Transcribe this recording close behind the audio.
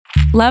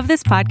Love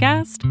this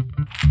podcast?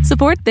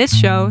 Support this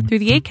show through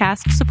the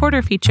Acast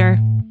supporter feature.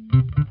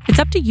 It's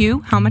up to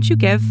you how much you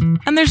give,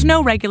 and there's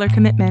no regular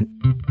commitment.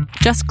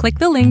 Just click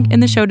the link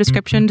in the show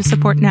description to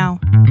support now.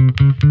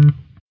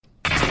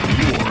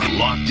 You're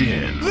locked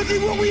in. Look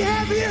at what we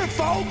have here,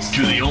 folks.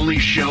 To the only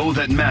show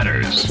that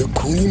matters. The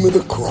cream of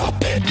the crop.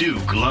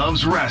 Duke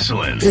Loves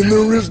Wrestling. And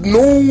there is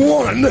no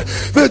one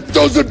that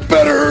does it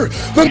better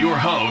than your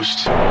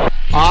host.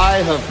 I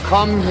have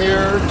come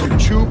here to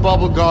chew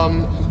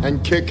bubblegum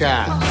and kick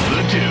ass.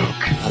 The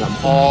Duke. And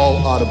I'm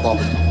all out of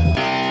bubblegum.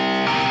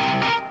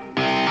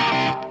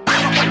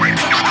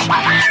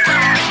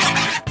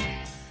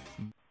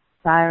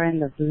 Siren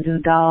the Voodoo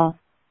Doll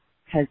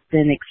has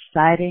been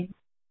exciting,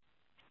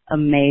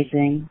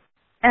 amazing,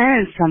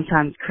 and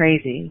sometimes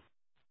crazy.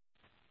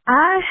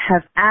 I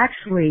have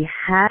actually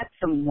had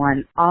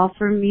someone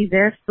offer me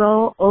their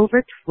soul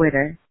over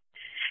Twitter.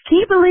 Can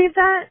you believe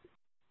that?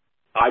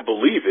 I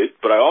believe it,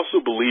 but I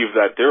also believe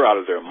that they're out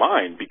of their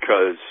mind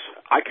because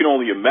I can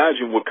only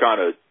imagine what kind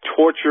of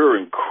torture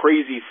and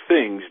crazy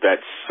things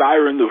that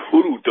Siren the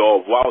Voodoo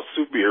Doll of Wild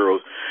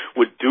Superheroes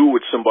would do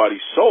with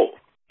somebody's soul.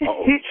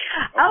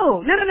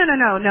 Oh,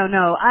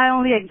 no. I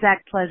only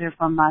exact pleasure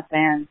from my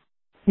fans.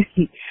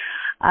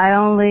 I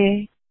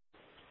only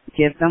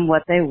give them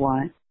what they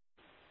want.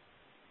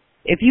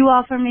 If you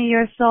offer me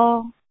your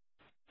soul,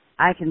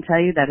 I can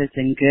tell you that it's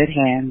in good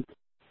hands.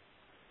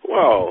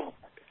 Well,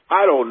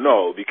 I don't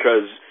know,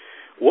 because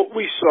what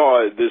we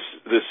saw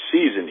this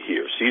season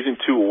here, season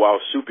 2 of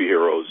Wild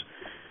Superheroes,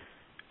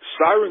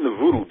 Siren the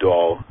Voodoo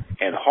Doll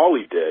and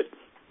Holidead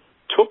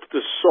took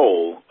the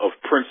soul of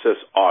Princess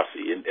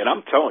Aussie. And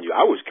I'm telling you,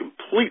 I was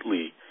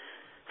completely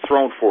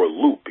thrown for a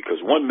loop, because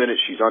one minute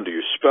she's under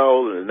your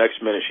spell, and the next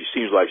minute she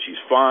seems like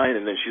she's fine,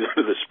 and then she's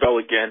under the spell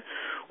again.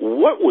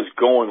 What was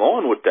going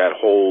on with that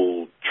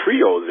whole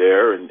trio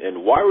there,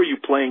 and why were you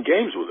playing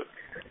games with her?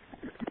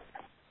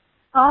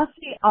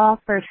 Aussie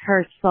offered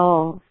her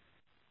soul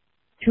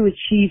to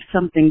achieve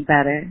something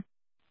better.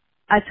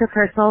 I took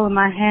her soul in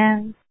my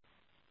hands,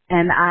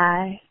 and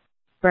I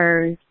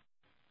birthed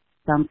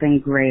something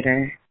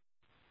greater.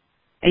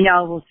 And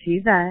y'all will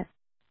see that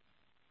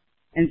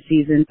in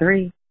season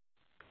 3.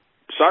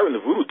 Siren the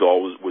Voodoo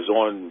Doll was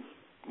on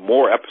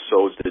more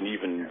episodes than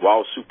even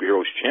Wild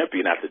Superheroes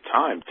champion at the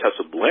time,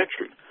 Tessa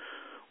Blanchard.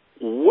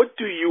 What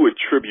do you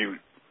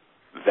attribute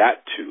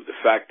that to, the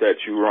fact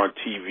that you were on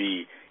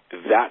TV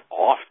that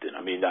often?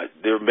 I mean,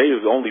 there may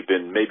have only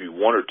been maybe 1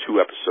 or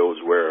 2 episodes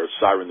where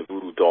Siren the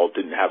Voodoo Doll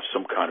didn't have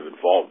some kind of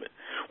involvement.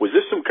 Was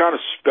this some kind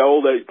of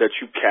spell that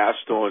you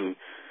cast on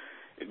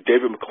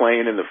David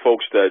McLane and the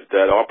folks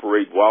that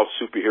operate Wild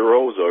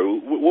Superheroes, or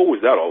what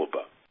was that all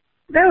about?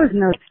 There was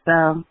no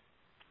spell.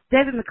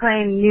 David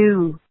McLane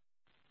knew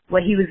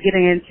what he was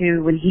getting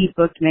into when he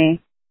booked me.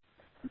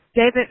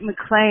 David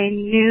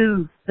McLane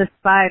knew the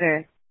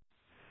spider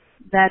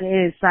that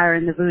is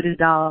Siren the Voodoo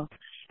Doll.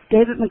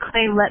 David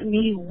McLane let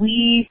me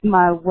weave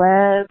my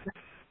web,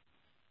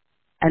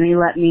 and he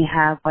let me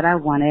have what I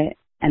wanted,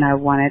 and I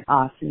wanted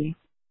Aussie.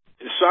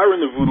 Siren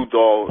the Voodoo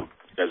Doll,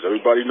 as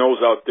everybody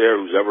knows out there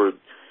who's ever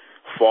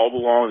followed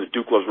along the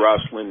Duke Loves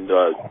Wrestling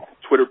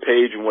Twitter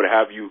page and what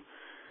have you,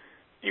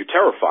 you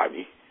terrify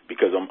me,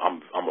 because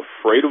I'm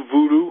afraid of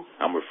voodoo.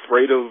 I'm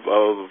afraid of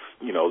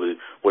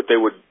what they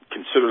would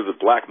consider the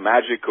black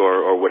magic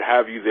or what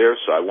have you there.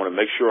 So I want to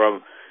make sure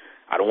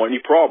I don't want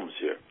any problems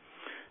here.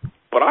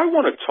 But I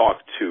want to talk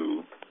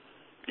to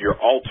your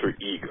alter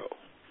ego.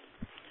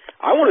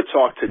 I want to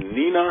talk to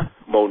Nina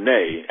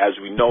Monet, as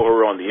we know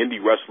her on the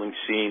indie wrestling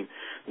scene,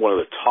 one of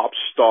the top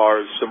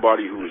stars,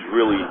 somebody who's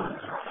really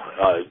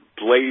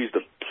blazed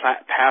the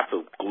path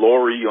of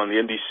glory on the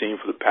indie scene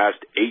for the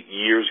past 8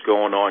 years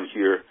going on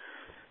here.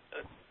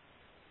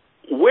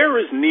 Where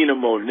is Nina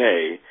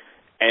Monet?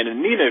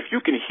 And Nina, if you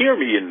can hear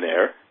me in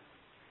there,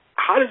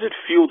 how does it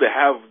feel to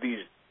have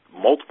these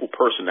multiple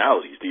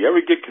personalities? Do you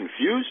ever get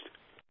confused?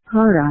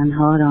 Hold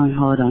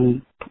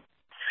on.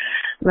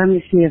 Let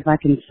me see if I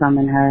can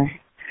summon her.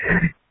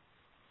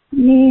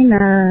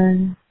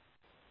 Nina.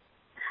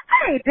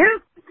 Hey,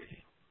 Duke.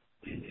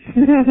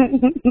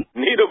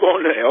 Nina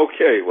Monet.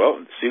 Okay,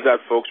 well, see that,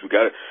 folks?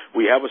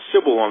 We have a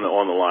Sybil on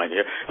the line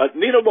here.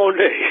 Nina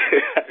Monet.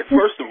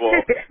 First of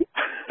all,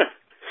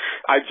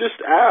 I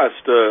just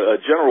asked a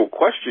general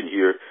question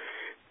here.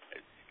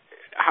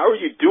 How are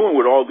you doing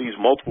with all these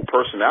multiple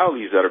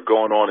personalities that are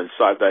going on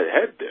inside that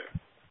head there?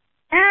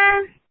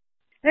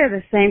 They're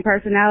the same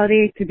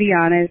personality, to be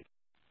honest.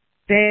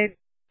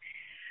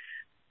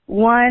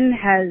 One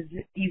has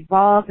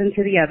evolved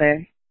into the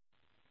other.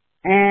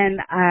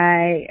 And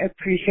I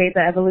appreciate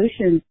the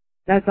evolution.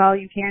 That's all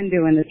you can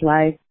do in this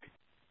life.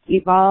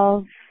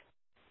 Evolve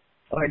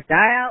or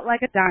die out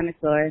like a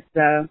dinosaur,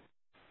 so.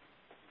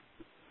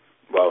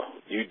 Well,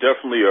 you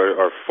definitely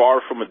are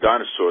far from a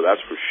dinosaur,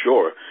 that's for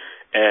sure.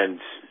 And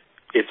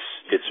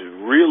it's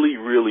really,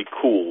 really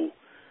cool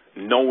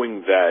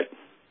knowing that,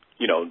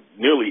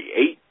 nearly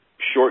 8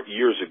 short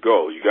years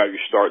ago, you got your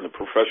start in the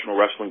professional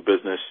wrestling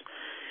business.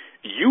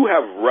 You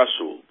have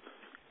wrestled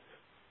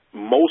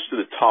most of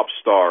the top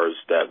stars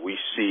that we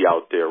see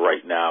out there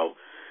right now,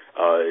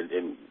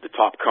 in the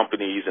top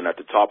companies and at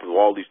the top of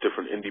all these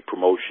different indie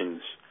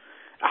promotions,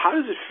 how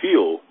does it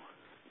feel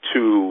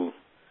to,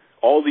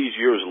 all these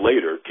years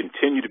later,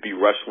 continue to be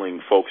wrestling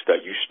folks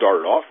that you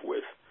started off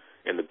with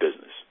in the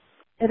business?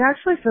 It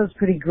actually feels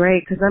pretty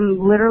great because I'm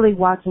literally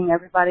watching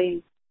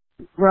everybody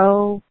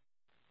grow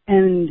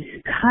and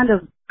kind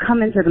of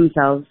come into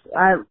themselves.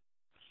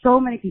 So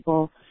many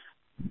people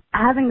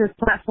having this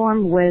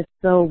platform with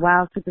the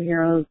WoW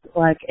superheroes,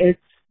 like, it's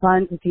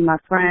fun to see my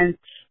friends,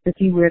 to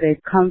see where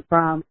they've come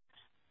from,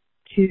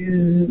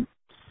 to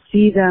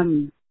see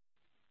them.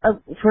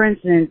 For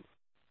instance,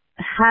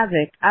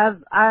 Havoc.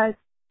 I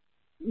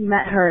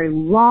met her a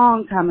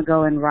long time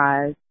ago in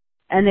Rise,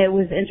 and it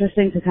was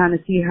interesting to kind of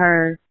see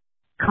her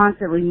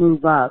constantly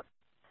move up.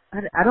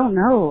 I don't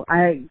know.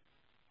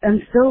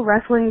 I'm still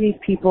wrestling these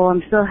people.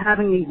 I'm still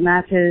having these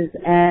matches,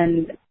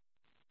 and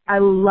I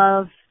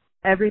love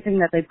everything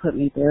that they put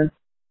me through.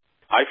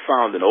 I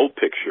found an old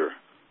picture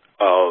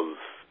of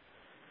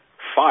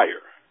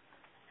Fire.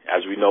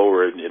 As we know,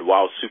 we're in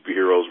WoW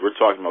Superheroes. We're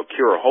talking about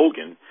Kiera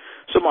Hogan,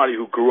 somebody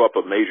who grew up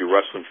a major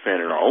wrestling fan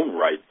in her own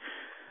right.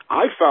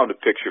 I found a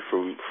picture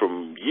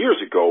from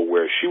years ago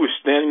where she was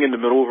standing in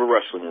the middle of a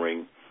wrestling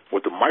ring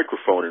with a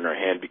microphone in her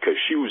hand because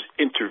she was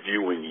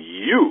interviewing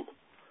you,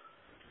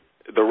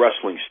 the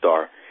wrestling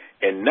star.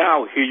 And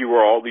now here you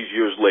are all these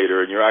years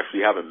later, and you're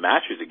actually having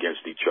matches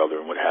against each other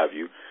and what have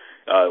you.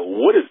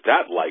 What is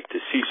that like to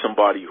see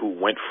somebody who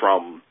went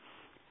from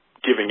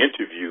giving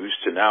interviews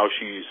to now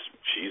she's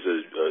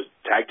a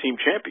tag team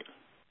champion?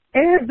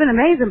 It has been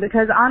amazing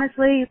because,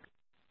 honestly,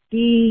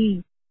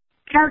 the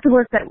character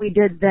work that we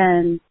did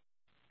then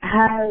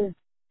has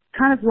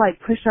kind of like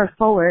pushed her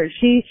forward.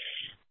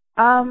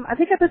 I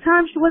think at the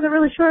time she wasn't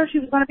really sure if she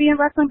was going to be in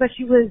wrestling, but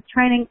she was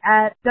training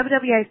at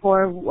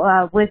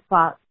WWA with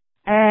Fox.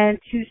 And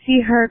to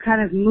see her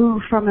kind of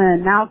move from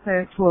an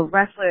announcer to a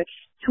wrestler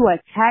to a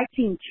tag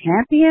team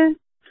champion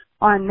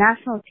on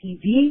national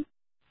TV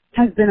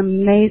has been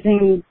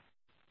amazing.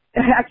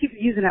 I keep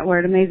using that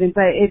word, amazing,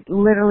 but it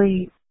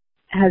literally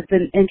has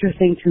been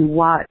interesting to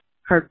watch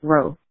her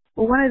grow.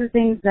 Well, one of the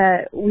things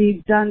that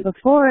we've done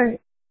before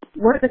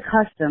were the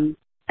customs.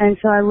 And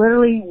so I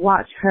literally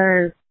watch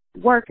her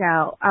work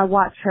out. I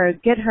watch her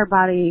get her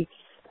body,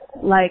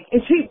 like,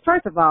 if she,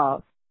 first of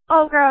all,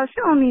 oh, girl,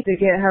 she don't need to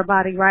get her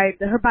body right.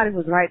 Her body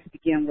was right to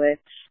begin with.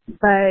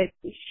 But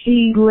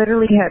she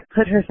literally had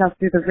put herself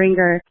through the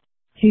ringer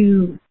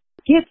to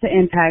get to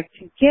Impact,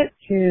 to get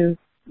to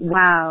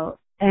WoW.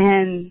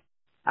 And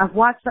I've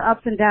watched the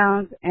ups and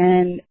downs,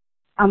 and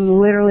I'm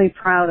literally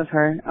proud of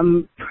her.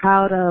 I'm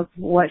proud of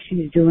what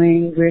she's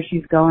doing, where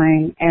she's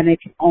going, and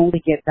it can only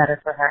get better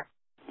for her.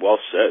 Well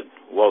said.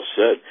 Well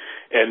said.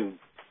 And,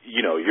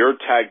 you know, your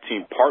tag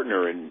team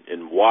partner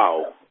in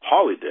WoW,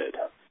 Holidead,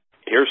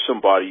 here's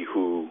somebody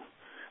who,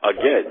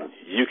 again,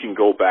 you can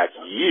go back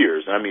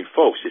years. I mean,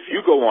 folks, if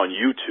you go on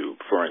YouTube,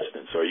 for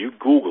instance, or you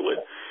Google it,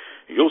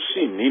 you'll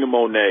see Nina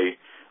Monet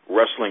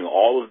wrestling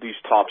all of these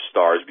top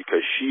stars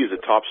because she is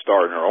a top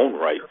star in her own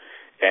right.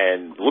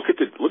 And look at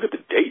the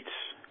dates.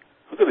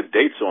 Look at the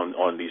dates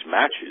on these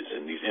matches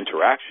and these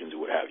interactions and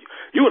what have you.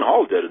 You and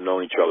Holidead have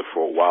known each other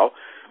for a while.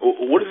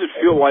 What does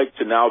it feel like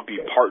to now be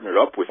partnered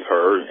up with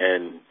her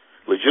and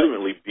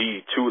legitimately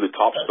be two of the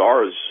top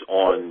stars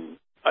on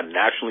a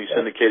nationally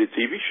syndicated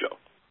TV show?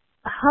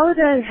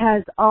 Holidead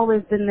has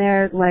always been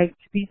there, like,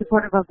 to be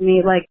supportive of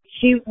me. Like,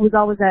 she was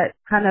always that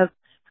kind of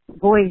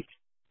voice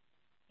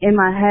in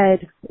my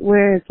head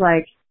where it's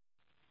like,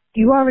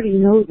 you already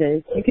know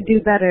this. You could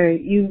do better.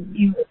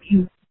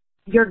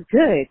 You're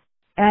good.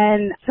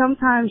 And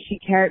sometimes she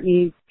carried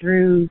me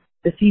through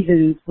the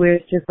seasons where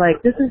it's just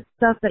like, this is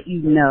stuff that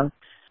you know.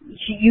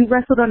 You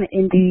wrestled on the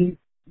indies.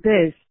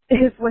 This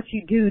is what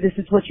you do. This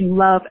is what you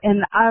love.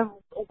 And I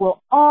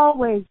will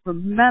always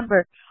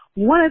remember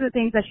one of the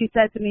things that she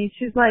said to me.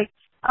 She's like,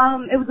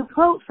 it was a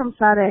quote from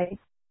Sade,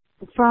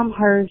 from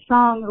her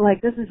song,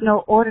 like, this is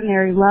no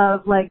ordinary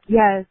love. Like,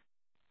 yes,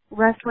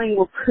 wrestling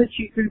will put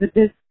you through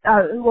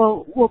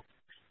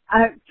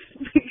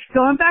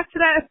going back to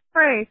that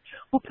phrase,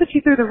 will put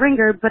you through the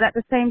ringer, but at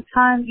the same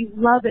time, you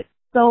love it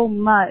so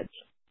much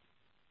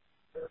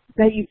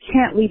that you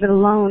can't leave it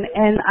alone.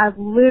 And I've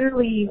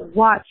literally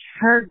watched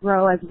her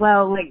grow as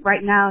well. Like,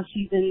 right now,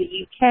 she's in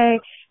the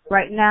UK.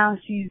 Right now,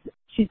 she's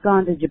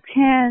gone to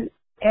Japan,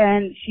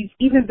 and she's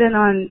even been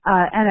on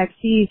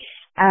NXT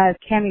as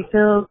Cammy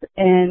Fields.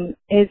 And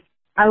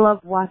I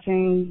love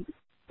watching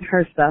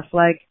her stuff.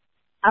 Like,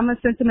 I'm a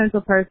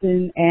sentimental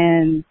person,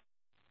 and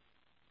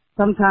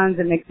sometimes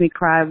it makes me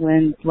cry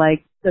when,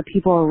 like, the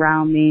people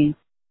around me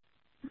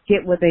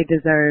get what they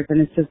deserve.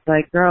 And it's just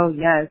like, girl,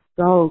 yes,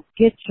 go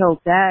get your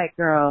bag,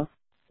 girl.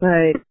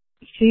 But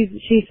she's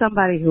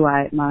somebody who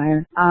I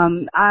admire.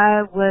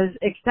 I was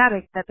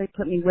ecstatic that they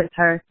put me with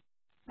her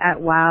at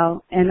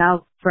WoW, and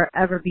I'll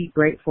forever be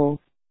grateful.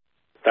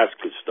 That's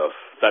good stuff.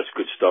 That's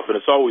good stuff. And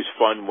it's always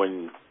fun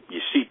when you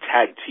see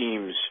tag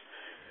teams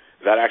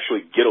that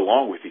actually get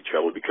along with each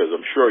other, because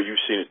I'm sure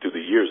you've seen it through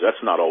the years.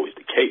 That's not always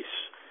the case.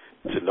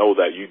 to know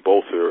that you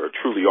both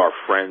truly are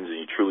friends and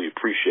you truly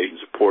appreciate and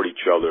support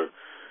each other.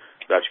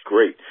 That's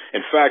great.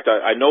 In fact,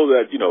 I know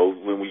that,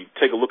 when we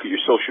take a look at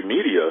your social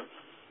media,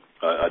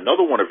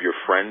 another one of your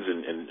friends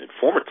and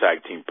former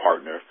tag team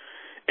partner,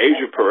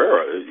 Asia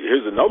Pereira.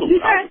 Here's another one.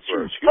 I'm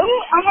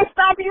going to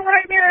stop you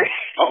right there.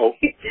 Uh-oh.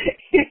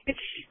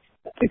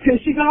 Because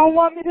she don't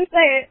want me to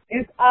say it.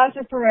 It's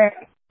Asia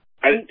Pereira.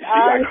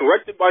 I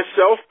corrected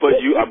myself, but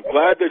I'm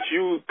glad that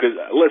because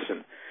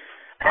listen,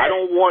 I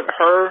don't want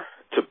her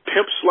to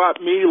pimp slap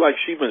me like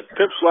she's been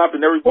pimp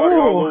slapping everybody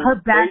all over her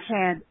the place.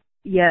 backhand.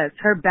 Yes,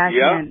 her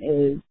backhand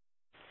is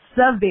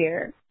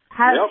severe.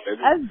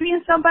 As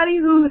being somebody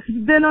who's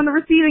been on the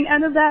receiving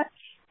end of that,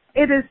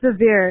 it is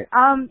severe.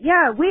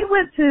 We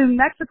went to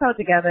Mexico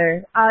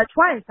together,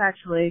 twice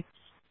actually.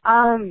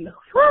 Let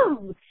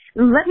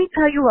me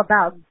tell you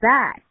about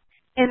that.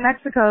 In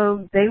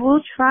Mexico, they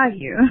will try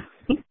you.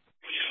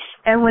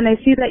 And when they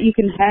see that you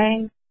can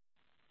hang,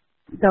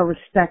 they'll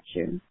respect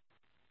you.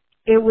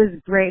 It was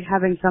great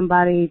having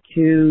somebody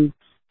to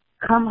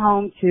come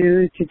home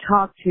to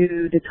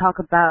talk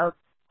about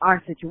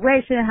our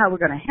situation, how we're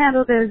going to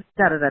handle this,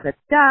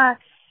 da-da-da-da-da,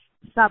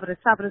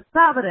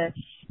 sabada.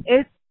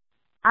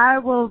 I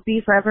will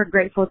be forever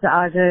grateful to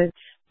Aja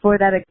for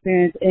that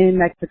experience in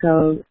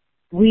Mexico.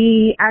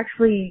 We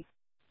actually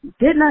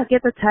did not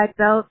get the tag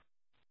belt.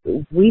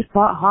 We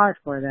fought hard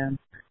for them.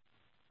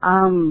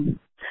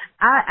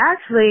 I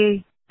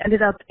actually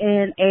ended up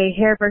in a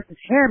hair versus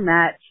hair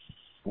match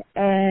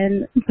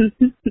and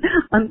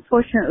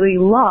unfortunately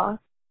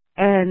lost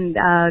and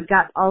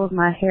got all of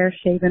my hair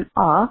shaven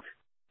off.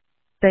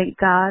 Thank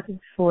God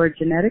for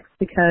genetics,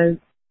 because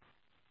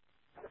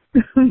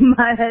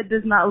my head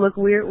does not look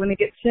weird when it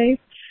gets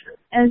shaved.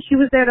 And she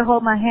was there to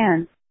hold my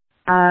hand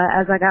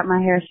as I got my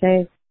hair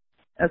shaved.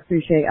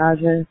 Appreciate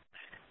Aja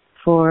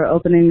for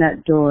opening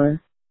that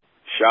door.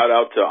 Shout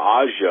out to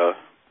Aja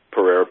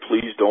Pereira.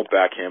 Please don't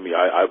backhand me.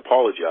 I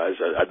apologize.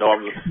 I know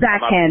I'm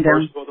not the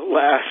first or the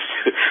last.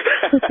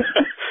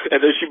 And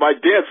then she might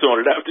dance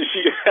on it after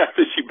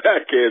she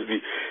backhands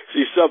me.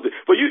 She's something.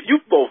 But you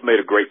both made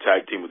a great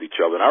tag team with each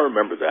other, and I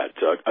remember that.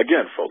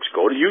 Again, folks,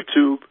 go to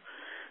YouTube,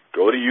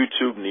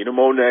 Nina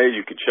Monet.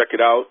 You can check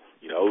it out.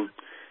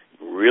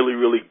 Really,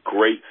 really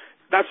great.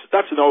 That's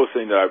another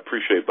thing that I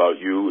appreciate about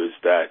you is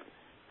that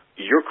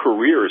your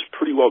career is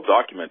pretty well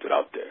documented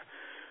out there.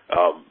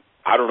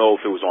 I don't know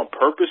if it was on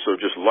purpose or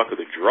just luck of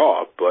the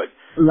draw, but...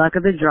 Luck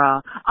of the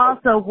draw.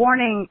 Also,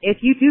 warning,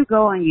 if you do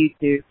go on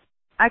YouTube,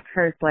 I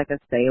curse like a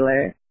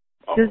sailor.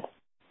 Just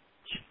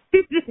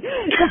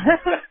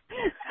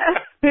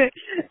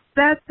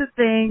that's the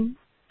thing.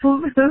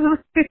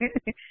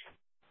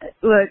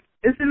 Look,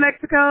 it's in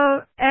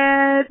Mexico,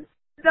 and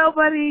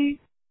nobody...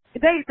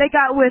 They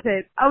got with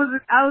it. I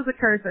was a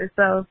cursor,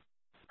 so...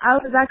 I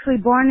was actually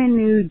born in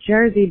New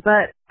Jersey,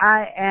 but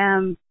I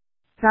am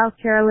South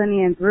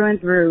Carolinian through and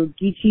through,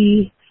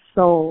 Geechee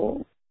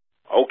soul.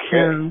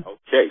 Okay.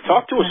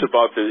 Talk to us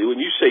about this. When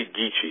you say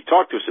Geechee,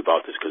 talk to us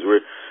about this, because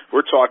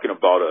we're talking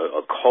about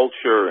a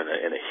culture and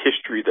a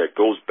history that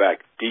goes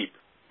back deep.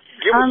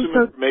 Give us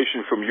some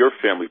information from your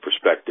family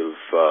perspective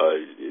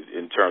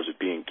in terms of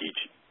being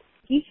Geechee.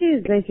 Geechee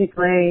is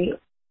basically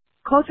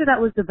culture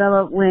that was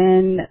developed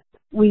when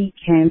we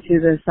came to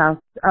the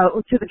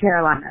to the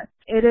Carolinas.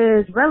 It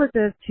is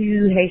relative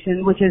to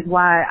Haitian, which is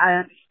why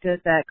I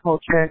understood that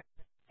culture,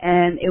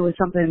 and it was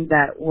something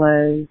that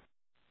was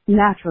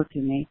natural to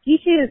me.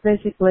 Geechee is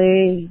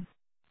basically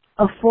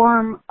a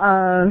form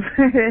of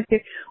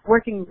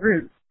working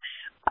roots.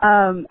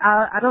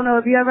 I don't know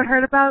if you ever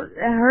heard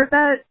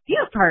that.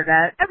 You've heard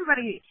that.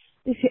 Everybody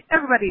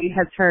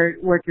has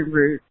heard working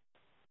roots.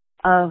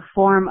 A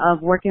form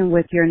of working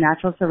with your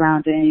natural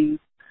surroundings,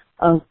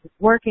 of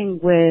working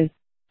with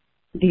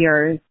the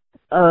earth,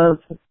 of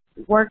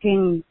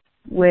working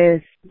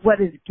with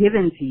what is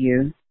given to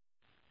you.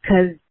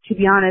 Because, to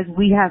be honest,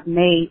 we have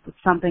made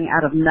something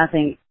out of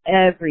nothing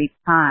every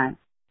time.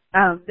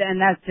 And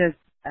that's just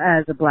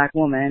as a black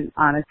woman,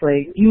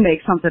 honestly. You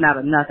make something out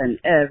of nothing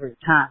every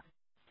time.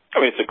 I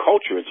mean, it's a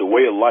culture. It's a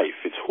way of life.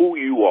 It's who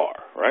you are,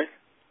 right?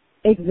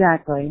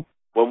 Exactly.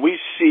 When we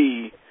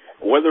see,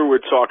 whether we're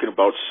talking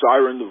about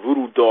Siren the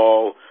Voodoo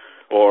Doll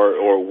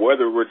or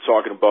whether we're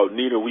talking about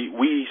Nina,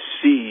 we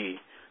see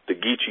the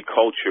Geechee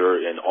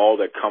culture and all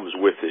that comes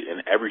with it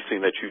and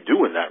everything that you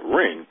do in that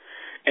ring,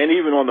 and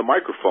even on the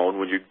microphone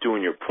when you're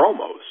doing your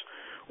promos,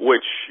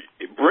 which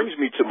brings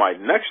me to my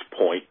next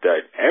point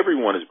that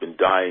everyone has been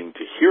dying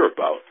to hear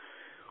about.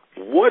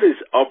 What is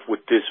up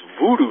with this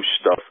voodoo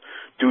stuff?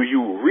 Do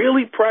you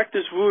really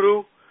practice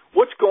voodoo?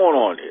 What's going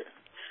on here?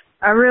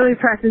 I really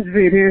practice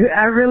voodoo.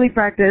 I really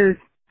practice,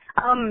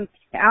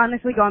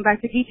 honestly, going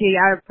back to Geechee,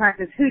 I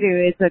practice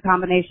hoodoo. It's a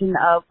combination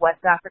of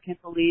West African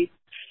beliefs.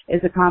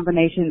 It's a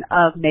combination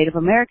of Native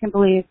American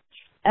beliefs.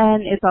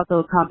 And it's also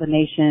a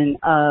combination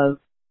of,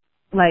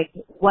 like,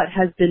 what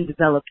has been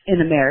developed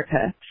in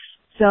America.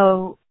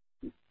 So,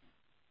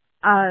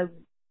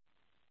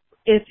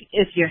 if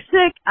you're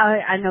sick,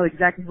 I know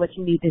exactly what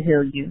you need to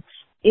heal you.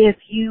 If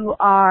you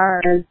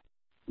are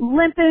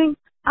limping,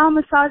 I'll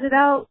massage it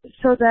out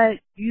so that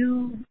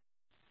you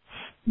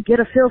get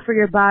a feel for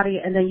your body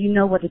and then you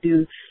know what to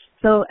do.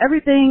 So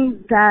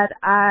everything that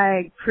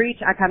I preach,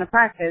 I kind of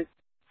practice.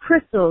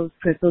 Crystals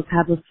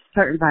have a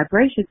certain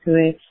vibration to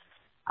it.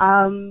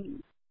 I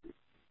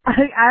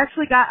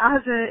actually got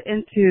Aja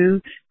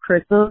into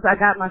crystals. I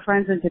got my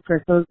friends into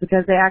crystals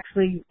because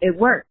it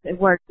works. It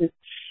works.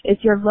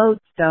 It's your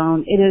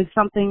lodestone. It is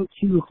something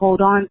to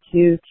hold on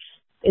to.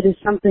 It is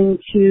something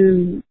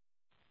to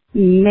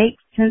make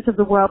sense of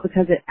the world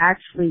because it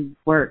actually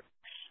works.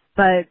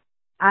 But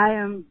I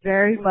am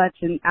very much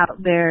an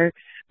out there,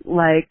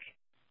 like,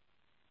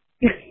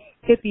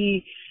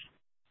 hippie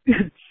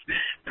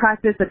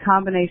practice a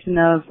combination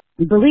of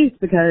beliefs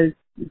because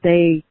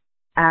they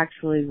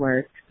actually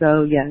work.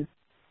 So yes,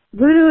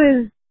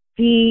 voodoo is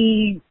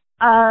the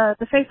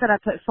face that I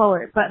put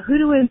forward, but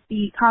hoodoo is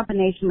the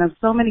combination of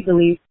so many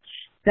beliefs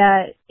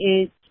that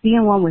it's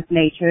being one with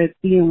nature, it's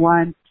being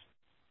one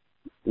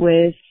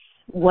with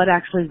what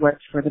actually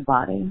works for the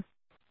body.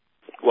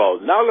 Well,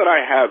 now that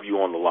I have you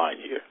on the line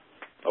here,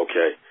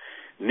 okay,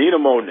 Nina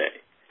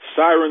Monet,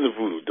 Siren the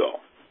Voodoo Doll,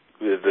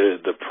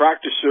 the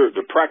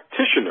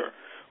practitioner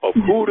of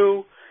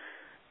hoodoo,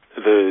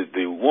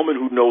 the woman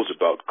who knows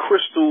about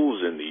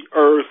crystals and the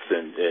earth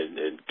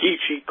and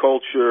Geechee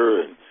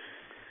culture and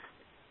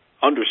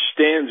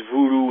understands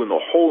voodoo and the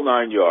whole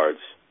 9 yards.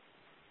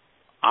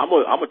 I'm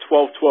a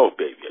 12/12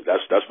 baby.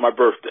 That's my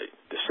birthday,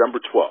 December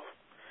 12th.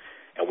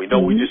 And we know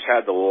we just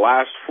had the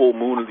last full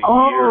moon of the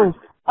year.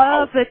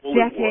 Of the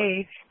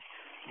decade.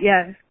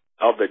 Yes.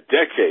 Of the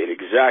decade,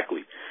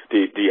 exactly. Do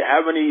you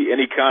have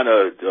any kind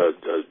of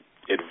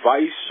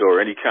advice or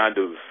any kind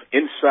of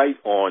insight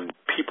on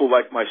people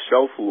like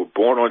myself who were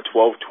born on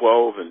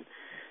 12/12 and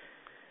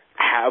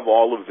have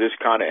all of this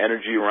kind of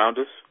energy around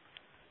us?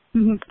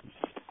 Mm-hmm.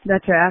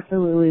 That you're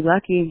absolutely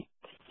lucky.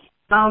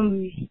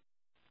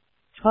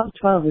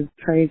 12/12 is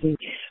crazy.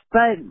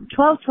 But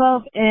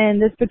 12/12 in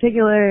this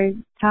particular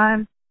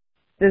time,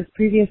 this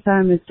previous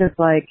time, is just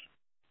like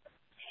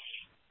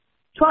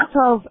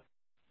 12/12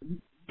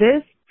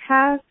 this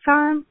past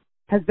time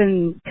has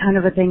been kind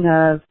of a thing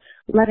of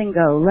letting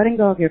go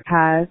of your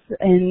past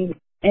and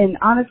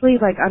honestly,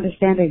 like,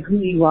 understanding who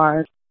you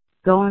are.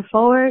 Going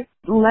forward,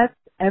 let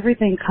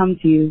everything come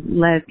to you.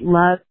 Let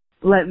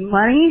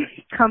money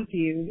come to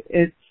you.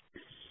 It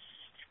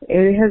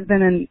has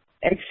been an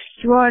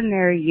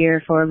extraordinary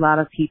year for a lot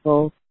of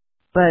people,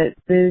 but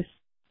this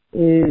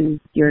is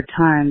your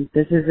time.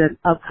 This is an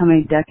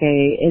upcoming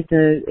decade. It's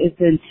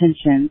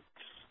intention.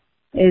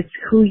 It's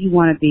who you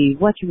want to be,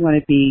 what you want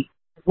to be,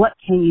 what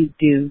can you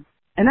do.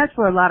 And that's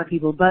for a lot of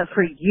people. But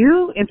for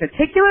you in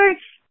particular,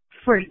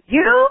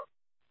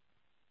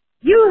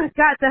 you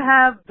got to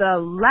have the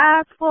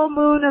last full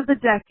moon of the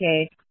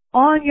decade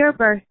on your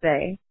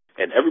birthday.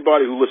 And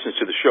everybody who listens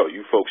to the show,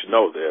 you folks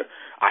know there,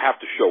 I have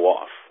to show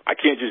off. I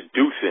can't just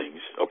do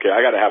things, okay?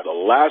 I got to have the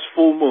last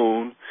full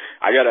moon.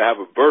 I got to have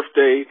a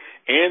birthday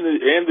and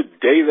the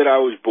day that I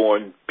was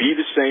born be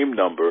the same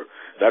number.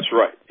 That's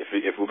right.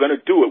 If we're going to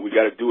do it, we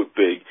got to do it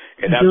big.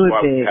 And that's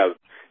why we have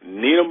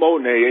Nina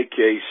Monet,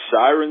 a.k.a.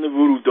 Siren the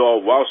Voodoo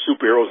Doll, Wild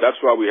Superheroes. That's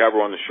why we have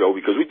her on the show,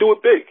 because we do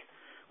it big.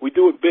 We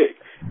do it big.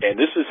 And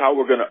this is how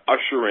we're going to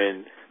usher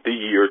in the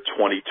year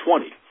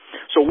 2020.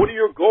 So what are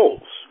your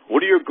goals?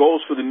 What are your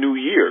goals for the new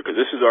year? Because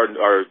this is our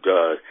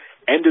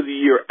end of the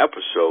year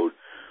episode.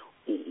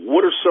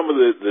 What are some of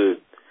the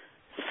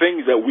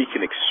things that we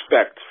can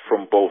expect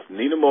from both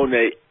Nina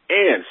Monet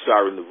and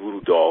Siren the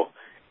Voodoo Doll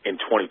in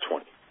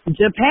 2020?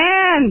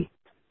 Japan!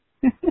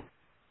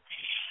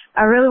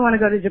 I really want to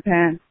go to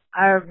Japan.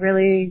 I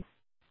really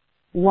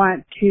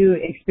want to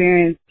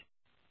experience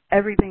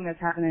everything that's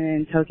happening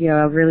in Tokyo.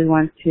 I really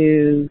want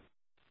to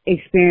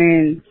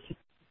experience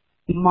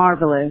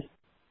Marvelous.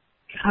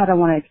 God, I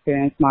want to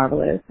experience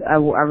Marvelous. I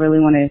really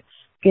want to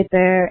get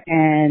there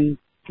and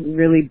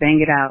really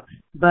bang it out.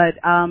 But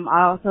I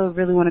also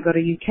really want to go to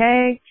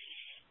UK,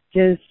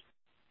 just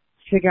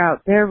figure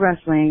out their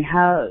wrestling,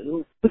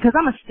 because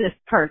I'm a stiff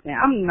person.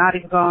 I'm not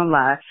even going to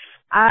lie.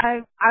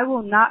 I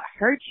will not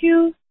hurt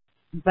you,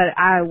 but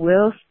I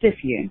will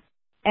stiff you.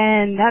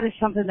 And that is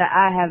something that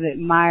I have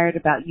admired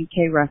about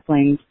UK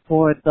wrestling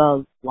for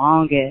the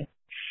longest.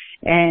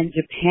 And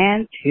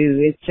Japan,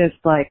 too. It's just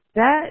like,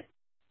 that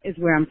is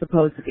where I'm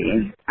supposed to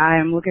be. I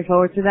am looking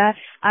forward to that.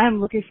 I am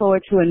looking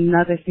forward to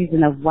another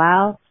season of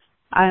WoW.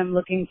 I am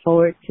looking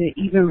forward to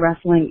even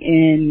wrestling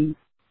in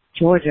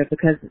Georgia,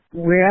 because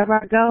wherever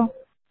I go,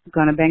 I'm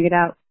going to bang it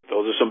out.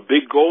 Those are some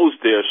big goals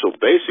there. So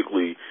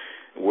basically,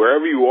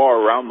 wherever you are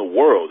around the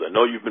world, I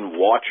know you've been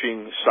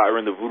watching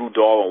Siren the Voodoo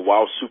Doll on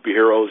Wild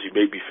Superheroes. You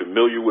may be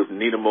familiar with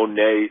Nina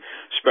Monet,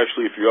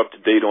 especially if you're up to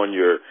date on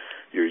your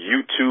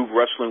YouTube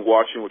wrestling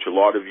watching, which a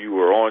lot of you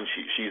are on.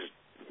 She's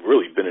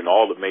really been in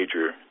all the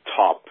major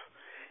top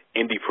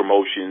indie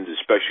promotions,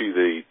 especially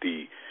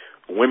the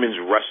women's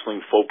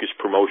wrestling focused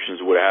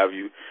promotions, what have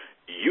you.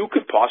 You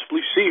could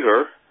possibly see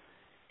her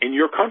in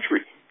your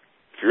country.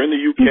 If you're in the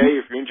UK,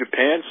 if you're in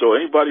Japan, so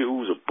anybody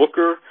who's a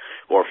booker,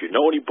 or if you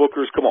know any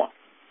bookers, come on.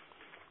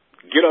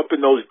 Get up in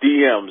those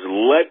DMs.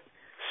 Let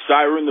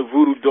Siren the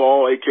Voodoo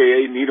Doll,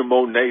 a.k.a. Nina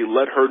Monet,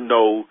 let her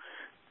know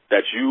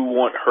that you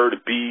want her to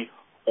be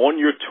on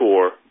your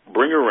tour.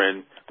 Bring her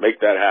in. Make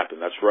that happen.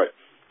 That's right.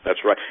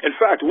 That's right. In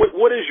fact,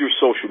 what is your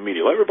social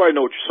media? Let everybody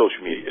know what your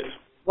social media is.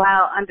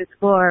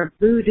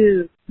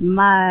 Wow_voodoo.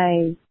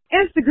 My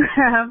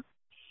Instagram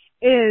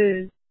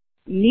is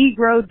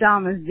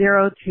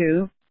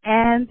NegroDama02.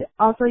 And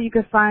also you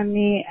can find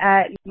me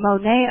at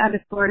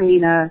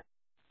Monet_Nina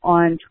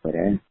on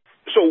Twitter.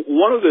 So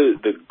one of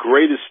the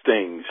greatest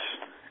things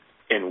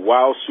in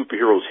WoW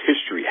Superheroes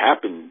history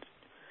happened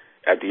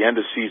at the end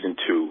of season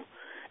 2,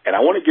 and I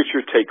want to get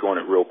your take on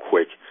it real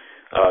quick.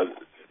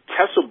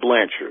 Tessa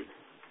Blanchard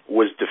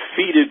was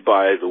defeated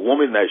by the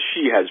woman that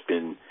she has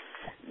been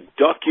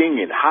ducking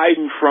and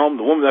hiding from,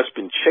 the woman that's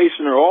been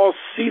chasing her all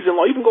season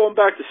long, even going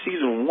back to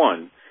season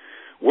 1.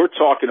 We're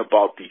talking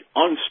about the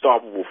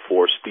unstoppable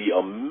force, the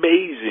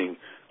amazing,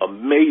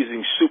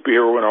 amazing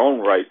superhero in her own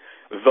right,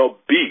 the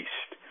Beast.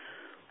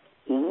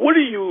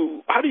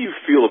 How do you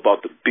feel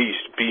about the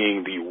Beast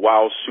being the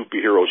WoW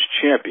Superheroes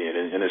champion?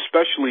 And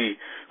especially,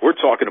 we're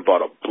talking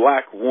about a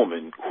black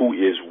woman who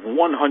is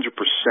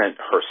 100%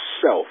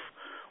 herself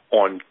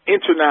on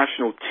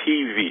international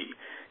TV,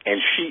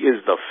 and she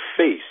is the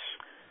face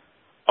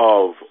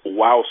of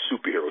WoW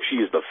Superheroes. She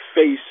is the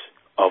face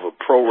of a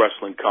pro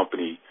wrestling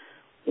company.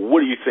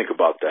 What do you think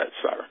about that,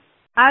 Sarah?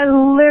 I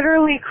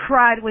literally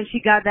cried when she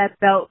got that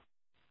belt.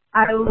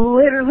 I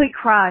literally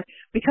cried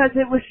because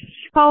it was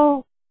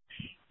so...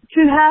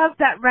 To have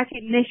that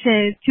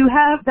recognition, to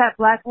have that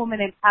black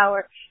woman in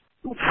power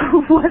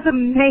was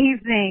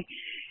amazing.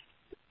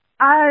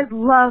 I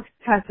love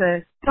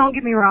Tessa. Don't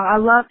get me wrong. I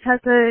love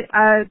Tessa.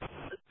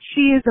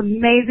 She is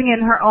amazing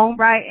in her own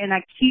right, and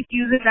I keep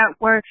using that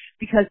word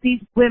because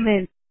these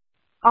women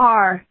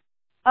are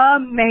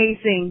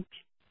amazing.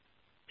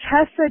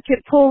 Tessa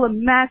could pull a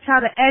match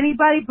out of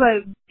anybody,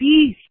 but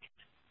Beast,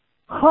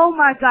 oh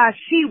my gosh,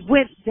 she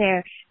went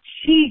there.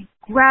 She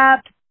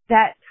grabbed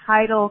that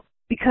title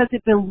because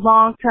it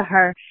belonged to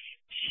her.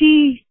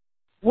 She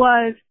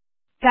was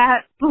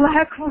that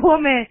black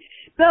woman,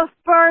 the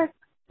first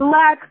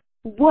black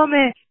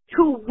woman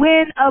to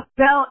win a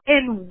belt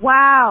in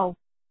WoW.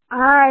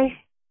 I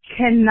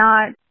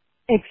cannot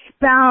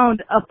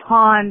expound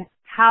upon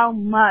how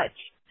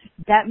much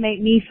that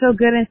made me feel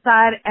good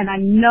inside, and I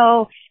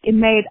know it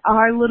made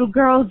our little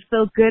girls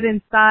feel good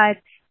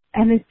inside.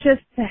 And it's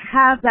just to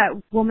have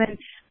that woman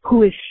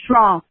who is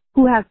strong,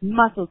 who has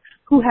muscles,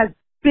 who has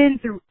been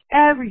through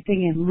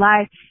everything in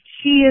life.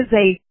 She is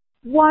a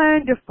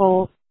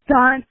wonderful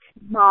stunt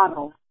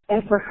model.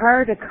 And for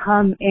her to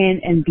come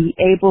in and be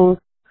able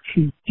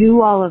to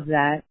do all of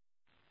that,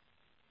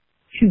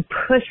 to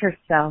push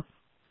herself,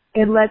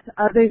 it lets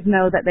others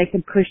know that they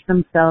can push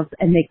themselves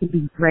and they can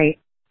be great.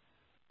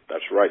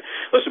 That's right.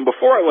 Listen,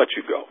 before I let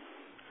you go,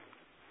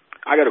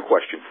 I got a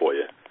question for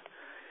you.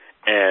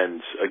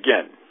 And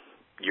again,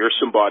 you're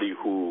somebody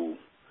who,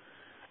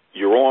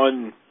 you're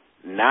on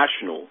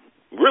national,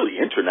 really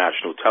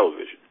international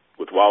television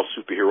with WoW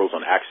Superheroes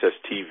on Access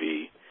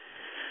TV,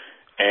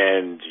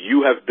 and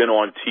you have been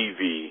on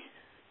TV.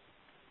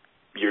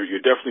 You're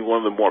definitely one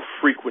of the more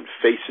frequent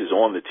faces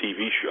on the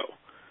TV show.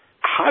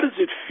 How does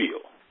it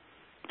feel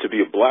to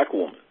be a black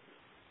woman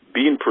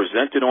being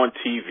presented on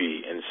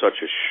TV in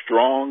such a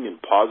strong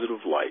and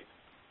positive light?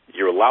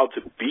 You're allowed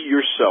to be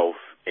yourself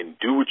and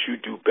do what you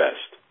do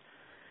best.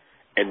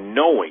 And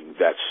knowing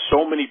that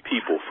so many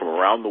people from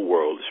around the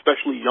world,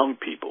 especially young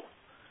people,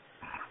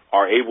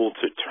 are able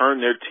to turn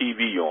their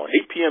TV on,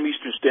 8 p.m.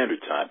 Eastern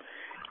Standard Time,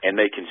 and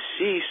they can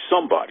see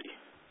somebody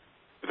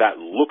that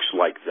looks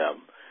like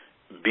them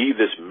be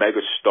this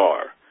mega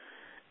star.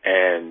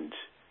 And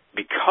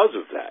because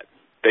of that,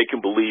 they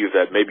can believe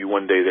that maybe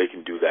one day they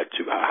can do that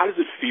too. How does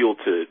it feel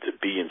to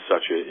be in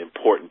such an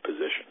important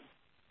position?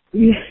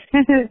 Yeah,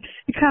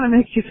 it kind of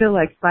makes you feel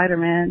like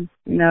Spider-Man,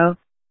 you know.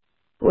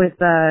 With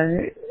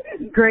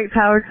great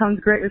power comes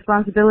great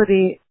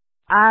responsibility.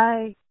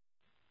 I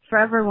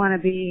forever want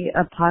to be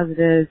a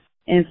positive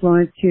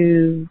influence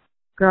to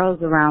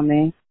girls around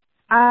me.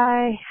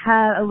 I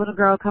had a little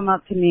girl come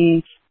up to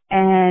me,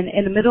 and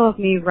in the middle of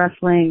me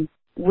wrestling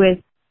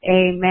with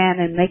a man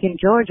in Macon,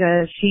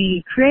 Georgia,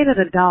 she created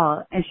a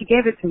doll, and she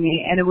gave it to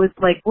me, and it was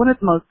like one of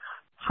the most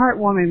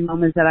heartwarming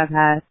moments that I've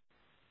had.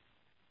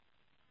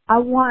 I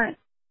want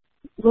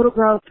little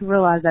girls to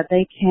realize that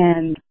they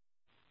can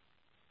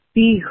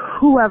be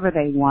whoever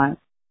they want.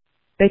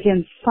 They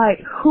can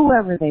fight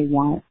whoever they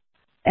want,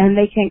 and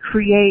they can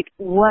create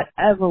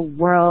whatever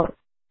world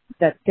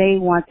that they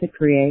want to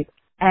create.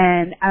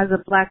 And as a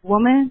black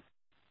woman,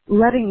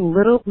 letting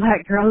little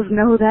black girls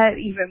know that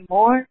even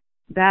more,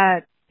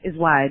 that is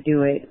why I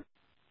do it.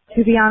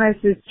 To be honest,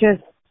 it's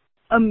just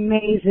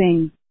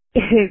amazing.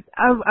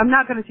 I'm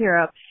not going to tear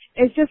up.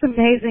 It's just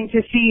amazing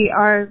to see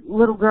our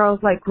little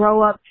girls like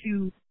grow up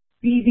to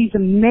be these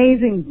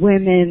amazing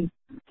women,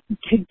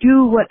 to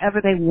do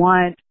whatever they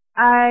want.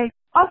 I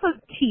also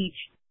teach,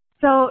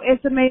 so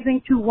it's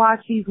amazing to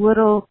watch these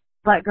little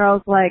black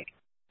girls like,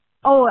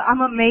 oh, I'm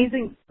an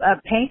amazing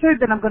painter,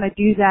 then I'm going to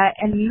do that,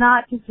 and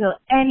not to feel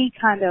any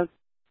kind of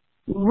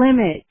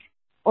limit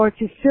or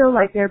to feel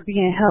like they're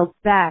being held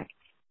back.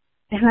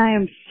 And I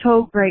am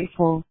so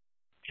grateful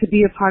to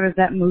be a part of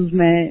that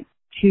movement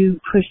to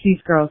push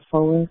these girls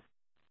forward.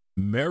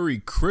 Merry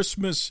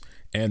Christmas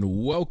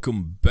and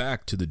welcome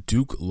back to the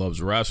Duke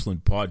Loves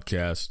Wrestling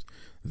podcast.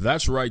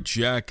 That's right,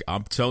 Jack.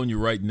 I'm telling you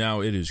right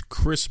now, it is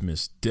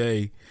Christmas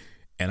Day,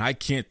 and I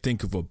can't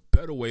think of a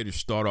better way to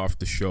start off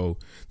the show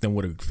than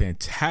with a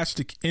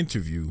fantastic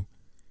interview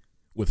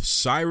with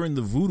Siren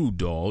the Voodoo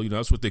Doll. You know,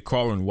 that's what they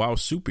call her in WoW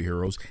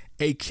Superheroes,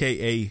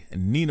 a.k.a.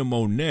 Nina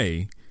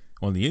Monet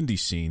on the indie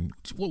scene.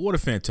 What a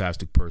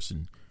fantastic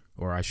person,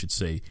 or I should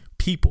say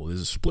people.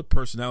 There's a split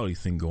personality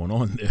thing going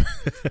on there.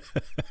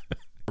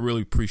 I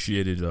really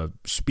appreciated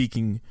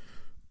speaking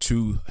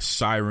to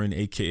Siren,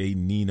 a.k.a.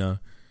 Nina.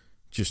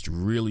 Just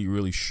really,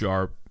 really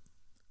sharp.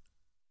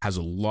 Has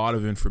a lot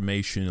of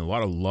information, a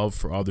lot of love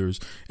for others,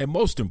 and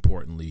most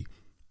importantly,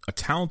 a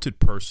talented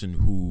person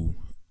who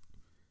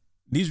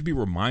needs to be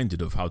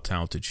reminded of how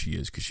talented she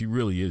is, because she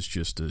really is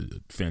just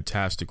a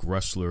fantastic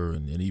wrestler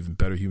and an even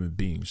better human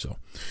being. So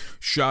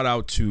shout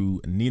out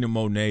to Nina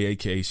Monet,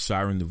 a.k.a.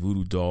 Siren the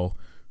Voodoo Doll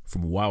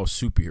from WoW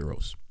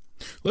Superheroes.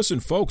 Listen,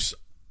 folks,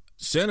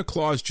 Santa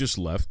Claus just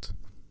left.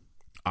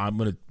 I'm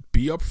going to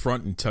be up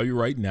front and tell you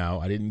right now,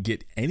 I didn't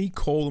get any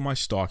coal in my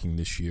stocking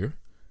this year.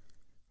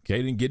 Okay, I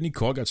didn't get any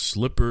coal. I got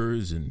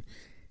slippers and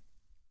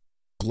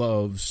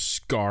gloves,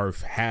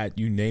 scarf, hat,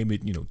 you name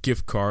it, you know,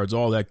 gift cards,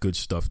 all that good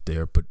stuff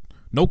there, but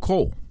no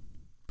coal.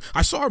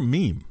 I saw a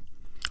meme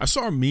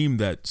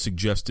that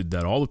suggested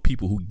that all the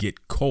people who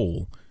get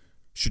coal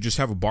should just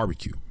have a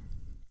barbecue.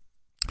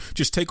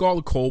 Just take all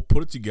the coal,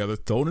 put it together,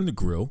 throw it in the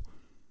grill,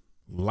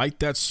 light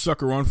that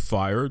sucker on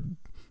fire,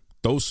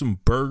 throw some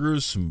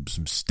burgers, some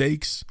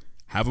steaks,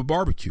 have a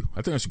barbecue. I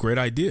think that's a great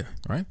idea,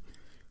 right?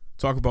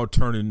 Talk about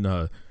turning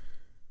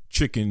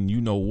chicken,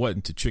 you know what,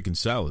 into chicken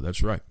salad.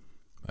 That's right.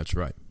 That's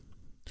right.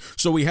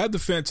 So we had the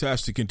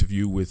fantastic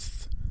interview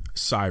with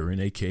Siren,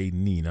 a.k.a.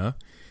 Nina,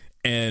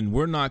 and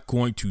we're not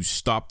going to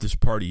stop this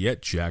party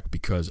yet, Jack,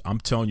 because I'm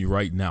telling you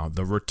right now,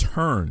 the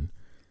return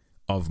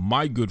of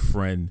my good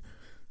friend,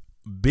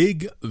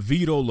 Big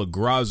Vito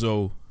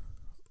LaGrazzo.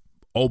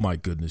 Oh, my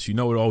goodness. You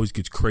know, it always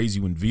gets crazy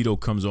when Vito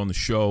comes on the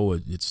show.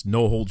 It's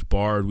no holds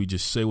barred. We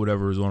just say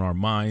whatever is on our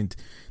mind.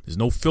 There's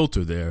no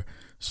filter there.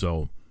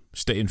 So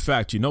stay. In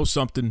fact, you know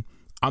something?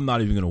 I'm not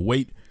even going to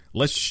wait.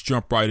 Let's just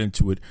jump right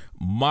into it.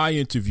 My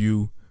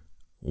interview,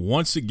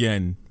 once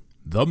again,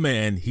 the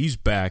man, he's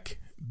back,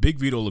 Big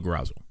Vito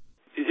LaGrazzo.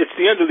 It's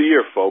the end of the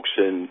year, folks,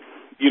 and,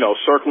 you know,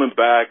 circling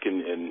back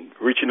and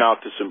reaching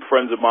out to some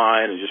friends of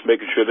mine and just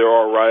making sure they're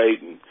all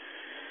right and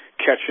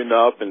catching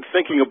up and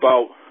thinking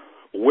about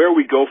where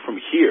we go from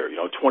here. You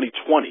know,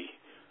 2020,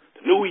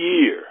 the new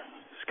year,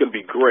 it's going to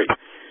be great.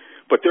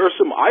 But there are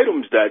some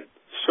items that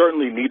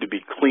certainly need to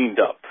be cleaned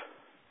up.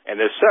 And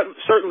there's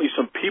certainly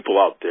some people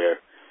out there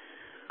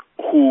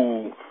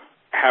who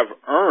have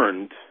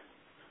earned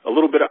a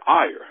little bit of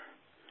ire.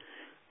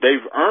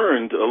 They've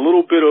earned a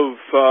little bit of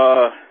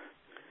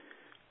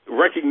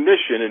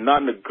recognition, and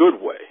not in a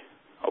good way,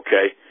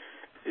 okay?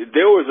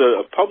 There was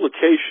a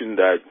publication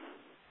that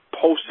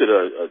posted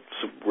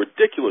some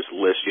ridiculous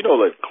list. You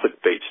know that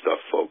clickbait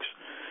stuff, folks.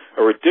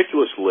 A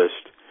ridiculous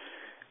list.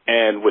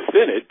 And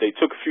within it, they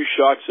took a few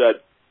shots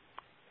at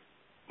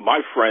my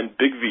friend,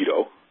 Big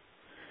Vito.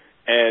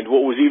 And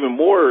what was even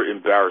more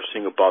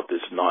embarrassing about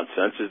this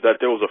nonsense is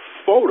that there was a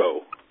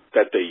photo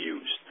that they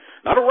used.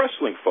 Not a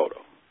wrestling photo.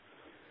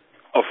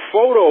 A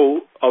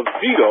photo of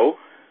Vito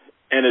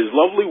and his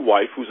lovely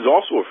wife, who's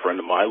also a friend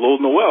of mine, Lil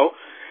Noel.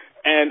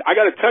 And I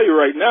got to tell you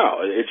right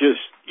now, it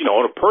just, you know,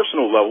 on a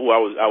personal level,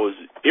 I was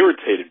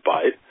irritated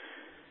by it.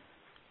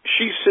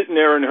 She's sitting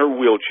there in her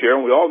wheelchair,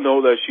 and we all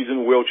know that she's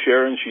in a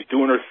wheelchair and she's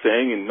doing her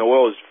thing. And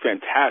Noel is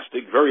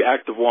fantastic, very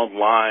active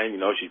online. You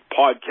know, she's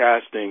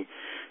podcasting,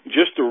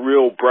 just a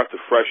real breath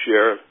of fresh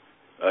air.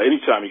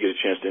 Anytime you get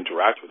a chance to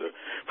interact with her,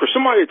 for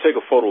somebody to take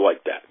a photo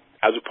like that,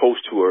 as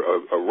opposed to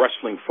a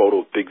wrestling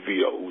photo of Big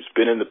Vito, who's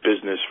been in the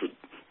business for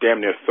damn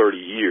near 30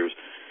 years,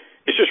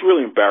 it's just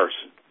really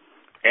embarrassing.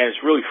 And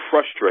it's really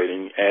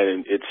frustrating,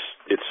 and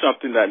it's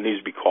something that needs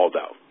to be called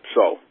out.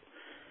 So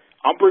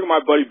I'm bringing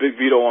my buddy Big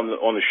Vito on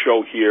the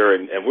show here,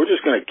 and we're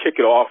just going to kick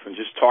it off and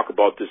just talk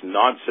about this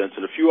nonsense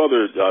and a few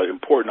other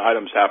important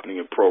items happening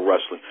in pro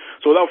wrestling.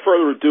 So without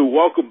further ado,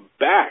 welcome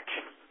back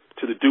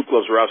to the Duke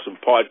Loves Wrestling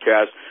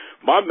podcast.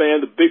 My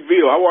man, the Big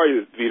Vito. How are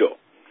you,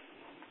 Vito?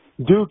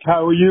 Duke,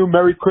 how are you?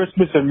 Merry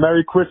Christmas, and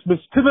Merry Christmas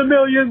to the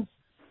millions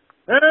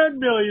and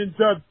millions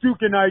of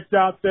Dukeites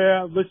out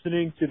there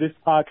listening to this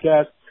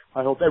podcast.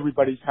 I hope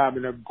everybody's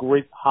having a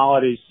great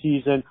holiday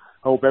season.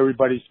 I hope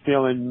everybody's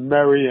feeling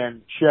merry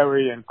and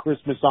cherry and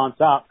Christmas on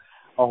top.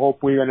 I hope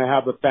we're going to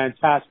have a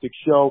fantastic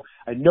show.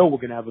 I know we're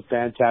going to have a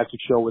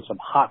fantastic show with some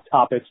hot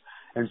topics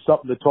and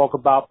something to talk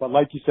about. But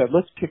like you said,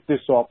 let's kick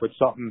this off with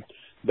something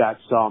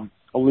that's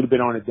a little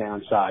bit on the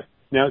downside.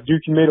 Now,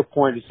 Duke, you made a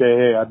point to say,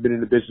 hey, I've been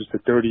in the business for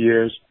 30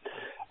 years.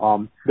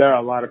 There are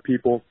a lot of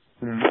people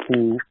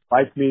who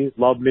like me,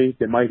 love me.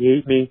 They might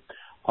hate me.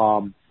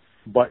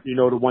 But, you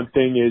know, the one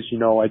thing is, you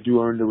know, I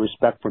do earn the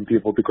respect from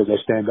people because I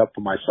stand up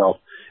for myself.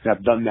 And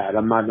I've done that.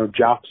 I'm not no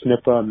jock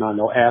sniffer. I'm not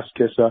no ass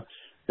kisser.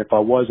 If I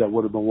was, I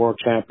would have been world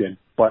champion.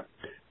 But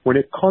when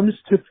it comes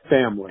to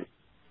family,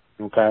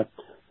 okay,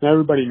 and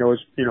everybody knows,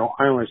 you know,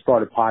 I only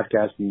started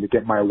podcasting to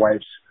get my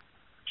wife's,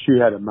 she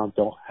had a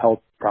mental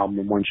health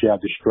problem when she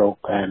had the stroke.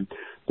 And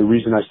the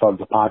reason I started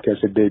the podcast,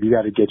 I said, babe, you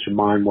got to get your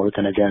mind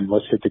working again.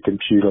 Let's hit the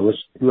computer.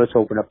 Let's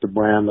open up the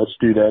brand. Let's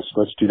do this.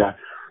 Let's do that.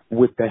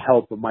 With the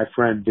help of my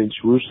friend Vince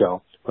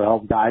Russo, who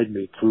helped guide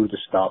me through the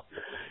stuff.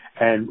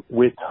 And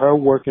with her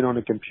working on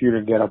the computer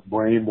and get her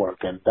brain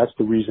working, that's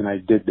the reason I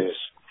did this.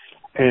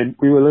 And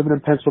we were living in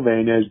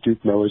Pennsylvania, as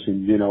Duke knows,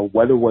 and, you know,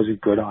 weather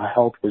wasn't good. Our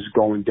health was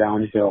going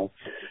downhill.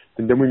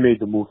 And then we made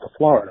the move to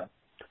Florida.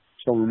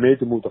 So when we made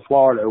the move to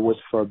Florida, it was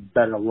for a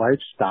better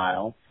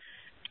lifestyle.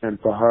 And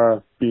for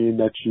her, being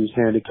that she's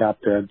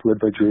handicapped, to live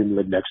her dream,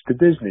 live next to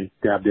Disney.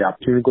 To have the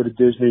opportunity to go to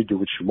Disney, do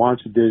what she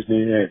wants at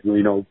Disney, and,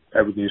 you know,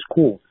 everything is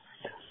cool.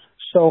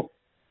 So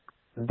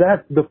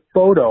that the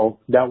photo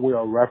that we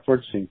are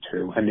referencing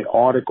to and the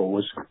article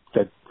was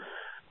that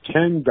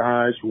 10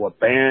 guys who are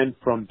banned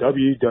from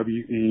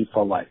WWE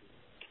for life.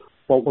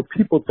 Well, what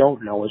people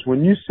don't know is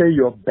when you say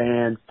you're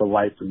banned for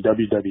life from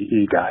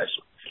WWE, guys,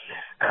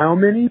 how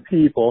many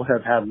people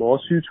have had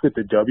lawsuits with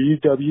the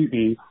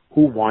WWE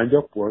who wind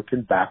up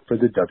working back for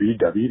the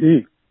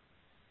WWE?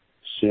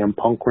 CM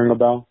Punk ring a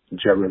bell?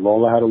 Jerry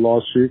Lawler had a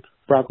lawsuit.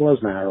 Brock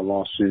Lesnar had a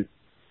lawsuit,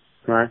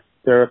 right?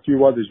 There are a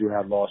few others who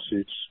had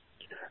lawsuits.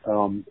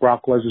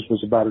 Brock Lesnar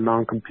was about a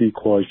non-compete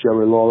clause.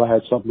 Jerry Lawler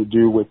had something to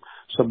do with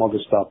some other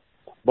stuff.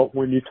 But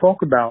when you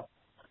talk about,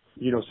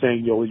 you know,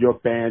 saying you're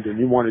banned and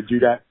you want to do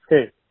that,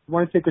 hey, you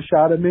want to take a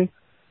shot at me?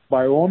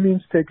 By all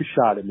means, take a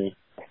shot at me.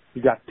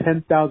 You got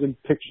 10,000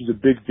 pictures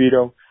of Big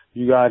Vito.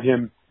 You got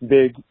him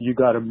big. You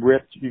got him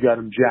ripped. You got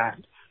him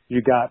jacked.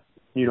 You got,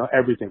 you know,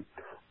 everything.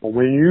 But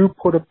when you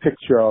put a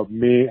picture of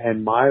me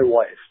and my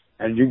wife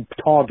and you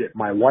target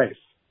my wife,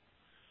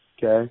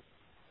 okay,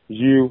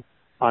 Duke,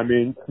 I'm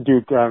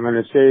going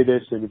to say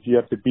this, and if you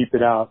have to beep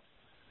it out,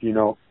 you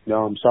know,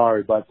 no, I'm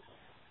sorry, but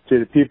to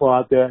the people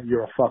out there,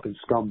 you're a fucking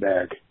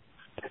scumbag.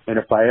 And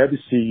if I ever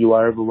see you,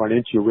 I ever run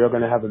into you, we're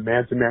going to have a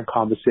man-to-man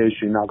conversation.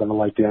 You're not going to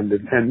like the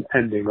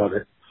ending of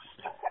it.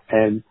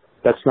 And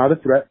that's not a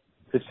threat.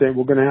 It's saying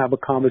we're going to have a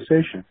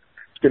conversation.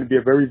 It's going to be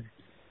a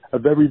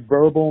very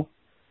verbal,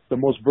 the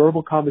most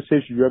verbal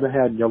conversation you ever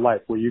had in your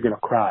life where you're going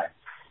to cry.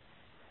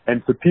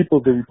 And for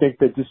people who think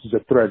that this is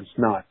a threat, it's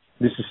not.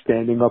 This is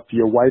standing up for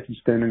your wife and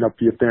standing up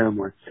for your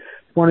family.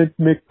 You want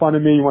to make fun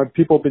of me?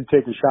 People have been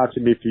taking shots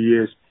at me for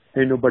years.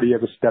 Ain't nobody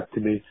ever stepped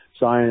to me,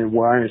 so I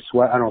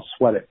don't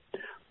sweat it.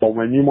 But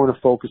when you want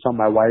to focus on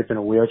my wife in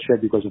a wheelchair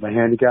because of a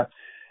handicap,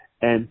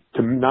 and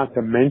not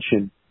to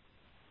mention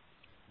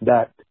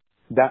that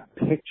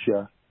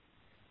picture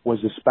was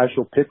a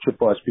special picture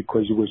for us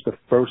because it was the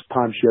first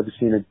time she ever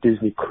seen a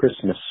Disney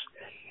Christmas.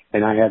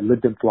 And I had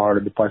lived in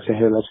Florida before. I said,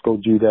 hey, let's go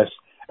do this.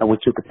 And we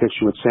took a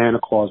picture with Santa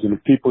Claus. And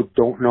if people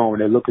don't know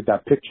and they look at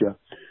that picture,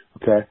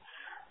 okay,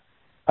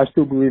 I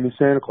still believe in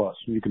Santa Claus.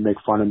 You can make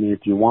fun of me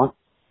if you want.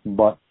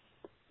 But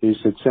he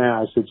said,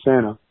 Santa. I said,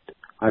 Santa.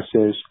 I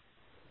says,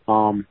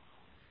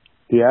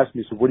 he asked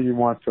me, so what do you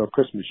want for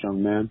Christmas,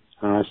 young man?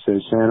 And I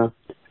said, Santa,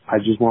 I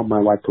just want my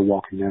wife to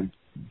walk again.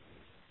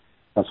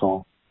 That's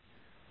all.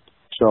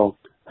 So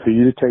for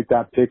you to take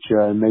that picture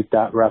and make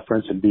that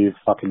reference and be a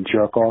fucking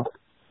jerk off,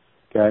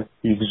 okay,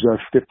 you deserve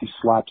 50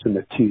 slaps in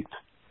the teeth.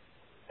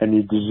 And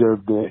you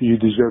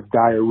deserve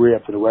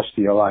diarrhea for the rest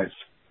of your life.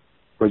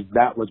 Because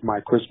that was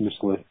my Christmas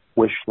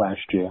wish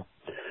last year.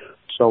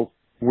 So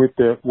with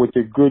the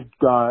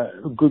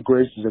good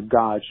graces of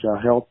God, her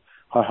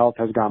health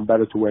has gotten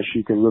better to where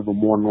she can live a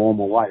more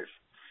normal life.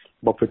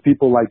 But for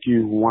people like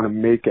you who want to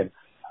make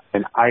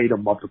an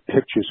item of a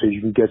picture so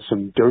you can get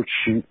some dirt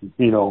sheet,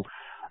 you know,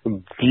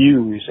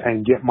 views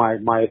and get my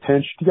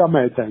attention, you got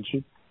my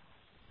attention.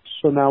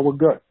 So now we're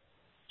good.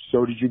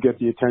 So did you get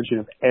the attention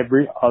of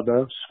every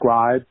other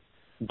scribe,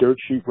 dirt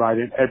sheet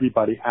writer,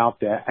 everybody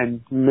out there?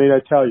 And may I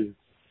tell you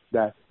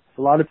that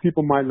a lot of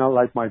people might not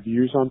like my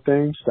views on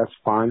things. That's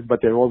fine, but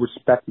they all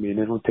respect me and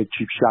they don't take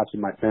cheap shots at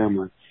my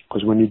family.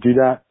 Because when you do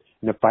that,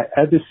 and if I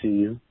ever see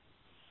you,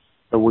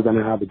 then we're going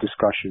to have a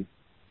discussion.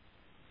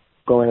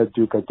 Go ahead,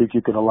 Duke. I think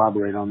you could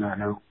elaborate on that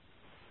now.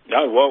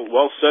 Yeah,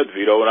 well said,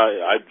 Vito. And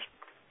I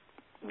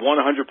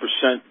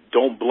 100%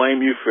 don't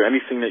blame you for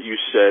anything that you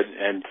said.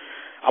 And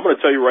I'm going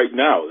to tell you right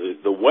now,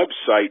 the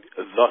website,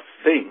 The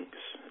Things,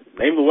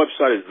 name of the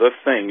website is The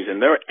Things,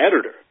 and their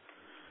editor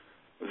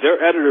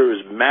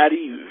is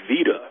Maddie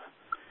Vita.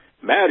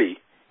 Maddie,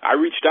 I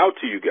reached out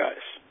to you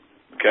guys,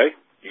 okay?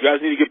 You guys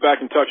need to get back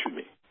in touch with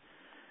me.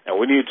 And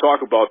we need to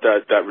talk about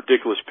that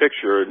ridiculous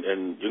picture,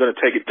 and you're going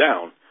to take it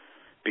down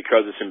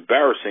because it's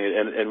embarrassing,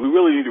 and we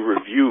really need to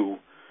review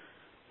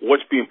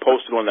what's being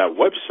posted on that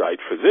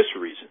website for this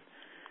reason.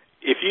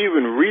 If you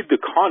even read the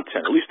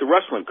content, at least the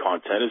wrestling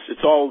content,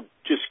 it's all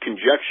just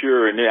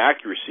conjecture and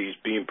inaccuracies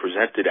being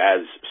presented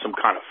as some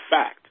kind of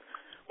fact,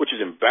 which is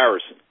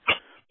embarrassing.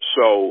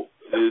 So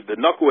the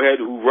knucklehead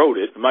who wrote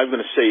it, I'm not even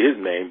going to say his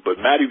name, but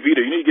Matty Vito,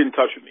 you need to get in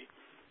touch with me.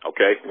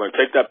 Okay? We're going to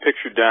take that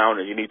picture down,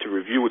 and you need to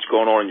review what's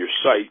going on your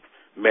site,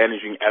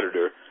 managing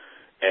editor,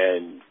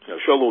 and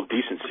show a little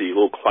decency, a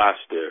little class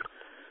there.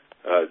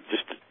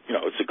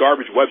 It's a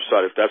garbage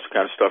website if that's the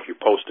kind of stuff you're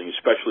posting,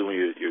 especially when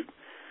you're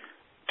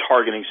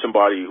targeting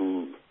somebody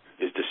who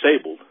is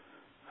disabled.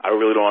 I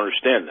really don't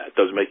understand that. It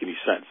doesn't make any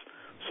sense.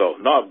 So,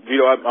 no,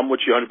 Vito, I'm with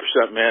you 100%,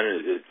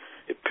 man.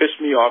 It pissed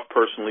me off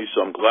personally,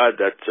 so I'm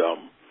glad that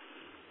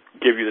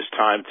give you this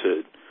time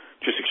to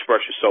just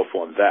express yourself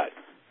on that.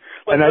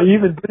 And I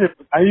even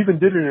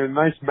did it in a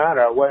nice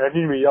manner. I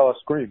didn't even yell or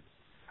scream.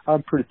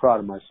 I'm pretty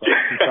proud of myself.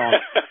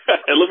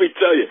 And let me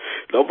tell you,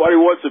 nobody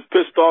wants a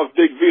pissed off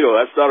Big Vito.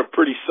 That's not a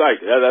pretty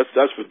sight.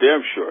 That's for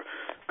damn sure.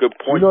 Good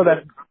point.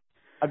 That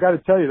I got to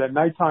tell you that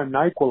nighttime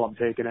NyQuil I'm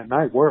taking at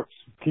night works.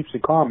 Keeps me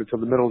calm until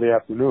the middle of the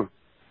afternoon.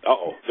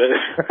 Uh-oh.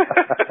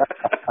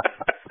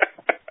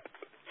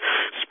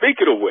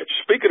 Speaking of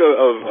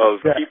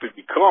keeping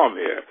me calm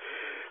here,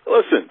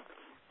 listen,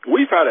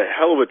 we've had a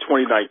hell of a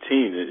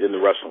 2019 in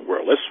the wrestling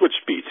world. Let's switch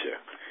speeds here.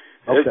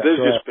 Okay, there's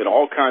just been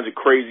all kinds of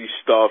crazy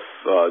stuff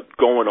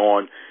going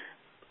on.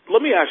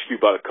 Let me ask you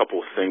about a couple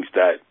of things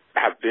that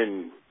have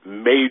been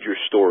major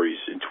stories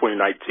in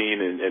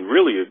 2019 and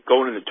really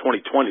going into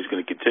 2020 is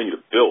going to continue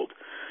to build.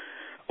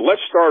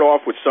 Let's start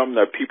off with something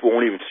that people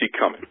won't even see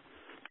coming.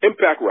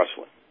 Impact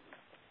Wrestling.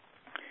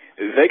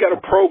 They got a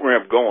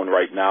program going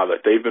right now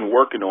that they've been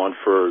working on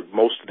for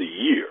most of the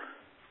year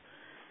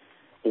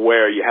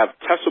where you have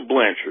Tessa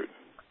Blanchard,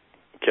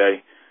 okay?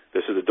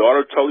 This is the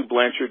daughter of Tully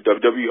Blanchard,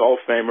 WWE Hall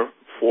of Famer,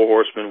 Four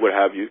Horsemen, what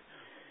have you.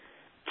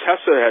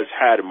 Tessa has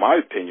had, in my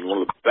opinion,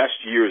 one of the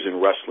best years in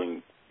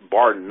wrestling,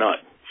 bar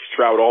none. She's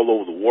traveled all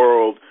over the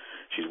world.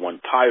 She's won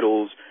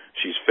titles.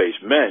 She's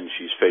faced men.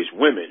 She's faced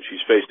women.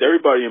 She's faced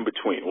everybody in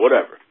between,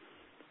 whatever.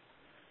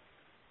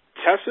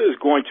 Tessa is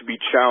going to be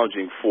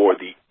challenging for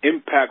the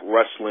Impact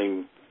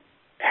Wrestling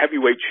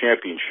Heavyweight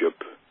Championship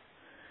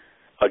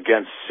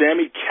against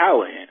Sami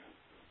Callihan.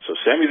 So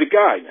Sami the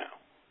guy now,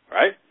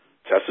 right?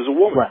 Tessa's a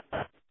woman.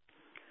 Right.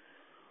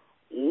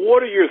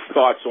 What are your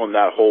thoughts on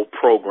that whole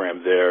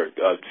program there,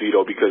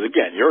 Vito? Because,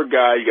 again, you're a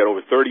guy, you got over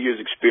 30 years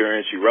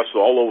experience, you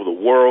wrestle all over the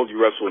world, you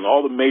wrestle in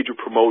all the major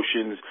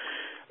promotions,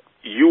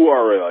 you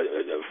are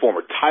a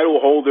former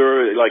title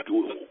holder. Like,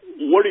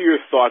 what are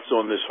your thoughts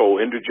on this whole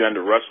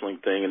intergender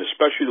wrestling thing, and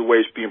especially the way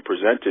it's being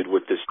presented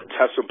with this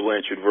Tessa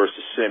Blanchard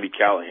versus Sami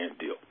Callihan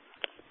deal?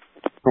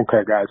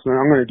 Okay, guys, so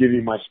I'm going to give you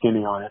my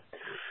skinny on it.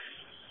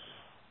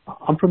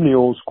 I'm from the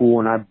old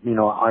school, and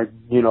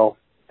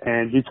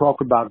and you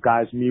talk about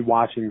guys, me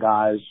watching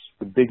guys,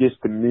 the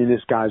biggest, the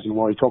meanest guys in the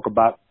world. You talk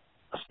about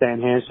a Stan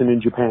Hansen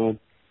in Japan,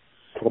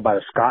 talk about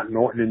a Scott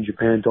Norton in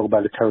Japan, talk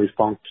about a Terry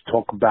Funk,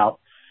 talk about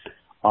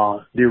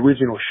the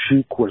original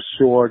Sheik with a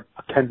sword,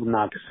 a Kendo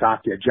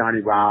Nagasaki, a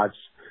Johnny Rods,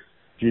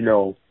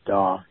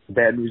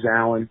 Bad News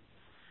Allen.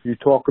 You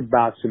talk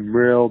about some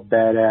real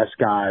badass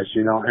guys,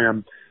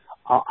 and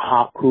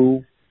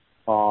Haku,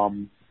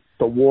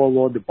 the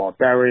Warlord, the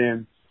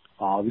Barbarian,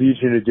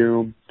 Legion of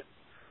Doom.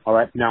 All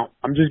right, now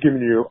I'm just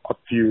giving you a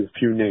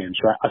few names,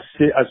 right?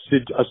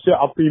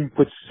 I'll even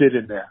put Sid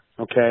in there,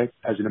 okay,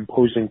 as an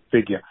imposing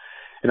figure,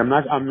 and I'm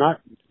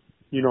not,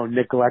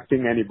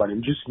 neglecting anybody.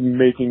 I'm just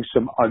making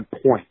some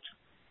point.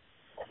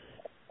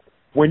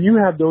 When you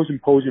have those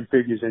imposing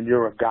figures and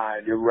you're a guy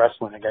and you're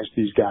wrestling against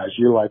these guys,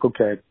 you're like,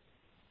 okay,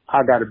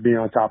 I got to be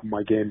on top of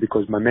my game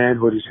because my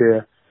manhood is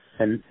here,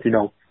 and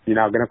you're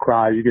not gonna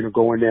cry. You're gonna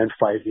go in there and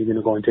fight. You're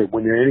gonna go and take.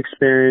 When you're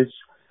inexperienced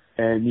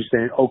and you're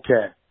saying,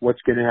 okay,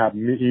 what's gonna happen?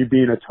 You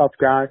being a tough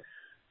guy,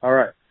 all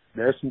right.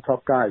 There's some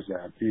tough guys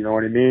there. You know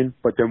what I mean?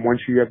 But then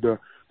once you have the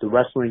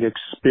wrestling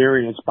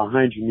experience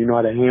behind you, and you know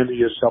how to handle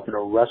yourself in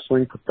a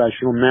wrestling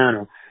professional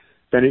manner,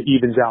 then it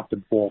evens out the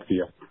ball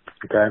field.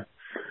 Okay.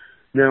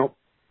 Now,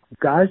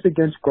 guys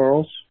against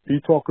girls, you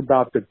talk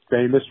about the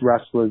famous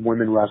wrestlers,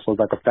 women wrestlers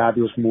like a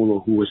Fabulous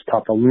Moolah who was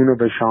tough, a Luna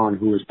Vachon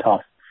who was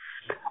tough.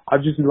 A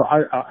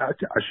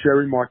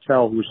Sherry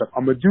Martel who was tough,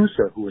 a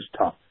Medusa who was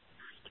tough.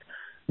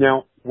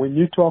 Now, when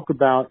you talk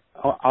about,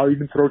 I'll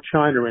even throw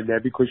Chyna in there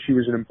because she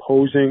was an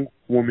imposing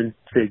woman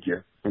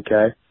figure,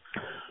 okay?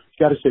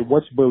 You got to say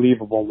what's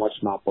believable and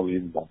what's not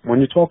believable. When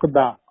you talk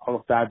about a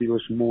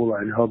Fabulous Moolah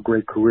and her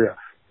great career,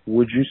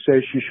 would you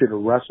say she should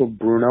have wrestled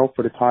Bruno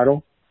for the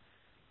title?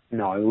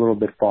 No, a little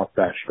bit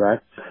far-fetched, right?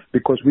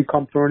 Because we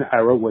come from an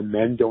era where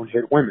men don't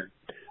hit women.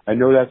 I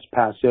know that's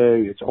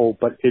passé, it's old,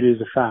 but it is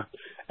a fact.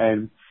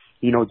 And,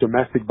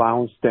 domestic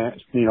violence,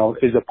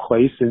 is a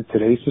place in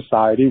today's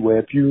society where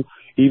if you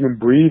even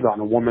breathe on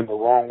a woman the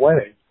wrong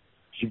way,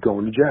 she's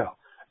going to jail.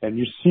 And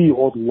you see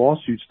all the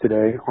lawsuits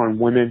today on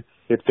women,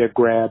 if they're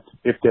grabbed,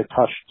 if they're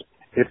touched,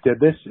 if they're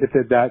this, if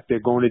they're that, they're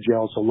going to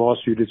jail. It's a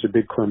lawsuit. It's a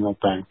big criminal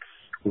thing.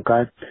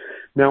 Okay?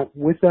 Now,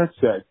 with that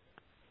said,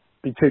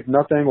 you take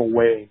nothing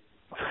away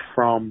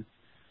from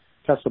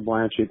Tessa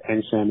Blanchard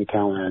and Sami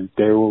Callihan.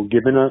 They were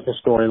given a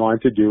storyline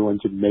to do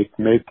and to make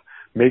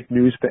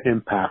news for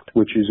Impact,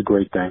 which is a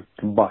great thing.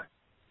 But,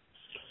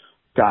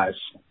 guys,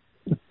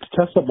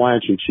 Tessa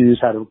Blanchard, she's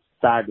had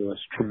fabulous,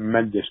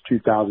 tremendous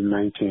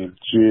 2019.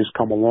 She has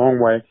come a long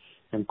way,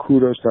 and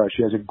kudos to her.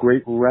 She has a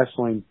great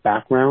wrestling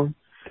background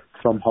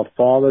from her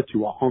father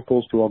to her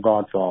uncles to her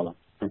godfather,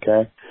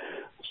 okay?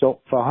 So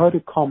for her to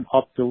come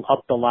up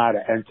the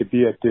ladder and to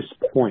be at this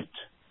point,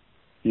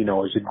 you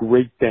know, is a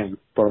great thing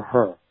for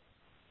her.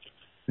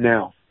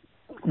 Now,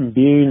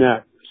 being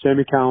that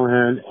Sami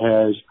Callihan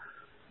has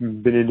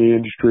been in the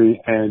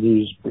industry and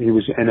he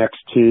was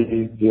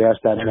NXT, he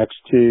asked that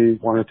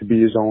NXT, wanted to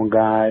be his own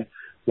guy,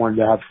 wanted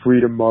to have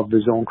freedom of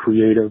his own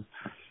creative.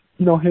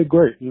 You know, hey,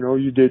 great. You know,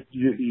 you're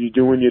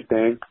doing your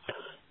thing.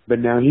 But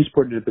now he's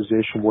put in a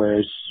position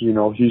where, you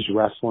know, he's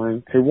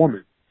wrestling a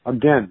woman.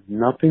 Again,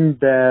 nothing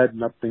bad,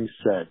 nothing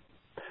said.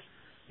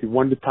 He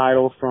won the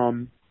title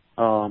from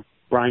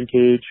Brian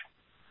Cage,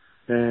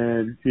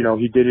 and, you know,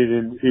 he did it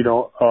in, you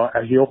know,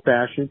 a heel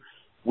fashion,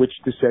 which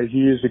to say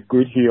he is a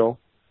good heel,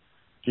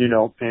 you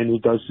know, and he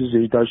does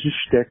his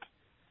shtick,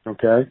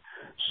 okay?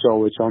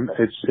 So it's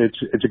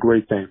a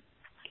great thing.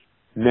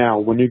 Now,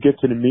 when you get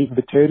to the meat and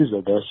potatoes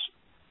of this,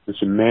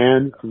 it's a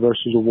man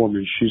versus a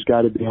woman. She's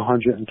got to be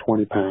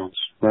 120 pounds,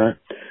 right?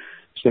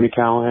 Sami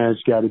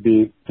Callihan's got to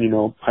be, you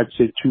know, I'd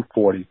say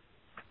 240. Okay,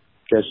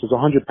 so it's a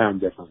 100-pound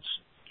difference.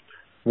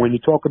 When you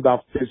talk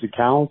about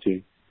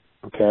physicality,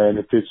 okay, and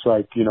if it's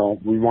like, you know,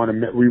 we want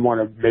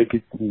to make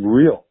it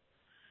real.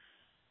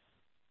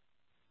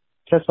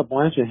 Tessa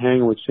Blanchard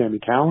hanging with Sami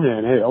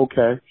Callihan, hey,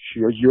 okay,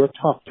 you're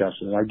tough,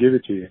 Tessa, I give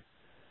it to you.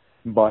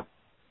 But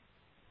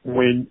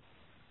when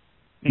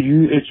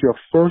it's your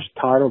first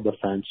title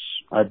defense,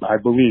 I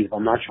believe.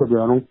 I'm not sure,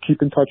 but I don't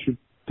keep in touch with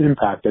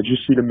Impact. I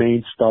just see the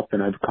main stuff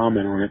and I'd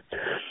comment on it.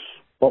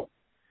 But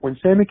when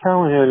Sami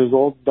Callihan is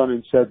all done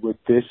and said with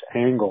this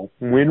angle,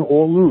 win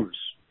or lose,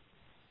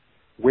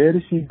 where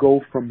does he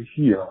go from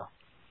here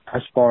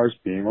as far as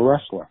being a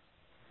wrestler?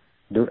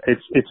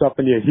 It's up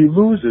in the air. He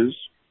loses.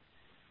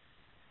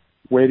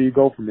 Where do you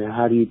go from there?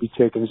 How do you be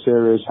taken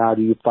serious? How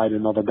do you fight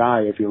another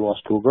guy if you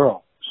lost to a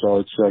girl? So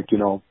it's like, you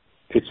know,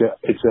 it's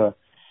a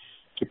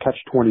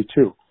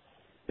catch-22.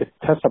 If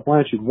Tessa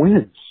Blanchard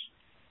wins,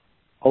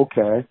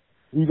 okay,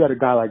 you got a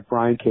guy like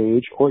Brian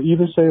Cage, or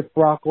even say if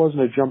Brock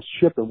Lesnar jumped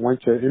ship and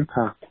went to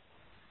Impact.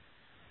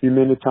 You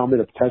mean to tell me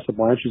that Tessa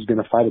Blanchard is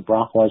going to fight a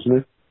Brock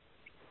Lesnar,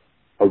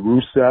 a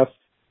Rusev,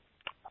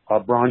 a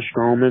Braun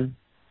Strowman,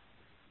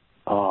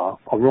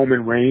 a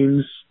Roman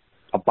Reigns,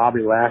 a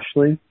Bobby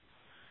Lashley?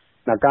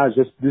 Now, guys,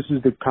 this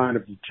is the kind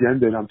of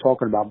agenda that I'm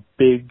talking about: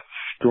 big,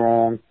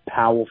 strong,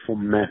 powerful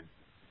men.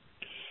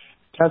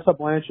 Tessa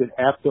Blanchard,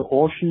 after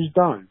all she's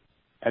done,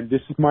 and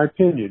this is my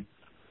opinion,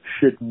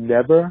 should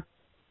never,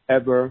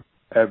 ever,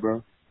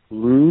 ever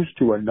lose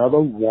to another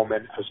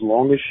woman as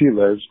long as she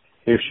lives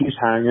if she's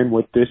hanging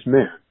with this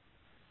man.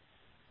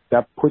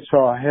 That puts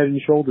her head and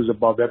shoulders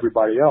above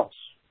everybody else,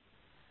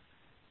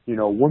 you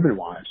know,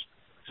 woman-wise.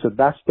 So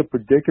that's the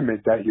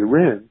predicament that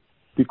you're in,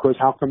 because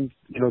how come,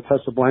 you know,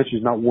 Tessa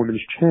Blanchard's not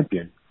women's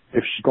champion?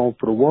 If she's going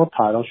for the world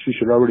title, she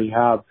should already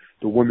have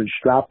the women's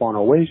strap on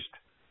her waist,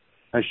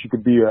 and she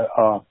could be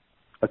a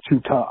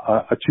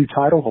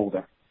two-title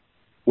holder,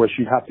 where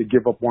she'd have to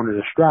give up one of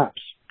the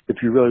straps if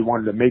you really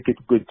wanted to make it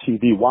good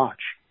TV watch.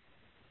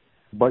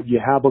 But you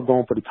have her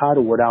going for the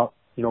title without,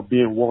 you know,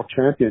 being world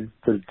champion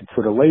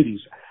for the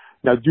ladies.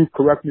 Now, Duke,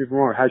 correct me if I'm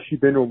wrong. Has she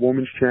been a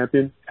women's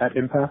champion at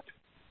Impact?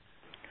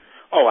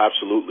 Oh,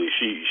 absolutely.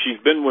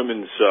 She's been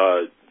women's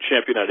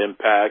champion at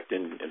Impact,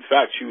 and in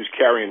fact, she was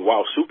carrying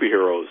Wild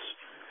Superheroes.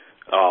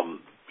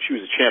 She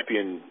was a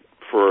champion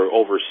for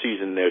over a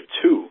season there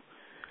too.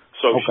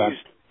 So okay.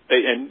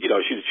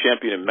 She's a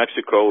champion in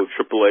Mexico,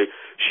 AAA.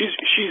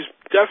 She's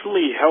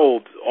definitely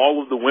held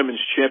all of the women's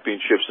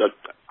championships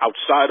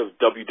outside of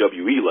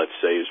WWE, let's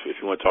say, if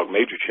you want to talk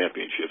major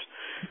championships.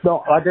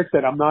 No, like I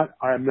said, I'm not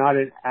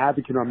an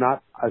advocate. I'm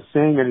not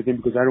saying anything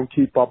because I don't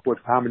keep up with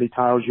how many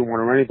titles you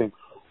want or anything.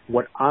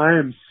 What I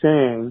am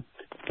saying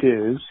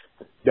is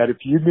that if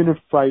you're going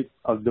to fight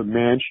the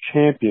man's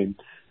champion,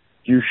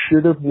 you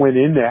should have went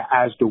in there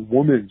as the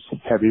woman's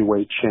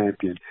heavyweight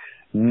champion.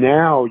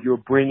 Now you're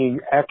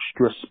bringing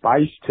extra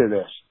spice to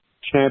this,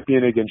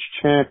 champion against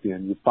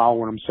champion. You follow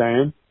what I'm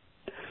saying?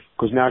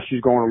 Because now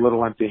she's going a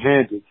little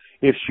empty-handed.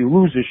 If she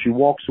loses, she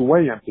walks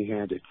away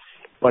empty-handed.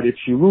 But if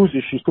she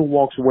loses, she still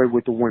walks away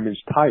with the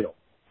women's title.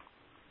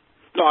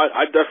 No,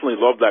 I definitely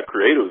love that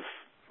creative,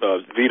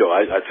 Vito.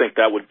 I think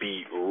that would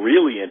be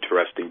really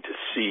interesting to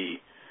see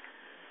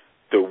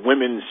the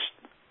women's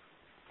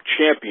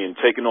champion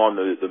taking on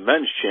the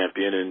men's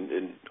champion,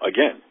 and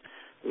again,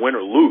 win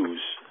or lose,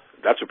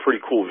 that's a pretty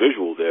cool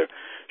visual there.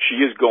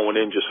 She is going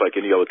in just like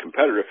any other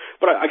competitor.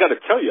 But I got to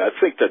tell you, I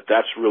think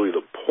that's really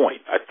the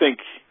point. I think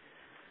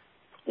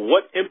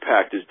what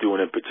Impact is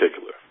doing in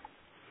particular,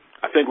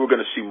 I think we're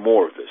going to see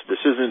more of this. This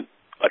isn't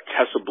a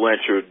Tessa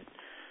Blanchard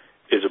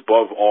is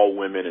above all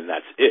women and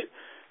that's it.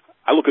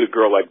 I look at a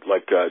girl like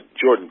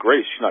Jordynne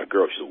Grace. She's not a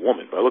girl, she's a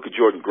woman. But I look at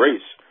Jordynne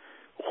Grace,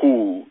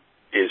 who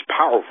is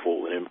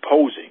powerful and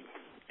imposing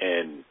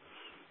and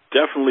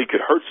definitely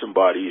could hurt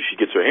somebody if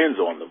she gets her hands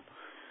on them.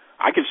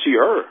 I can see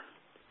her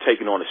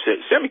taking on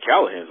Sami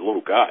Callihan's a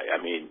little guy.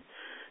 I mean,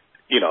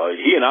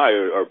 he and I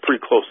are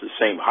pretty close to the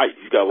same height.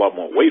 He's got a lot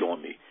more weight on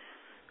me.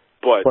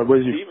 But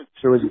was he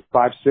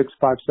 5'6",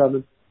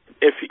 5'7"?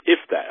 If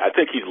that. I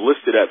think he's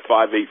listed at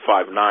 5'8",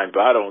 5'9",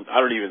 but I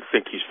don't even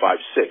think he's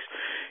 5'6".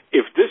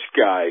 If this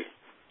guy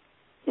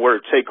were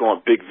to take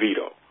on Big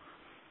Vito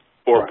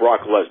or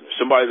Brock Lesnar,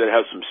 somebody that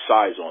has some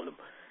size on them,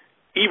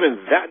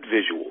 even that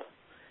visual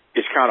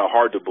is kind of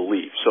hard to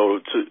believe.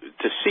 So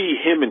to see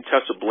him and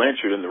Tessa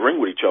Blanchard in the ring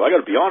with each other, I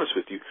got to be honest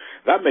with you,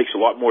 that makes a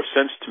lot more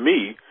sense to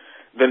me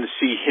than to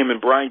see him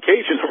and Brian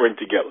Cage in the ring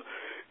together.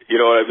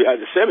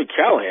 Sami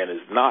Callihan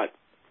is not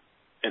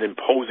an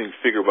imposing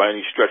figure by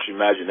any stretch of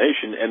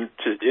imagination,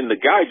 and the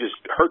guy just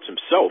hurts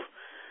himself.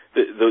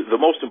 The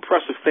most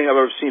impressive thing I've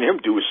ever seen him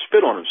do is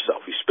spit on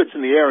himself. He spits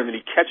in the air and then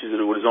he catches it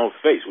with his own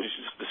face, which is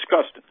just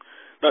disgusting.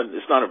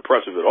 It's not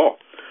impressive at all.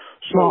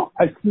 So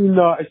I seen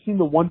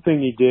the one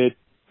thing he did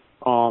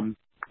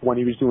when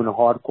he was doing the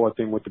hardcore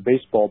thing with the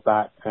baseball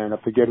bat, and I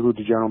forget who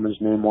the gentleman's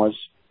name was.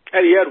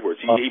 Eddie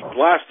Edwards. He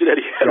blasted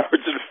Eddie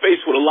Edwards in the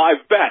face with a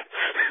live bat.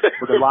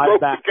 With a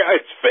live bat. The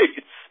guy's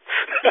face.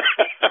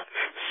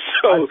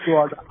 So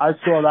I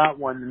saw that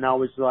one, and I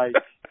was like,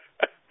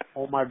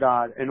 oh my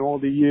God! In all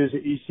the years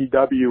of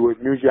ECW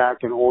with New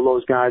Jack and all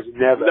those guys,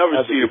 never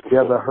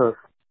hurt.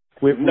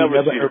 We've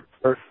never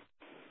heard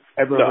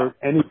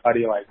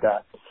anybody like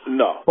that.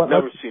 No, but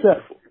never seen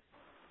it before.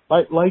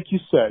 Like you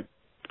said,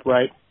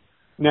 right?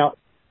 Now,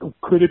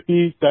 could it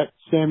be that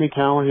Sami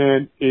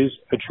Callihan is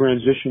a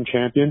transition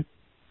champion?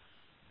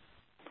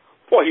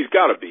 Well, he's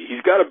got to be.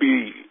 He's got to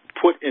be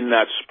put in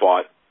that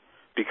spot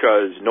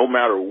because no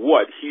matter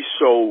what, he's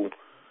so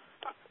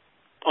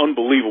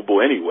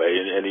unbelievable anyway,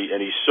 and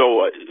he's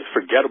so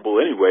forgettable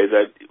anyway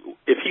that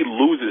if he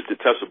loses to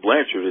Tessa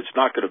Blanchard, it's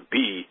not going to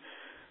be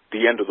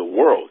the end of the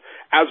world,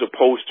 as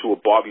opposed to a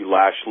Bobby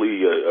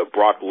Lashley, a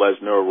Brock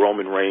Lesnar, a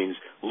Roman Reigns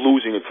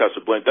losing to Tessa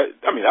Blanchard.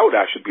 That would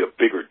actually be a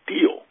bigger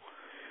deal.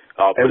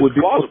 It would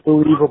be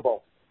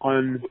unbelievable.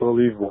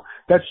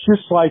 That's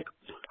just like,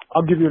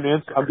 I'll give you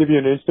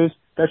an instance.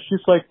 That's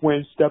just like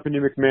when Stephanie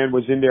McMahon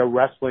was in there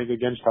wrestling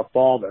against her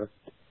father,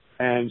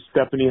 and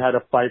Stephanie had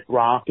to fight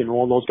Brock and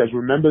all those guys.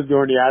 Remember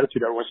during the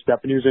Attitude Era when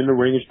Stephanie was in the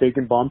ring and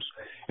taking bumps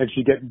and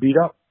she getting beat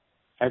up,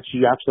 and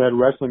she actually had a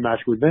wrestling match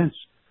with Vince,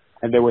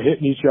 and they were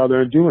hitting each other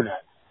and doing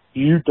that.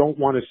 You don't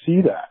want to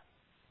see that,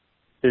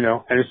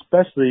 and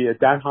especially at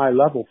that high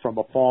level from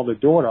a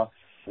father-daughter,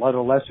 let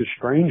alone a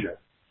stranger.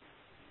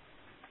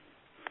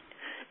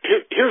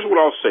 Here's what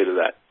I'll say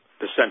to that,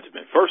 the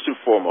sentiment. First and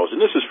foremost,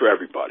 and this is for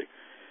everybody,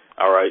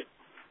 all right?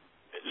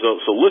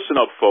 So listen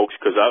up, folks,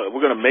 because we're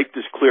going to make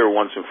this clear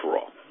once and for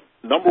all.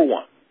 Number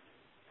one,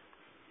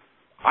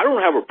 I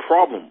don't have a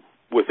problem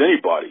with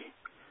anybody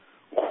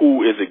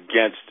who is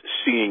against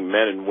seeing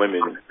men and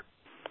women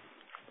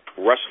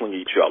wrestling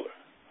each other,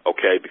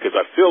 okay? Because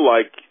I feel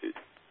like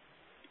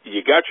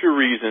you got your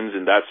reasons,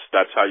 and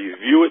that's how you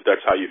view it,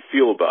 that's how you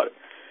feel about it.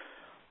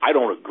 I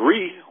don't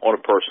agree on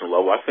a personal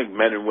level. I think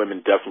men and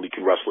women definitely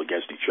can wrestle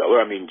against each other.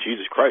 I mean,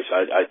 Jesus Christ,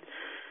 I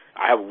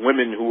have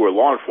women who are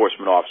law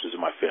enforcement officers in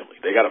my family.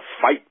 They got to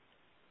fight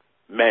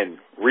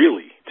men,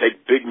 really,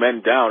 take big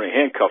men down and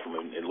handcuff them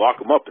and lock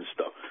them up and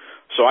stuff.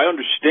 So I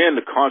understand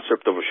the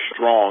concept of a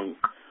strong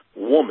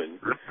woman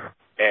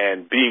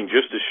and being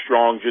just as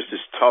strong, just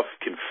as tough,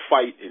 can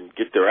fight and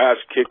get their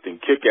ass kicked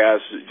and kick ass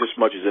just as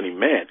much as any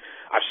man.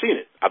 I've seen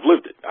it. I've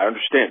lived it. I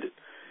understand it.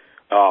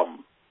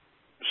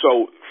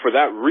 So for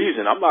that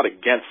reason, I'm not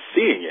against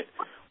seeing it,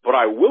 but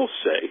I will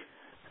say,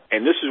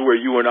 and this is where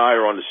you and I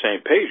are on the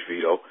same page,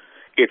 Vito,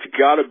 it's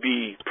got to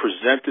be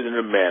presented in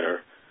a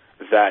manner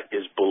that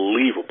is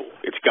believable.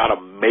 It's got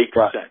to make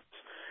sense.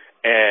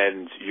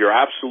 And you're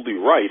absolutely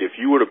right. If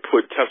you were to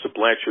put Tessa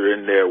Blanchard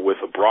in there with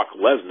a Brock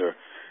Lesnar,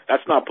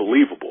 that's not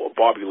believable. A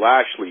Bobby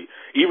Lashley,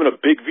 even a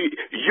Big V.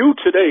 You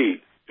today,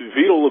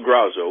 Vito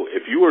Lagrasso,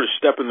 if you were to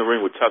step in the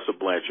ring with Tessa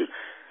Blanchard,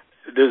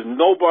 there's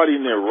nobody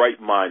in their right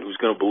mind who's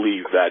going to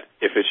believe that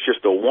if it's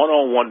just a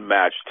one-on-one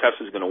match,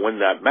 Tessa's going to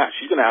win that match.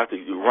 She's going to have to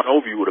run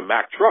over you with a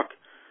Mack truck.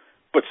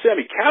 But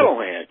Sami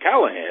Callihan,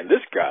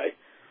 this guy,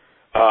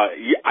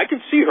 I can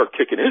see her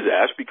kicking his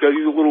ass because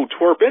he's a little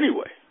twerp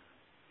anyway.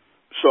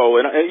 So,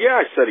 and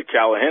I said it,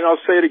 Callihan.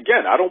 I'll say it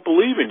again. I don't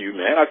believe in you,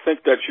 man. I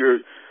think that you're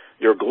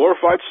a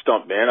glorified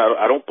stunt man.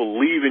 I don't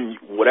believe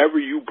in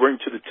whatever you bring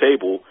to the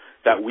table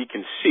that we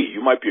can see.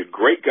 You might be a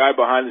great guy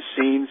behind the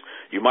scenes.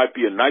 You might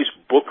be a nice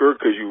booker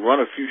because you run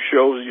a few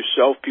shows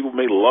yourself. People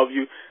may love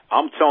you.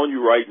 I'm telling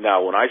you right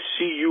now, when I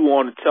see you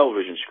on the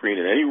television screen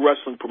in any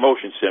wrestling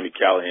promotion, Sami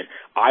Callihan,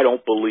 I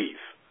don't believe.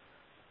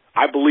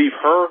 I believe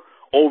her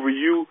over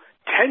you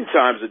 10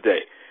 times a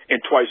day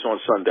and twice on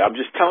Sunday. I'm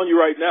just telling you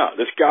right now.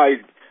 This guy,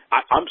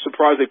 I'm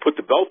surprised they put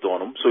the belt on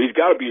him, so he's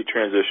got to be a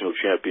transitional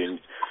champion.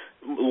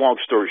 Long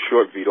story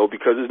short, Vito,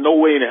 because there's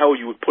no way in hell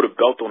you would put a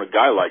belt on a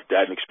guy like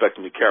that and expect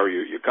him to carry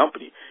your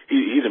company.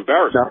 He's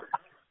embarrassing.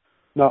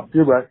 No,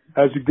 you're right.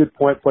 That's a good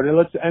point. But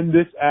let's end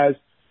this as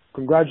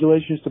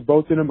congratulations to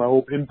both of them. I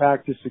hope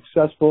Impact is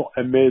successful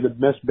and may the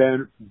best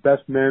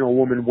man or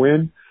woman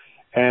win.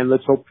 And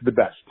let's hope for the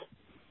best.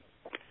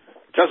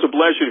 Tessa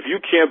Blanchard, if you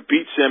can't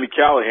beat Sami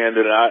Callihan,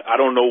 then I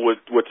don't know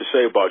what to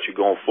say about you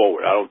going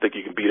forward. I don't think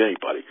you can beat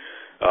anybody.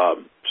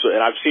 And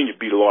I've seen you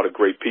beat a lot of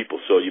great people,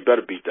 so you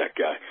better beat that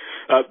guy.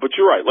 But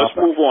you're right. Let's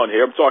move on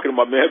here. I'm talking to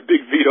my man,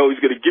 Big Vito. He's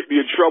going to get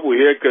me in trouble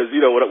here because,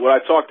 when I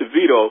talk to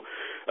Vito,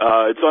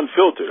 it's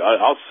unfiltered.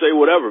 I'll say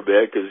whatever,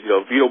 man, because,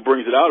 Vito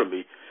brings it out of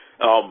me.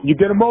 You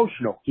get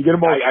emotional.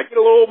 I get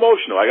a little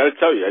emotional. I got to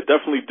tell you, I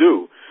definitely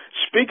do.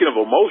 Speaking of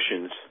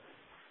emotions,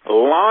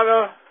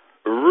 Lana,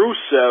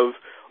 Rusev,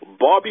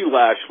 Bobby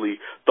Lashley,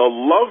 the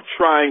love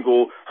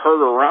triangle heard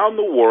around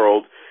the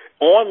world.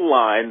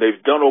 Online, they've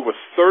done over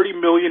 30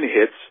 million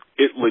hits.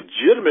 It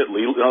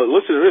legitimately, now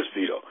listen to this,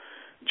 Vito,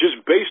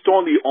 just based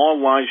on the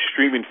online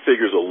streaming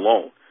figures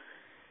alone,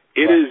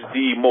 it is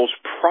the most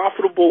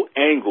profitable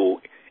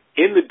angle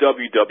in the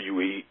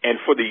WWE,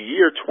 and for the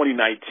year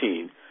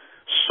 2019,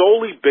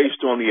 solely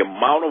based on the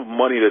amount of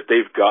money that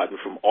they've gotten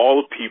from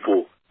all the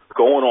people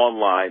going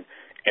online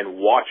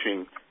and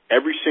watching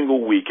every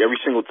single week,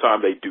 every single time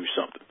they do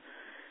something.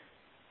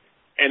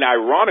 And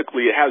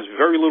ironically, it has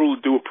very little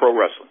to do with pro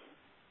wrestling.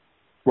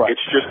 Right.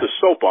 It's just a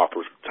soap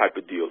opera type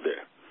of deal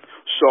there.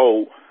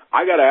 So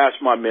I got to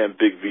ask my man,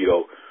 Big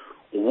Vito,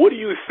 what do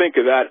you think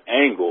of that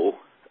angle?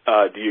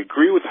 Do you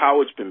agree with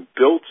how it's been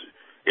built?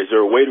 Is there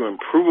a way to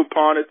improve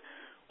upon it?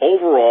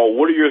 Overall,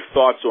 what are your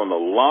thoughts on the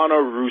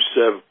Lana,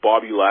 Rusev,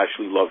 Bobby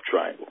Lashley love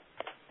triangle?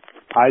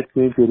 I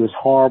think it is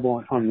horrible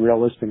and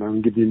unrealistic. I'm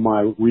going to give you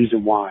my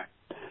reason why.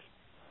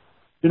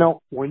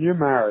 When you're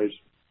married,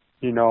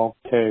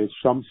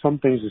 some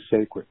things are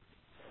sacred.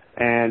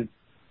 And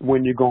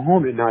when you go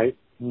home at night,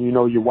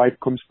 your wife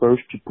comes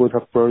first, you put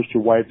her first,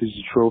 your wife is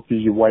your trophy,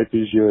 your wife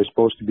is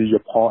supposed to be your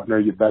partner,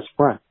 your best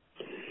friend.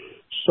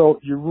 So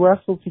you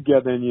wrestle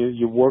together and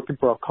you're working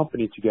for a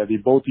company together.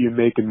 Both of you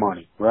making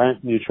money, right?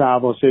 And you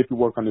travel, say if you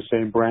work on the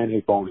same brand,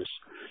 hey, bonus.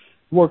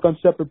 You work on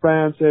separate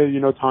brands, say,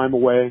 time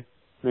away,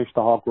 makes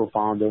the heart grow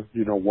fonder,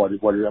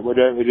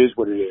 whatever it is,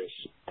 what it is.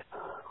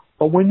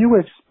 But when you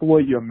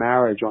exploit your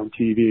marriage on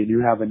TV and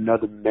you have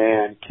another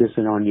man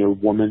kissing on your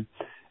woman,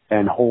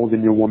 and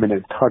holding your woman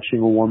and touching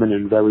a woman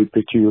in very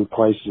peculiar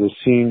places, and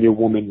seeing your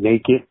woman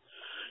naked,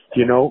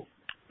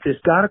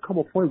 there's got to come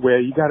a point where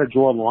you got to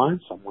draw a line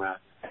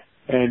somewhere.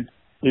 And,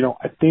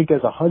 I think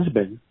as a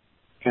husband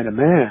and a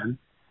man,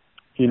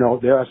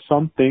 there are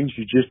some things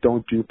you just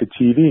don't do for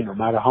TV, no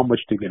matter how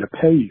much they're going to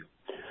pay you.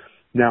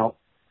 Now,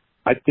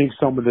 I think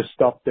some of the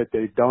stuff that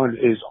they've done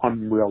is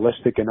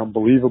unrealistic and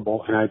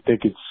unbelievable, and I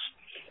think it's,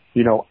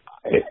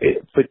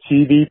 for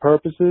TV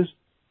purposes,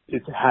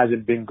 it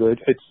hasn't been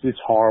good. It's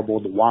horrible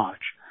to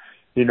watch.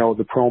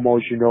 The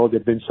promos,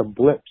 there've been some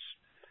blips.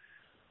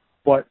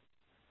 But,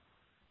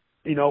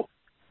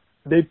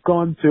 they've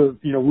gone to,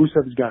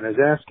 Rusev's gotten his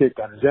ass kicked,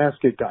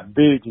 gotten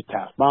big, he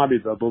tapped Bobby,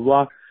 blah, blah,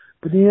 blah.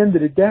 But at the end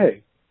of the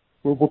day,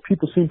 what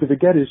people seem to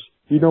forget is,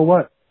 you know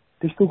what?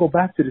 They still go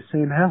back to the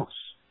same house.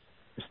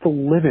 They're still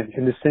living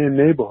in the same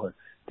neighborhood.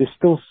 They're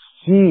still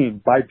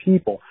seen by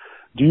people.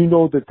 Do you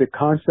know that the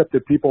concept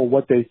of people,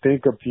 what they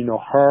think of,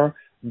 her,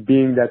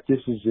 being that this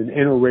is an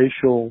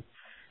interracial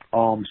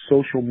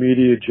social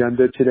media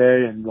agenda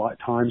today, and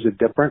times are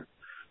different,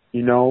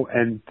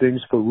 and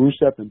things for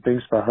Rusev and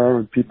things for her,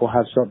 and people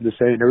have something to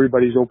say, and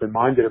everybody's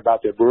open-minded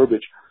about their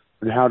verbiage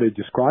and how they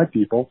describe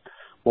people.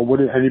 Well, would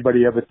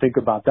anybody ever think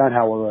about that,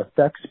 how it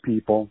affects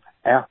people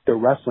after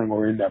wrestling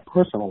or in their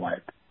personal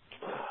life?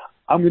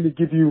 I'm going to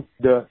give you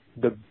the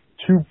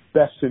two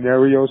best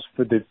scenarios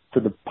for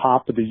the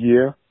pop of the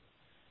year,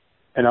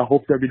 and I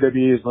hope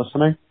WWE is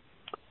listening.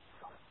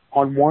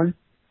 On one,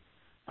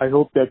 I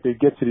hope that they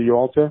get to the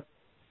altar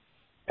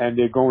and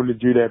they're going to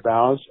do their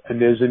vows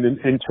and there's an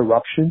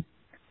interruption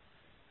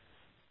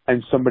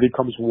and somebody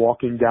comes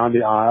walking down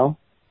the aisle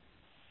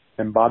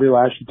and Bobby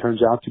Lashley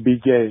turns out to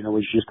be gay and it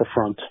was just a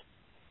front.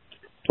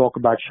 Talk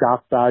about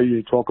shock value,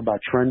 you talk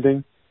about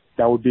trending,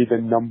 that would be the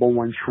number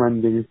one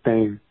trending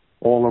thing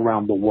all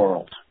around the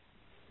world.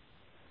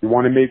 You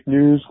want to make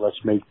news? Let's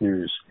make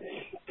news.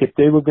 If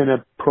they were going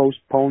to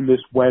postpone this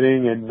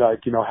wedding and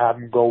have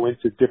them go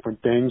into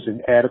different things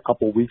and add a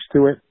couple of weeks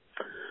to it,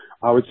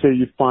 I would say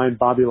you'd find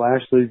Bobby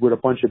Lashley with a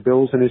bunch of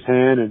bills in his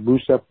hand and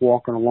Rusev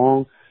walking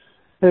along.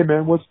 Hey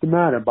man, what's the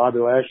matter? Bobby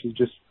Lashley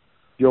just,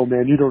 yo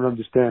man, you don't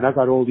understand. I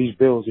got all these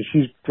bills and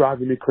she's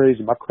driving me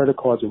crazy. My credit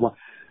cards are one.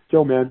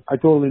 Yo man, I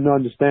totally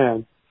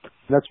understand.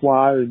 That's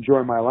why I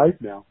enjoy my life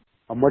now.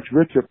 I'm much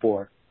richer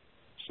for it.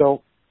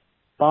 So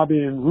Bobby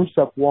and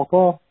Rusev walk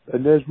off,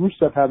 and there's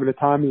Rusev having a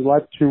time of his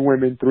life, 2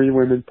 women, 3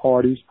 women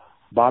parties.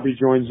 Bobby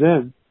joins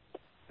in,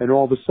 and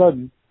all of a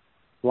sudden,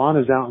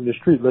 Lana's out in the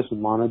street.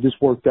 Listen, Lana, this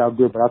worked out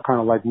good, but I kind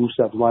of like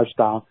Rusev's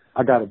lifestyle.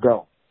 I got to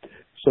go.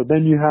 So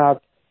then you have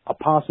a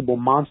possible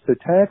monster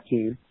tag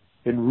team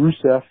in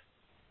Rusev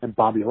and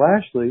Bobby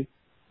Lashley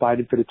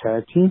fighting for the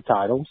tag team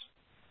titles,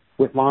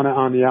 with Lana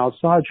on the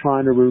outside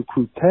trying to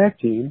recruit tag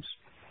teams,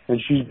 and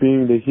she's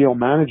being the heel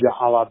manager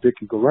a la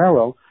Vicky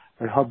Guerrero,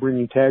 and her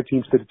bringing tag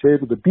teams to the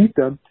table to beat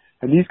them,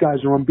 and these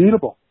guys are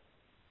unbeatable.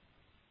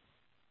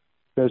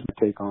 There's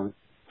my take on it.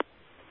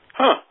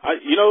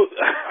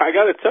 I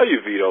got to tell you,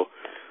 Vito,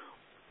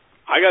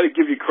 I got to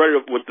give you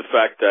credit with the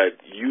fact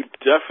that you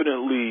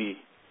definitely,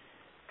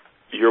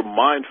 your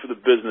mind for the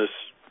business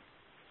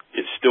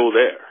is still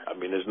there. I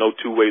mean, there's no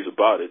two ways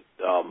about it.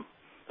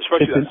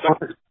 Especially that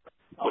second.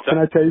 Can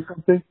I tell you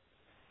something?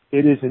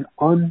 It is an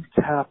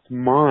untapped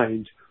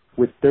mind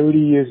with 30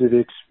 years of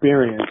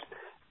experience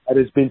that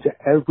has been to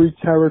every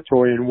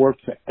territory and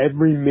worked for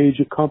every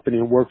major company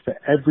and worked for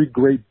every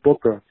great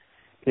booker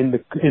in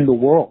the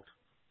world.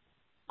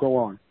 Go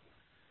on.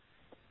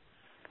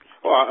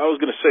 Well, I was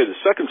going to say the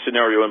second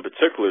scenario in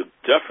particular,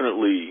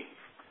 definitely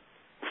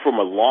from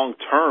a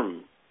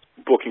long-term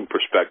booking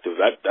perspective,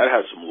 that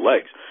has some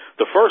legs.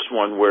 The first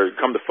one, where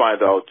come to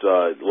find out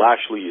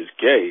Lashley is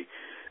gay,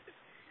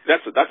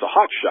 that's a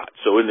hot shot.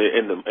 So in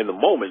the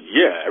moment,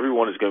 yeah,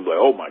 everyone is going to be like,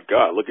 oh my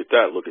God, look at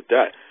that.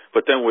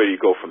 But then where do you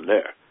go from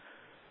there?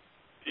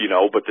 You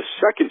know, but the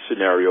second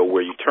scenario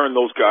where you turn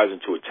those guys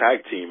into a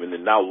tag team, and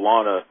then now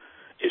Lana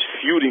is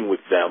feuding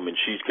with them, and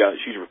she's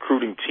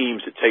recruiting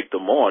teams to take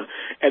them on,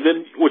 and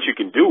then what you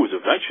can do is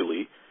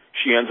eventually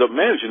she ends up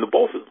managing the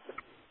both of them.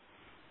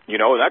 You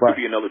know, and that could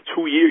be another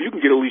 2 years. You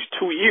can get at least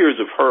 2 years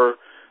of her,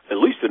 at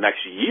least the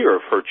next year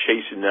of her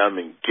chasing them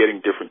and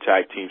getting different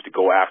tag teams to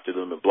go after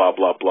them and blah,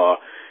 blah, blah.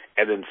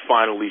 And then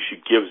finally she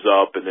gives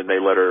up, and then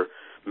they let her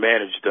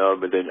manage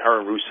them, and then her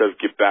and Rusev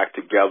get back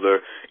together.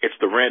 It's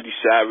the Randy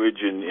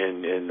Savage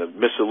and the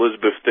Miss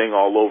Elizabeth thing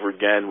all over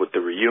again with the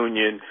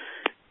reunion.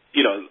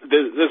 You know,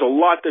 there's a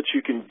lot that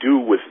you can do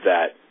with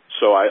that.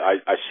 So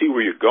I see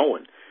where you're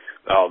going.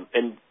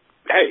 And,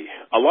 hey,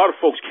 a lot of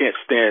folks can't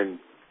stand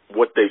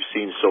what they've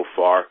seen so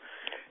far.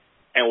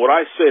 And what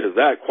I say to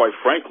that, quite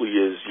frankly,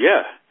 is,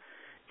 yeah,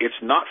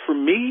 it's not for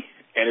me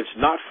and it's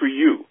not for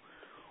you.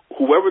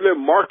 Whoever they're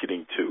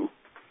marketing to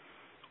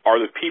are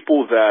the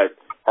people that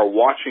are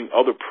watching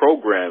other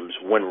programs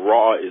when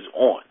Raw is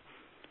on.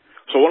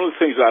 So one of the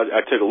things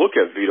I take a look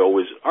at, Vito,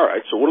 is, all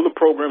right, so what are the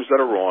programs that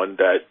are on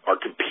that are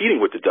competing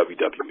with the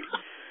WWE?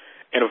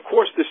 And, of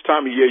course, this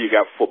time of year you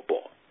got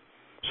football.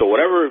 So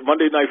whatever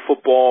Monday Night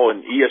Football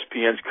and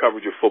ESPN's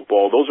coverage of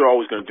football, those are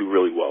always going to do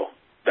really well.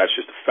 That's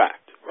just a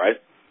fact, right?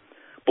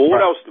 But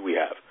what else do we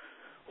have?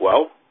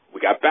 Well,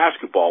 we got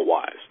Basketball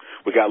Wives.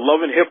 We got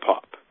Love and Hip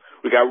Hop.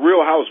 We got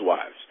Real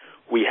Housewives.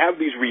 We have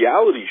these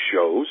reality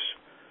shows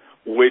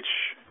which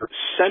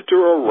center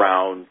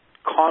around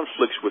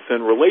conflicts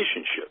within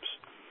relationships.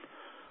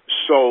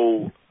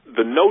 So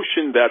the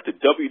notion that the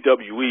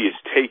WWE is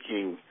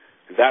taking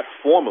that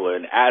formula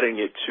and adding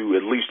it to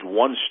at least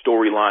one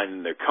storyline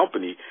in their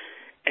company,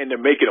 and they're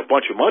making a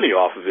bunch of money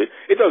off of it,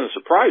 it doesn't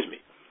surprise me.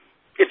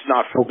 It's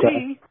not for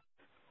me,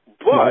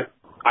 but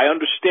I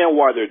understand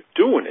why they're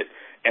doing it.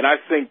 And I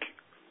think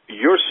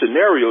your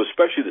scenario,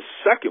 especially the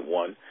second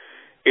one,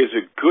 is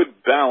a good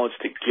balance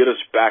to get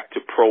us back to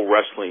pro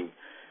wrestling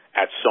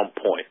at some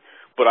point.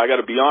 But I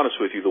got to be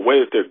honest with you, the way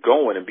that they're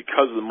going, and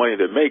because of the money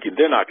they're making,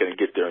 they're not going to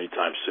get there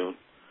anytime soon.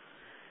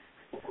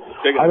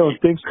 I don't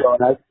think so.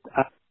 And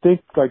I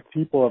think like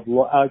people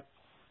have,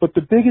 but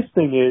the biggest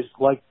thing is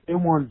like they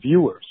want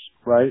viewers,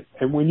 right?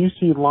 And when you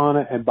see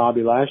Lana and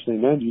Bobby Lashley,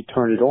 then you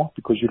turn it off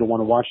because you don't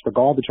want to watch the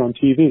garbage on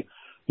TV.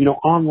 You know,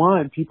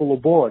 online people are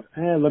bored.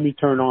 Let me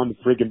turn on the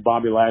friggin'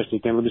 Bobby Lashley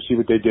thing. Let me see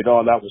what they did.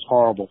 Oh, that was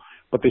horrible.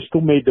 But they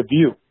still made the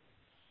view.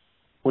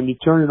 When you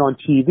turn it on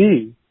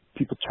TV,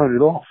 people turn it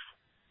off.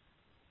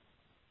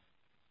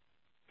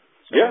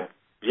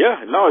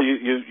 Yeah. No,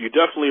 you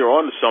definitely are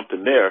onto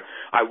something there.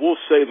 I will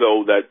say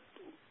though that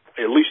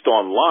at least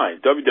online,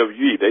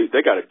 WWE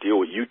they got to deal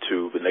with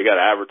YouTube and they got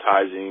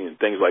advertising and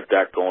things like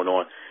that going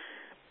on.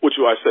 Which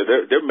I said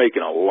they're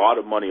making a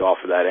lot of money off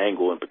of that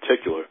angle in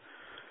particular.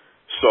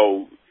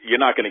 So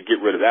you're not going to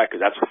get rid of that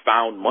because that's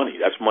found money.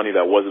 That's money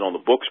that wasn't on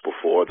the books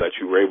before that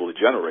you were able to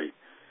generate.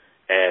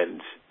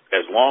 And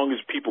as long as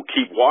people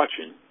keep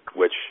watching,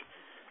 which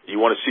you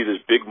want to see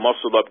this big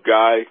muscled up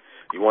guy,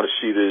 you want to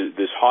see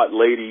this hot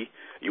lady,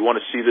 you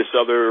want to see this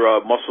other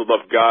muscled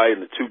up guy,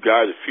 and the two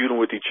guys are feuding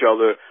with each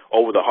other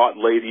over the hot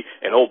lady.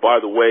 And oh, by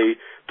the way,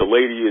 the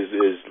lady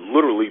is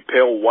literally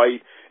pale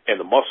white, and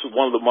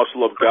one of the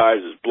muscle up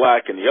guys is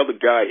black, and the other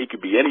guy, he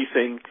could be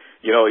anything.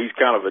 You know, he's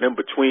kind of an in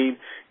between.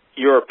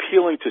 You're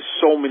appealing to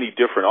so many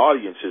different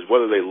audiences,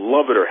 whether they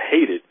love it or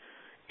hate it.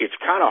 It's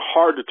kind of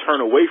hard to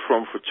turn away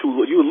from for too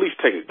long. You at least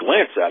take a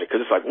glance at it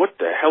because it's like, what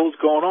the hell is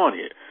going on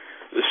here?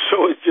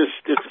 So it's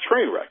a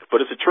train wreck. But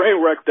it's a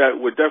train wreck that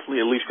we're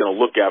definitely at least going to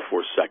look at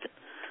for a second,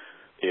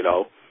 you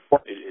know.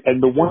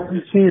 And the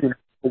one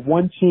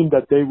team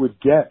that they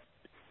would get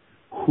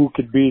who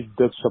could be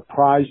the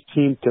surprise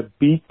team to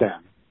beat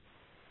them,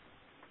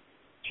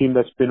 team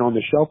that's been on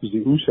the shelf, is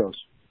the Usos.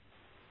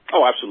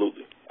 Oh,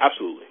 absolutely.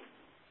 Absolutely.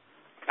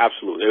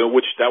 Absolutely.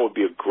 Which that would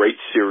be a great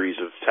series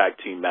of tag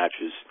team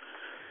matches.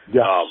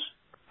 Yes.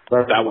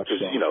 That would,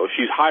 because, you know,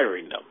 she's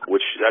hiring them,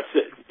 which that's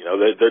it. You know,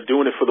 they're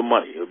doing it for the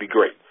money. It would be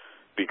great.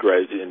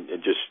 And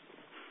just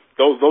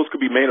those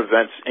could be main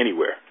events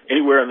anywhere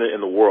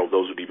in the world.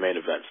 Those would be main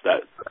events.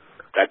 That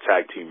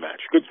tag team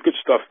match. Good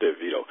stuff there,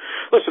 Vito.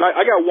 Listen,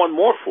 I got one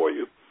more for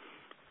you.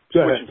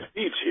 Switching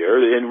speeds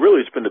here, and really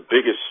it's been the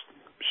biggest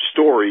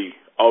story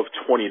of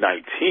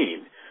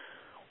 2019.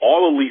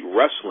 All Elite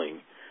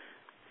Wrestling,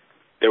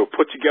 they were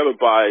put together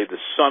by the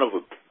son of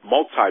a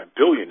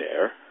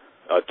multi-billionaire,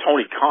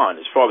 Tony Khan.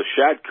 His father,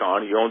 Shad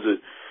Khan, he owns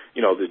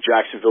the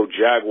Jacksonville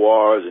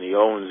Jaguars, and he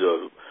owns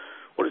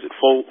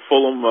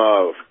Fulham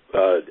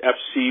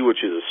FC,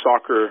 which is a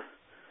soccer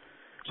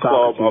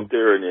club up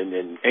there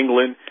in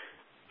England.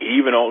 He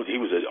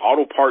was an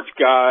auto parts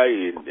guy,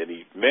 and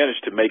he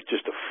managed to make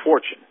just a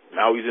fortune.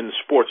 Now he's into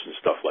sports and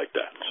stuff like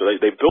that. So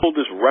they build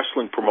this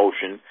wrestling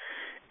promotion,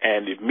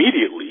 and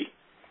immediately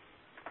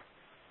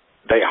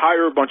they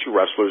hire a bunch of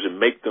wrestlers and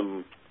make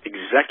them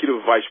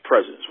executive vice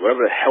presidents,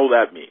 whatever the hell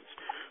that means.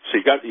 So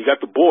you got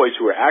the boys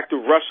who are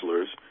active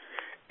wrestlers,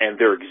 and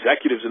they're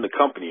executives in the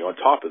company on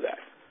top of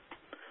that.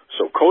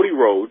 So Cody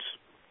Rhodes,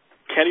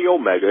 Kenny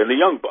Omega, and the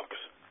Young Bucks,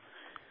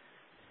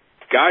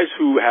 guys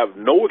who have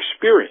no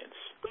experience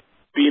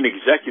being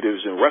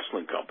executives in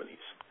wrestling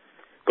companies,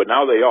 but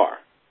now they are,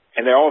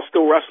 and they're all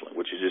still wrestling,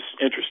 which is just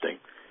interesting.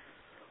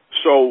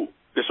 So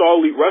this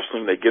All Elite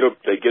Wrestling, they get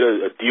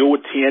a deal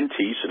with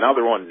TNT, so now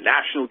they're on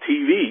national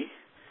TV,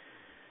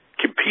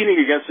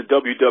 competing against the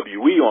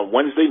WWE on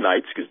Wednesday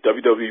nights because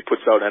WWE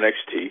puts out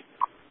NXT.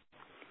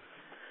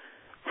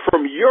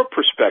 From your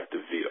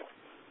perspective, Vito,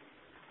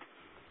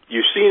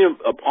 you've seen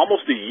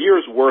almost a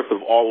year's worth of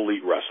All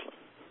Elite Wrestling.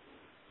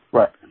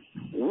 Right.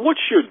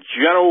 What's your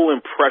general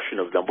impression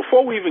of them?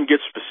 Before we even get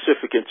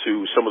specific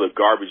into some of the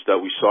garbage that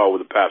we saw over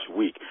the past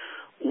week,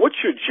 what's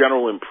your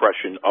general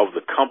impression of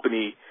the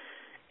company,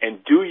 and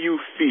do you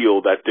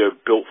feel that they're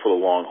built for the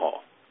long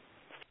haul?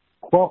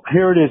 Well,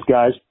 here it is,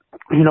 guys.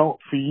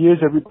 For years,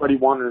 everybody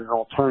wanted an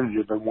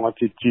alternative and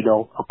wanted,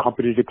 a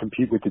company to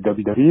compete with the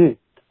WWE.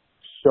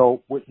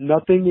 So with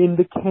nothing in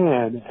the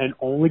can and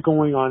only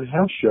going on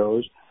house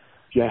shows,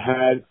 you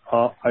had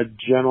a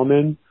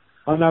gentleman.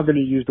 I'm not going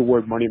to use the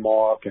word money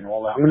mark and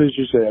all that. I'm going to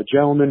just say a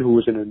gentleman who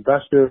was an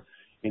investor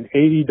in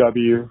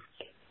AEW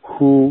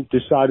who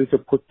decided to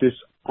put this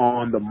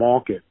on the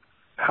market.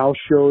 House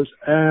shows,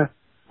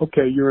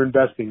 okay, you're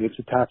investing. It's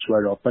a tax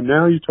write-off. But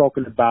now you're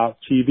talking about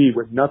TV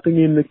with nothing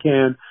in the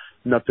can,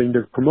 nothing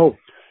to promote.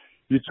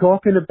 You're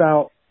talking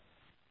about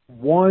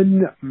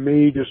one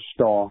major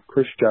star,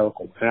 Chris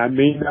Jericho. And I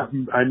mean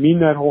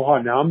that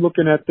wholeheartedly. Now I'm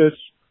looking at this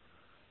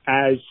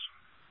as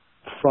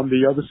from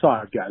the other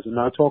side, guys. I'm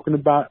not talking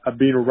about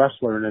being a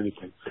wrestler or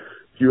anything.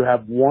 You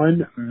have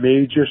one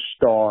major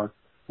star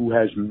who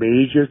has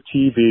major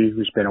TV,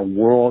 who's been a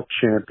world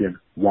champion,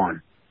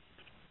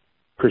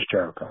 Chris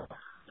Jericho.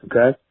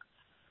 Okay?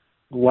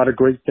 A lot of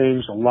great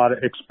things, a lot of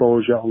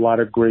exposure, a lot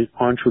of great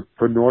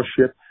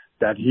entrepreneurship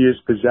that he has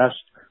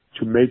possessed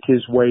to make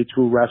his way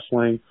through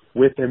wrestling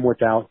with and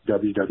without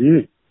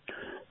WWE.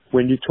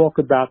 When you talk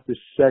about the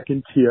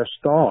second tier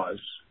stars,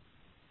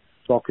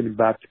 talking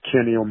about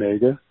Kenny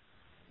Omega,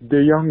 the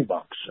Young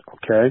Bucks,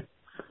 okay?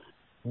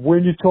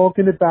 When you're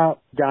talking about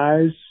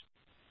guys,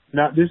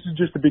 now this is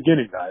just the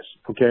beginning, guys,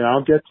 okay?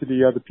 I'll get to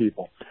the other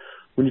people.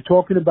 When you're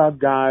talking about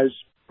guys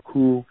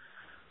who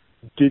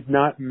did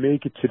not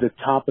make it to the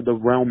top of the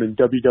realm in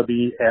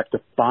WWE after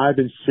 5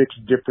 and 6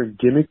 different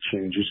gimmick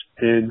changes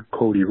in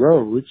Cody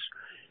Rhodes,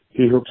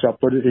 he hooks up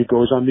with it, he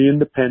goes on the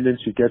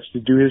independents, he gets to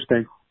do his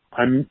thing.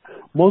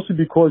 Mostly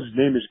because his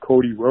name is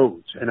Cody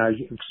Rhodes, and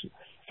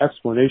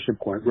exclamation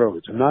point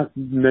Rhodes. I'm not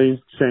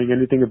saying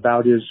anything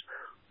about his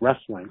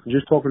wrestling. I'm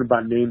just talking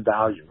about name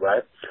value,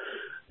 right?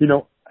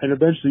 And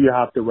eventually you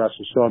have to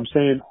wrestle. So I'm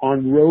saying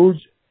on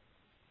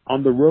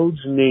the Rhodes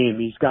name,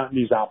 he's gotten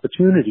these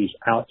opportunities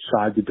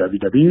outside the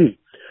WWE.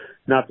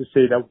 Not to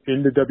say that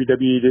in the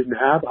WWE you didn't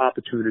have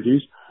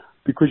opportunities,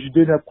 because you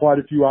did have quite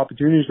a few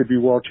opportunities to be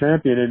world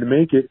champion and to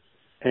make it,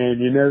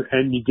 and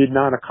you did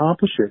not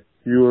accomplish it.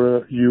 You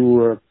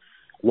were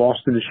lost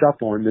in the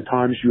shuffle, and the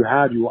times you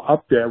were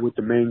up there with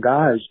the main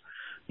guys.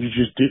 You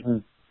just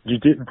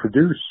didn't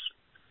produce.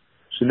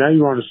 So now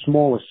you're on a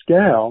smaller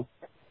scale,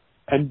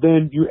 and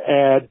then you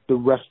add the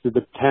rest of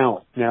the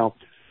talent. Now,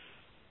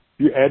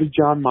 you added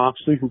Jon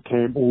Moxley, who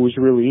was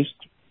released,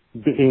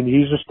 and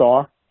he's a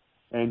star,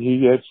 and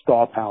he had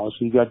star power.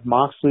 So you got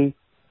Moxley,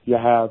 you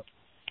have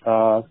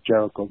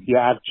Jericho, you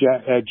have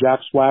Jack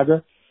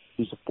Swagger,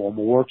 he's a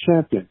former world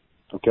champion,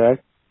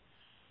 okay?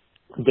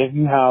 Then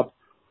you have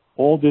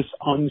all this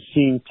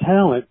unseen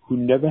talent who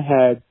never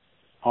had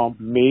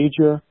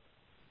major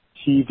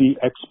TV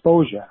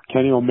exposure.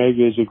 Kenny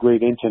Omega is a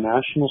great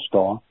international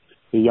star.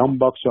 The Young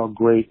Bucks are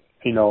great,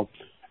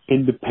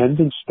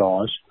 independent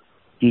stars.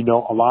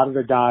 A lot of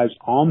the guys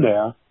on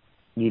there,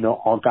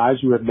 are guys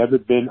who have never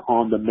been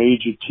on the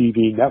major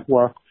TV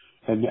network,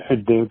 and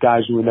the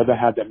guys who have never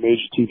had that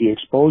major TV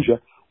exposure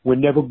were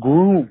never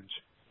groomed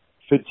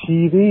for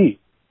TV.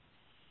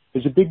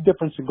 There's a big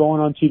difference in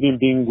going on TV and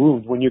being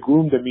groomed. When you're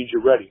groomed, that means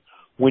you're ready.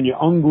 When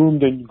you're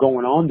ungroomed and you're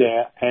going on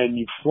there and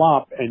you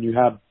flop and you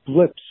have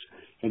blips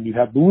and you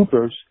have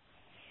bloopers,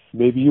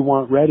 maybe you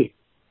weren't ready.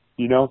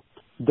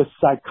 The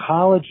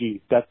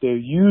psychology that they're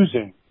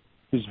using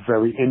is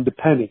very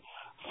independent.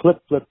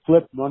 Flip, flip,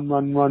 flip, run,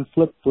 run, run,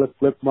 flip, flip,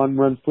 flip, run,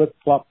 run, flip,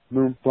 flop,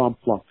 boom, flump,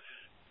 flump.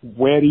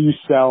 where do you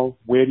sell?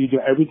 Where do you do?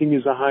 Everything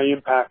is a high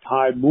impact,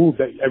 high move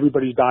that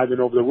everybody's diving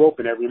over the rope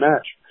in every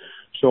match.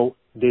 So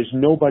there's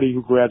nobody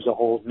who grabs a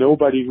hold,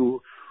 nobody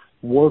who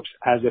works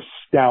as a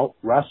stout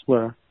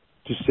wrestler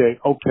to say,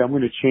 okay, I'm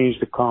going to change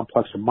the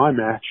complex of my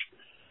match,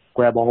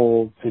 grab a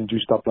hold and do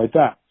stuff like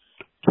that.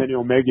 Kenny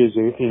Omega is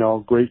a,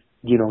 great,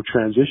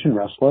 transition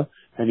wrestler,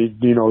 and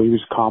he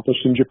was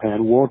accomplished in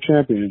Japan, world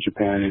champion in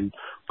Japan, and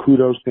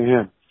kudos to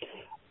him.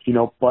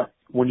 But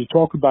when you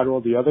talk about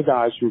all the other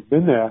guys who've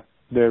been there,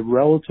 they're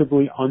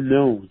relatively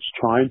unknowns,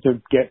 trying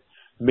to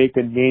make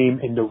a name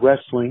in the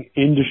wrestling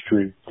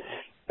industry.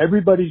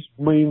 Everybody's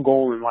main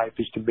goal in life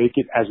is to make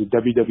it as a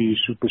WWE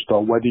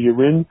superstar, whether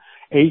you're in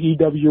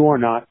AEW or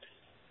not.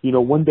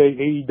 One day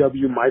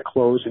AEW might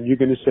close and you're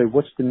going to say,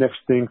 what's the next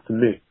thing for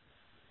me?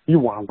 You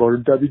want to go to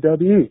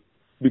WWE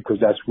because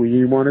that's where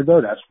you want to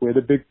go. That's where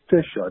the big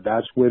fish are.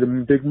 That's where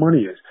the big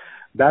money is.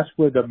 That's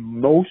where the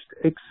most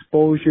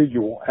exposure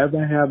you will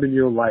ever have in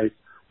your life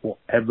will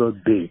ever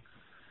be.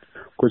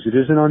 Because it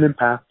isn't on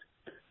Impact.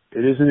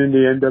 It isn't in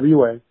the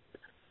NWA.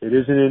 It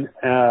isn't in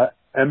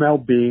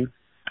MLB.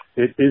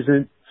 It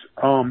isn't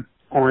on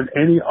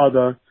any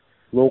other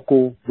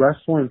local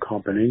wrestling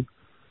company.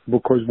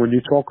 Because when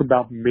you talk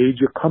about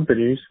major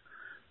companies,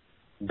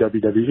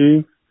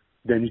 WWE,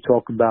 then you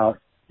talk about,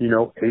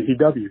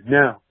 AEW.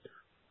 Now,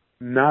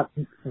 not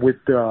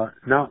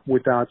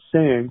without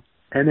saying,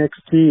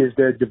 NXT is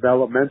their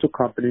developmental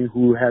company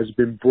who has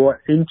been brought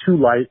into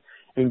light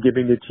and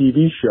giving a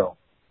TV show,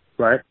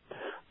 right?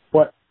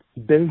 But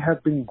they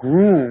have been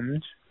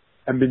groomed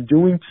and been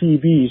doing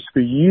TVs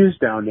for years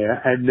down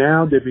there, and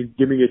now they've been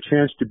giving a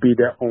chance to be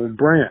their own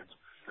brand.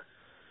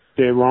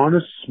 They're on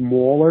a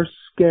smaller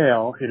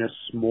scale in a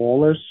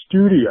smaller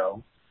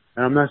studio,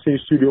 and I'm not saying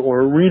studio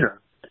or arena,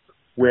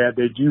 where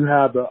they do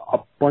have a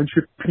bunch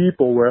of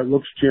people where it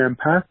looks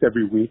jam-packed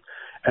every week,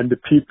 and the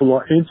people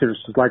are into this.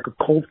 It's like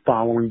a cult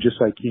following, just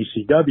like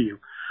ECW.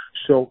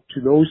 So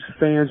to those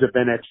fans of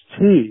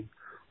NXT,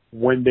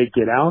 when they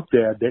get out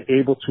there, they're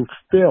able to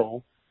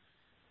fill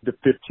the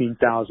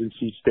 15,000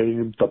 seat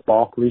stadium, the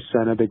Barclays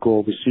Center. They go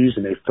overseas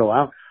and they fill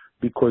out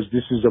because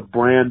this is a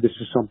brand. This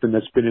is something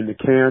that's been in the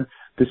can.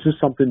 This is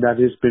something that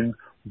has been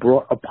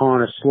brought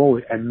upon us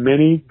slowly. And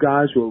many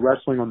guys who are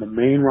wrestling on the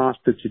main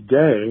roster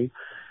today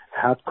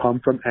have come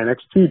from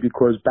NXT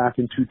because back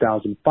in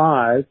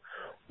 2005,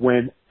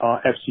 when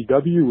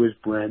FCW was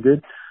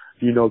branded,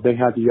 they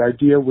had the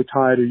idea, we're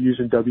tired of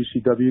using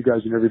WCW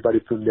guys and everybody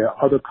from their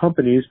other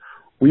companies.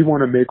 We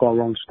want to make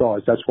our own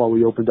stars. That's why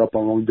we opened up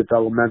our own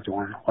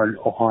developmental in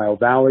Ohio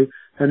Valley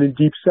and in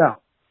Deep South.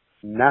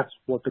 And that's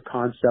what the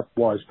concept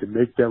was, to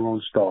make their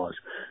own stars.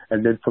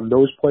 And then from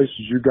those places,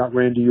 you got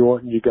Randy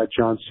Orton, you got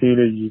John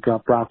Cena, you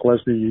got Brock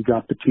Lesnar, you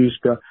got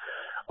Batista.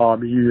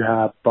 You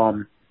have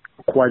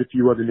quite a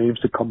few other names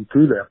to come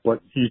through there.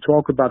 But you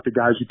talk about the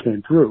guys who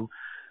came through,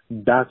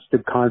 that's the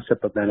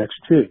concept of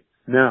NXT.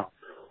 Now,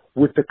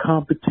 with the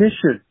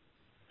competition,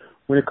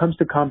 when it comes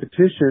to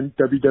competition,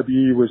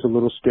 WWE was a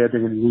little scared they're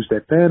going to lose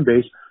their fan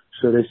base,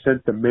 so they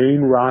sent the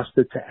main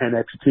roster to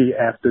NXT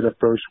after the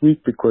first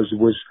week because it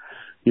was,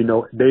 they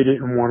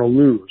didn't want to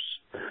lose.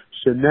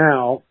 So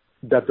now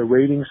that the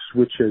ratings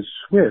switch has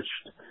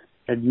switched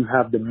and you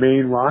have the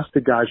main roster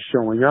guys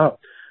showing up,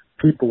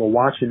 people are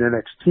watching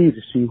NXT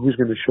to see who's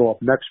going to show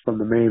up next from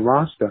the main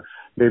roster.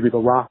 Maybe The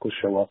Rock will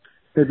show up.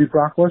 Maybe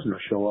Brock Lesnar will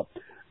show up.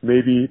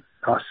 Maybe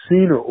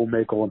Cena will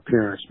make an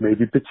appearance.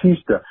 Maybe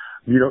Batista.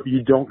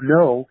 You don't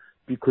know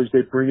because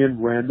they bring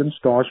in random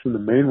stars from the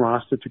main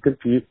roster to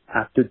compete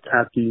at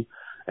the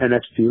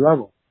NXT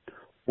level.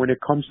 When it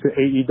comes to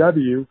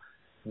AEW,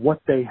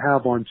 what they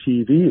have on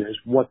TV is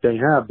what they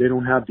have. They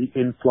don't have the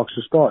influx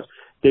of stars.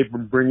 They've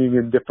been bringing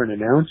in different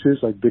announcers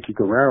like Vicky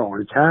Guerrero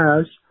and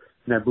Taz,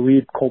 and I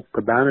believe Colt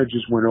Cabana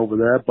just went over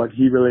there, but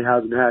he really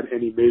hasn't had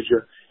any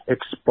major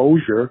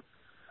exposure,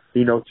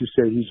 to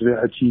say he's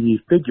a TV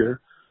figure,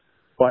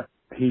 but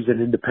he's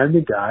an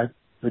independent guy,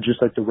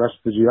 just like the rest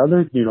of the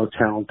other,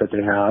 talent that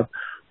they have,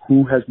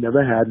 who has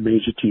never had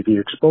major TV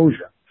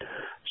exposure.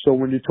 So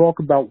when you talk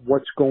about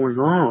what's going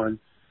on,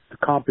 the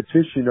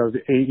competition of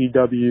the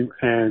AEW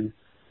and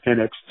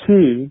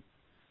NXT,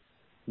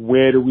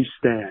 where do we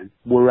stand?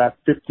 We're at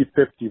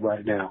 50-50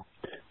 right now.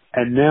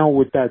 And now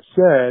with that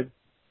said,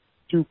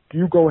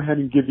 you go ahead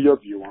and give your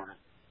view on it.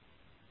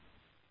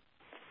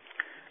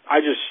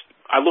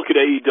 I look at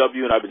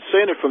AEW, and I've been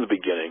saying it from the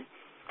beginning.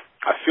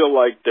 I feel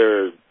like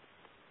the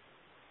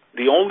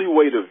only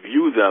way to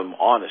view them,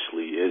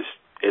 honestly,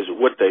 is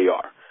what they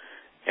are.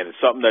 And it's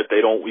something that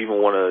they don't even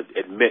want to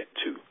admit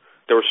to.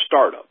 They're a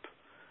startup.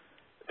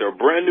 They're a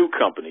brand new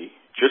company,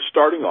 just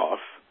starting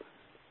off,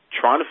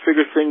 trying to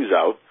figure things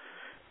out.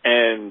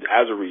 And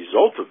as a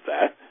result of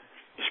that,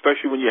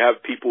 especially when you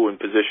have people in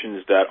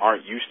positions that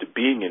aren't used to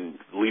being in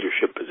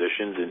leadership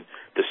positions and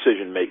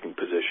decision-making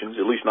positions,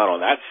 at least not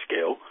on that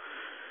scale,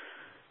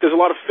 there's a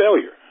lot of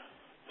failure.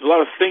 There's a lot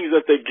of things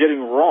that they're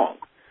getting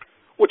wrong,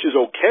 which is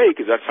okay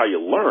because that's how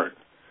you learn.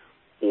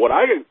 What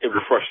I am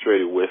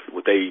frustrated with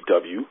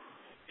AEW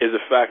is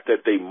the fact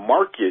that they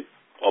market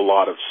a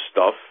lot of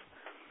stuff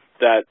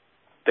that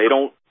they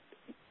don't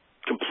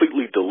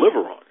completely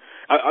deliver on.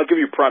 I'll give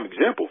you a prime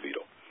example,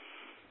 Vito.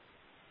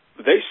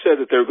 They said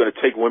that they were going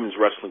to take women's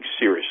wrestling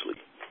seriously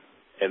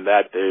and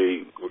that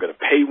they were going to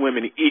pay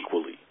women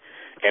equally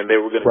and they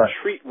were going to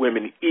treat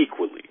women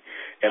equally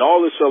and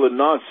all this other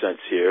nonsense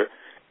here.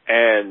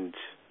 And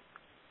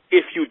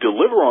if you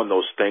deliver on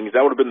those things,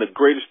 that would have been the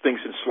greatest thing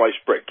since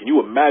sliced bread. Can you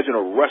imagine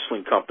a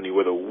wrestling company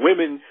where the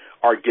women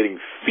are getting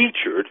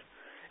featured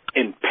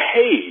and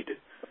paid,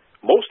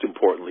 most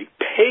importantly,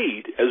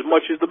 paid as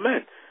much as the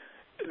men?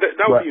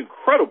 That would be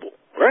incredible,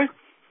 right?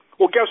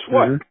 Well, guess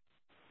what? Mm-hmm.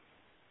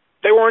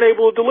 They weren't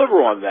able to deliver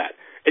on that.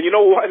 And you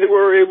know why they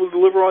weren't able to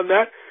deliver on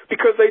that?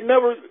 Because they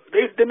never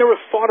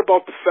thought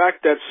about the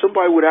fact that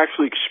somebody would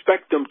actually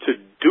expect them to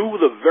do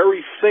the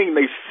very thing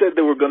they said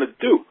they were going to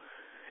do.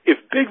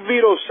 If Big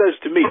Vito says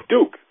to me,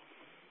 Duke,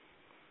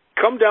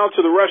 come down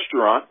to the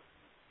restaurant.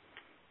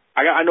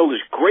 I know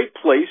this great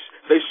place.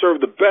 They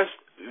serve the best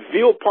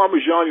veal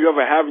parmesan you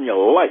ever have in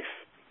your life.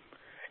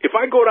 If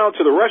I go down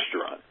to the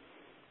restaurant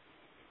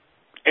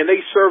and they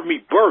serve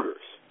me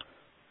burgers,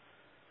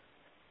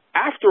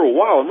 after a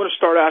while, I'm going to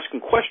start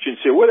asking questions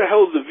here. Where the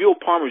hell is the veal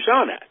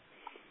parmesan at?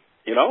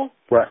 You know?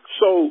 Right.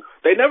 So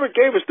they never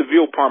gave us the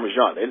veal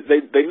parmesan.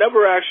 They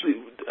never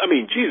actually, I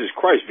mean, Jesus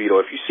Christ, Vito,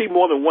 if you see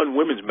more than one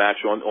women's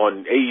match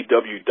on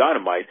AEW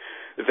Dynamite,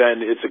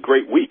 then it's a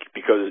great week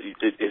because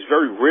it's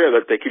very rare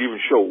that they could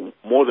even show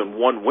more than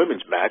one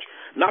women's match.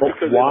 Not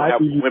because they don't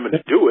have women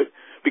to do it,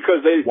 because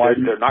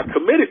they're not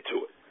committed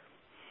to it.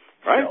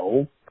 Right?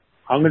 No.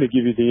 I'm going to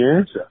give you the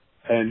answer.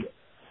 And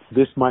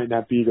this might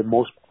not be the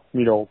most,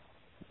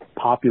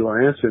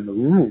 popular answer in the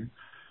room,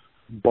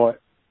 but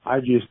I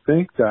just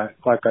think that,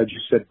 like I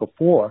just said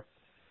before,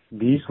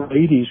 these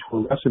ladies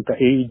who listen to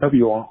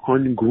AEW are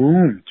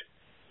ungroomed.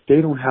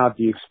 They don't have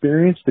the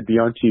experience to be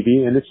on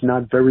TV, and it's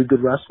not very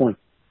good wrestling.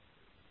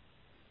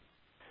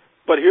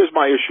 But here's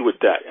my issue with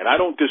that, and I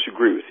don't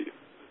disagree with you.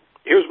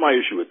 Here's my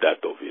issue with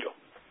that, though, Vito.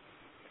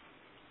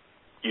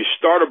 You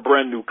start a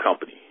brand new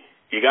company.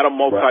 You got a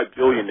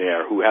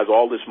multi-billionaire who has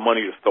all this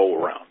money to throw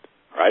around,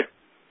 right?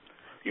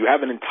 You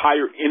have an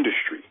entire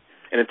industry,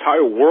 an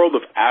entire world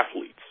of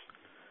athletes.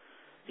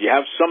 You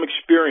have some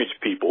experienced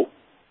people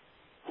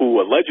who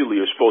allegedly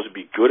are supposed to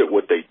be good at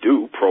what they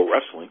do, pro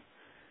wrestling.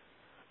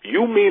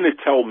 You mean to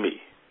tell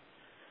me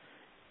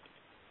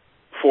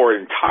for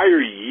an entire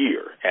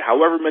year, and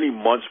however many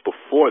months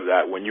before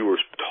that, when you were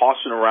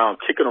tossing around,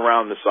 kicking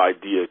around this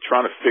idea,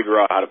 trying to figure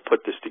out how to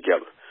put this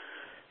together,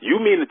 you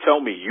mean to tell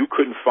me you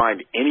couldn't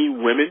find any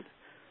women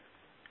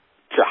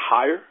to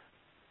hire,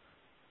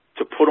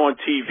 to put on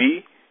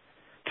TV,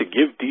 to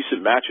give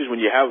decent matches when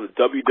you have the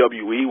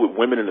WWE with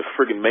women in the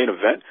friggin' main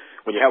event,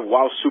 when you have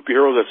Wild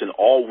Superheroes that's an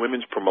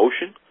all-women's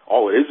promotion,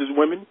 all it is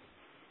women,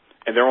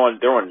 and they're on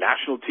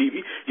national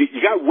TV.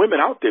 You got women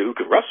out there who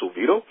can wrestle,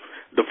 Vito.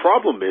 The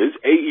problem is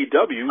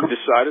AEW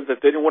decided that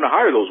they didn't want to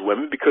hire those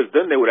women because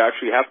then they would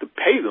actually have to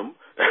pay them.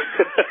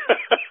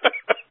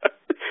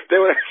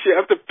 They would actually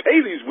have to pay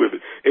these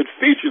women and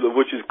feature them,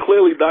 which is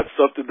clearly not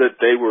something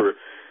that they were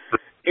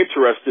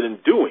interested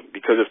in doing,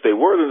 because if they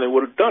were, then they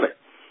would have done it.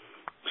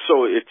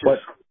 So it's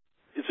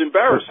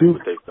embarrassing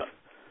what they've done.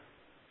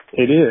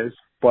 It is,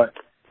 but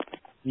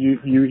you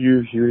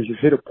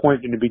hit a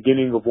point in the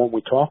beginning of what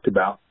we talked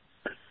about.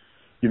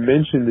 You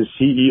mentioned the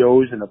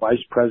CEOs and the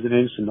vice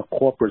presidents and the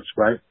corporates,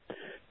 right?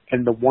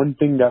 And the one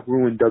thing that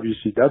ruined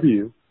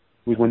WCW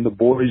was when the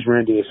boys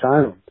ran the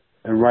Asylum.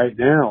 And right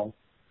now,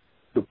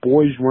 the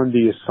boys run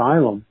the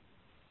Asylum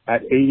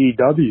at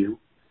AEW,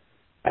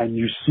 and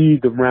you see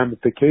the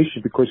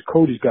ramifications because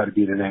Cody's got to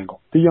be in an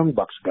angle. The Young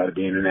Bucks got to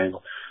be in an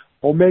angle.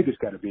 Omega's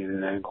got to be in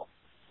an angle.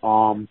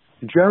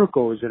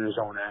 Jericho is in his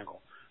own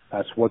angle.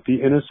 That's what the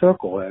Inner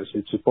Circle is.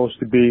 It's supposed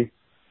to be,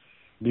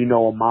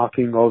 a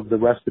mocking of the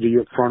rest of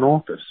the front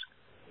office.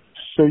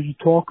 So you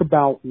talk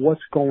about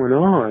what's going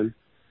on.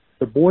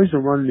 The boys are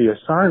running the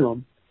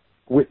Asylum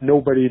with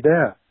nobody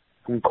there.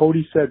 When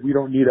Cody said we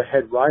don't need a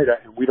head writer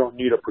and we don't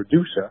need a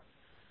producer,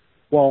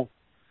 well,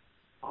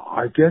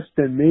 I guess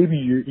then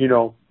maybe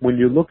when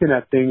you're looking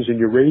at things and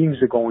your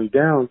ratings are going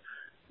down,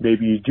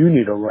 maybe you do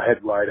need a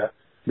head writer.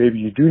 Maybe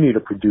you do need a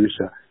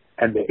producer.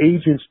 And the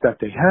agents that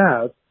they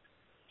have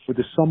for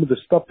some of the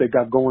stuff they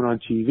got going on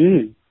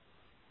TV,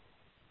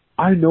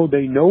 I know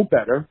they know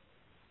better,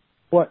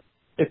 but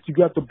if you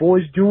got the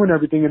boys doing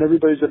everything and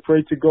everybody's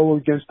afraid to go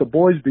against the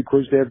boys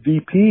because they're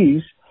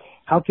VPs,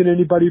 how can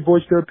anybody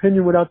voice their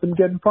opinion without them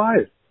getting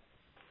fired?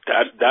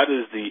 That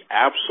is the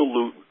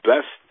absolute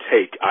best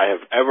take I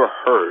have ever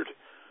heard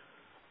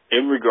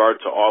in regard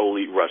to All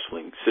Elite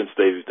Wrestling since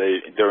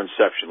their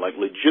inception. Like,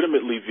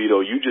 legitimately,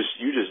 Vito, you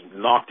just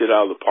knocked it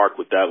out of the park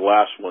with that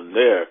last one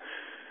there.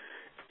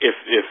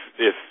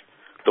 If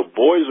the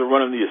boys are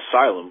running the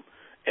Asylum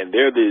and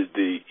they're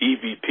the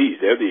EVPs,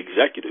 they're the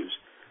executives,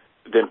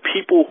 then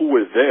people who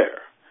were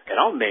there, and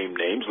I'll name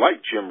names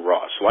like Jim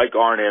Ross, like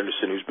Arn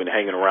Anderson, who's been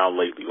hanging around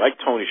lately, like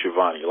Tony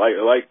Schiavone,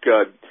 like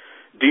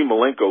Dean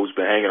Malenko, who's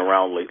been hanging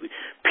around lately,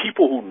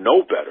 people who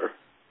know better,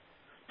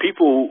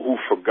 people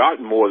who've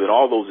forgotten more than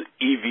all those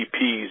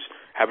EVPs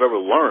have ever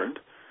learned,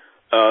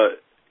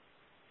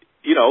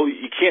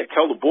 you can't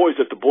tell the boys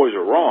that the boys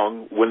are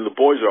wrong when the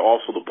boys are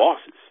also the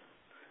bosses.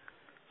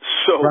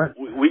 So right.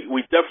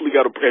 we definitely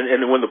got to,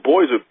 and when the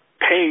boys are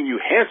paying you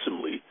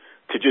handsomely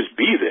to just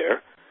be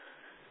there,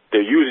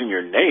 they're using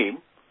your name.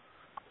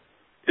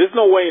 There's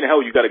no way in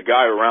hell you got a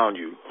guy around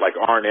you like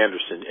Arn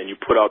Anderson and you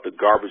put out the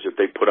garbage that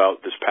they put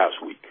out this past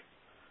week.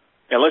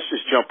 And let's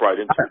just jump right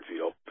into it,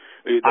 Vito.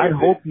 I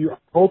hope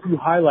you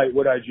highlight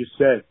what I just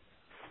said,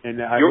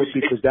 and I hope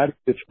because that is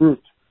the truth.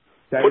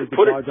 Put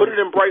it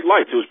in bright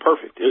lights. It was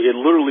perfect. It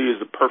literally is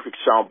the perfect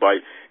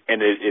soundbite,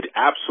 and it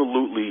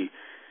absolutely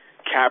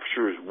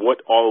captures what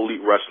All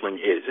Elite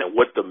Wrestling is and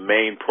what the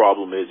main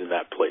problem is in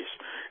that place.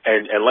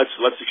 And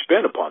let's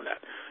expand upon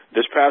that.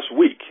 This past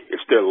week,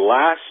 it's their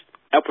last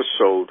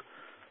episode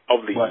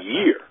of the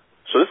year.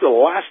 So this is the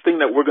last thing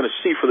that we're going to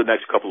see for the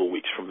next couple of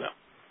weeks from them.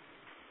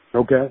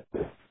 Okay.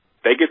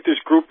 They get this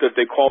group that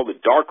they call the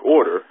Dark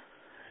Order.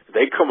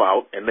 They come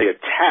out and they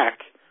attack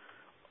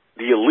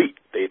the Elite.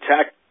 They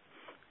attack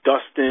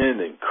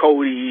Dustin and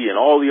Cody and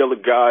all the other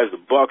guys,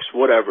 the Bucks,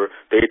 whatever.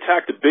 They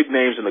attack the big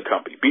names in the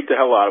company, beat the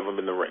hell out of them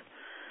in the ring.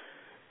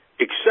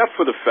 Except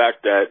for the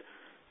fact that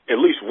at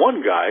least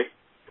one guy,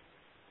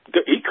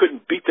 he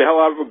couldn't beat the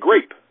hell out of a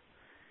grape.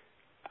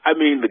 I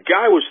mean, the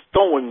guy was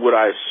throwing what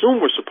I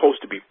assume were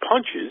supposed to be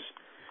punches.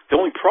 The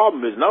only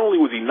problem is not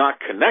only was he not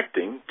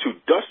connecting to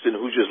Dustin,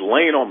 who's just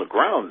laying on the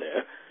ground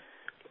there,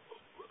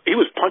 he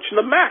was punching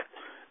the mat.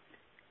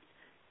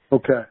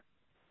 Okay.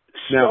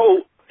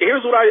 So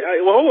here's what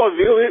hold on,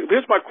 Vito.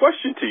 Here's my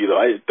question to you,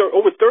 though.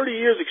 Over 30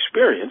 years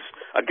experience,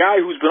 a guy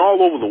who's been all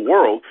over the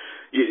world,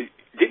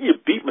 didn't you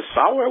beat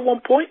Misawa at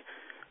one point?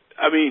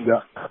 I mean,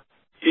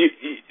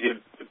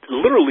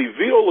 literally,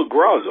 Vito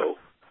LaGrasso,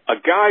 a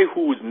guy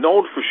who was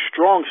known for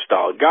strong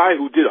style, a guy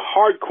who did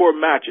hardcore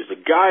matches, a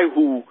guy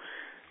who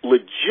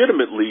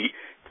legitimately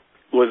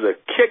was a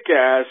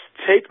kick-ass,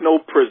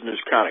 take-no-prisoners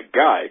kind of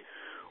guy.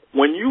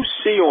 When you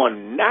see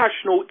on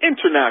national,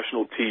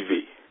 international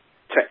TV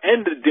to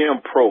end the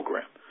damn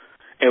program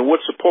and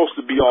what's supposed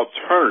to be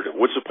alternative,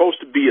 what's supposed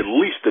to be at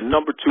least the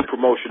number 2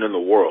 promotion in the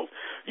world,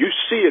 you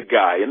see a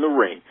guy in the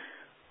ring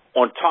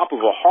on top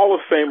of a Hall of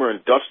Famer in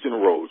Dustin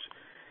Rhodes,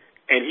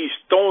 and he's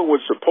throwing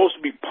what's supposed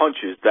to be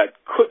punches that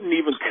couldn't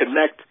even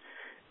connect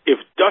if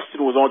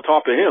Dustin was on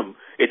top of him.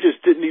 It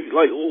just didn't even,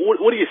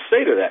 what do you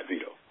say to that,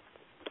 Vito?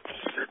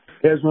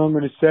 Here's what I'm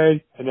going to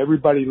say, and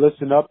everybody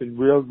listen up and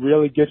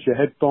really get your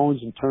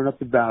headphones and turn up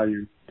the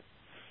volume.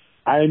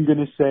 I am going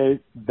to say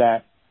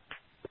that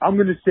I'm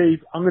going to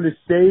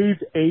save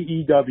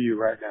AEW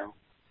right now.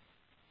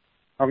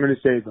 I'm going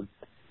to save them.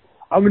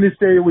 I'm going to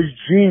say it was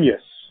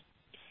genius.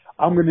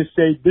 I'm going to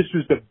say this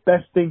was the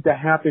best thing to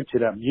happen to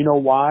them. You know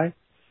why?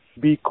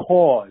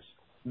 Because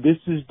this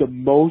is the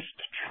most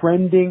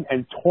trending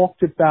and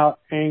talked about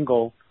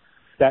angle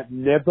that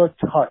never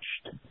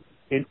touched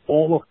in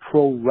all of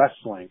pro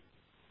wrestling.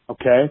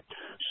 Okay?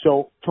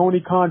 So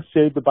Tony Khan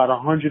saved about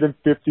 $150,000,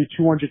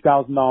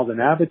 $200,000 in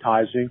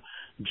advertising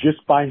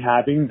just by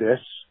having this.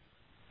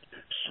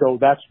 So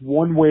that's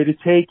one way to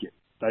take it.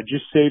 I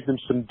just saved them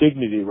some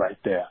dignity right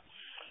there.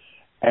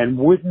 And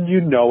wouldn't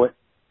you know it,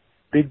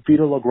 Big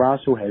Vito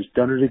LaGrasso has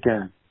done it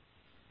again.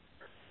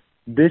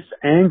 This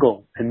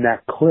angle in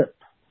that clip,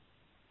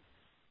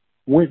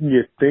 wouldn't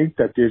you think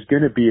that there's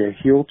going to be a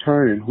heel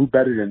turn, and who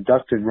better than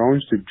Dustin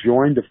Rhodes to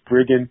join the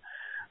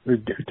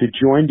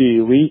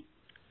Elite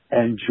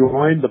and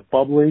join the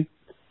Bubbly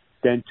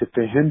than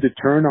for him to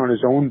turn on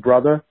his own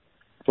brother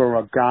for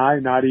a guy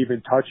not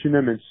even touching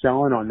him and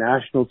selling on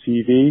national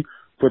TV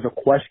for the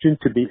question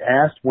to be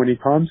asked when he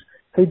comes,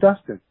 hey,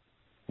 Dustin,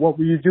 what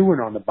were you doing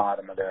on the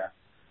bottom of there?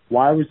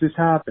 Why was this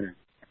happening?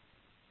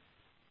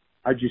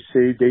 I just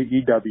saved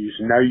AEW,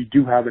 so now you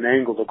do have an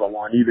angle to go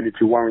on, even if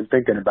you weren't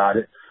thinking about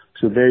it.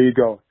 So there you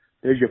go.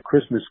 There's your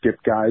Christmas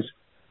gift, guys.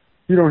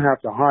 You don't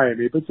have to hire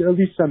me, but at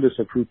least send us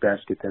a fruit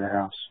basket to the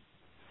house.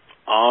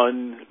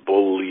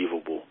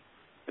 Unbelievable.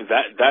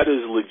 That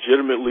is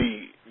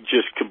legitimately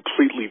just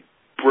completely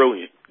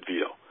brilliant,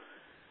 Vito.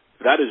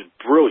 That is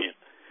brilliant.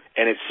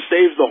 And it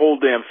saves the whole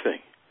damn thing.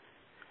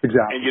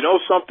 Exactly. And you know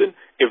something?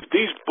 If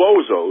these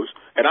bozos,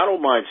 and I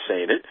don't mind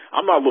saying it,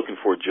 I'm not looking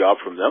for a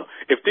job from them.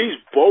 If these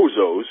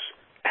bozos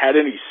had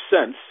any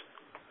sense,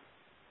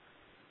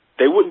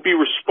 they wouldn't be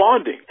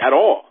responding at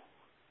all.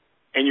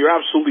 And you're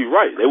absolutely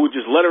right. They would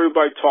just let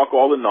everybody talk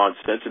all the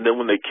nonsense, and then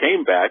when they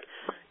came back,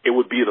 it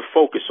would be the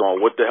focus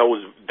on what the hell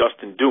was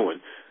Dustin doing.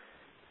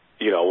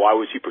 You know, why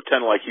was he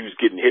pretending like he was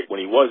getting hit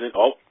when he wasn't?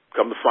 Oh,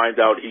 come to find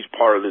out, he's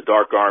part of the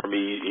Dark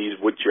Army. He's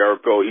with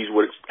Jericho. He's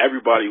with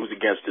everybody who's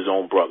against his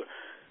own brother.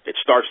 It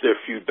starts their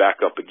feud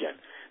back up again.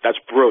 That's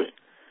brilliant.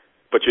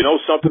 But you know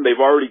something? They've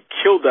already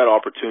killed that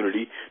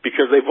opportunity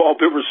because they've all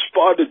been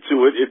responded to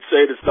it and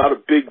saying it's not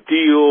a big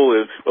deal.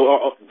 And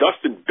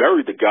Dustin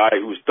buried the guy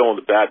who was throwing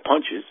the bad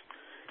punches.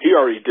 He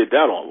already did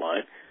that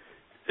online.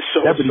 So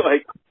it's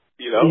like,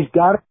 you know. He's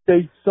got to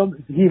say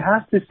something. He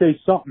has to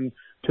say something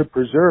to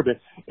preserve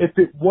it. If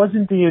it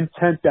wasn't the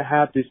intent to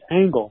have this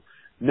angle,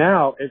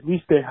 now at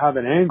least they have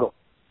an angle.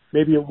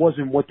 maybe it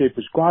wasn't what they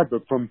prescribed,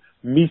 but from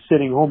me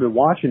sitting home and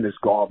watching this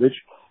garbage,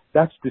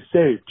 that's the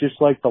save,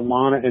 just like the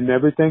Lana and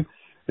everything.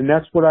 And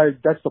that's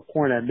the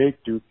point I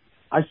make, dude.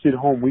 I sit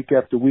home week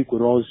after week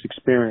with all this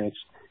experience,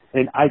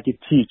 and I could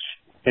teach,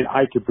 and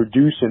I could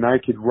produce, and I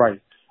could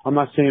write. I'm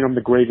not saying I'm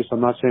the greatest.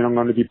 I'm not saying I'm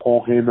going to be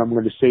Paul Heyman. I'm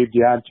going to save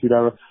the Attitude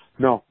Era.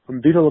 No,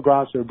 I'm Vito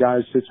LaGrasso, a guy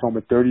who sits home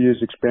with 30 years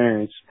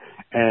experience,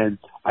 and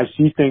I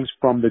see things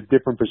from the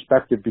different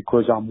perspective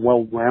because I'm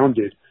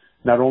well-rounded,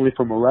 not only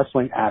from a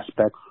wrestling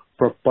aspect,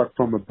 but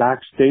from a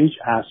backstage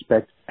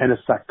aspect and a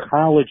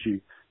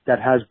psychology that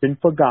has been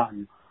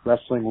forgotten,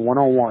 Wrestling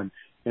 101.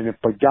 And if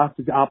I got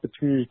the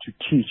opportunity to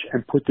teach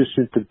and put this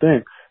into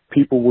thing,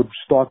 people would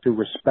start to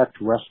respect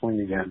wrestling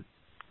again.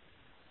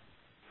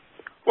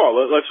 Well,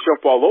 let's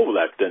jump all over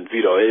that then,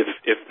 Vito.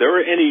 If there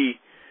are any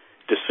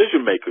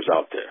decision makers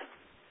out there,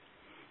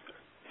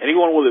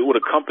 anyone with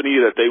a company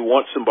that they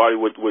want somebody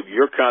with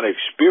your kind of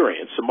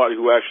experience, somebody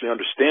who actually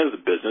understands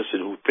the business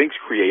and who thinks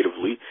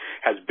creatively,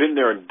 has been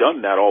there and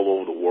done that all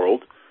over the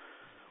world,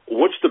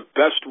 what's the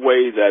best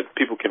way that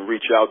people can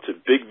reach out to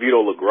Big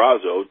Vito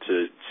LaGrasso to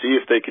see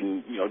if they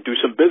can, do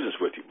some business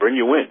with you, bring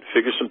you in,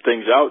 figure some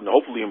things out, and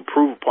hopefully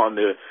improve upon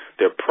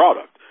their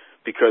product?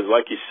 Because,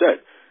 like you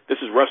said, this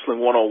is Wrestling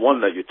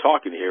 101 that you're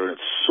talking here, and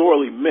it's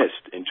sorely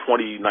missed in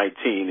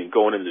 2019 and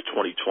going into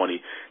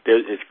 2020.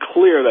 It's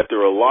clear that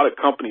there are a lot of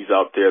companies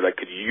out there that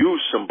could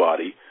use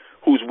somebody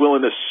who's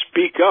willing to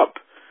speak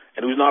up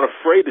and who's not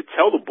afraid to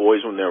tell the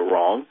boys when they're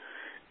wrong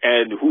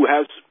and who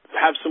have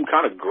some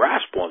kind of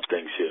grasp on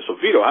things here. So,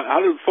 Vito, how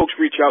do folks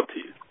reach out to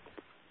you?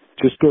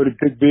 Just go to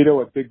Big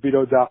Vito at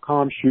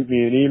BigVito.com. Shoot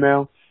me an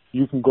email.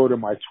 You can go to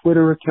my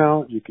Twitter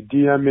account. You can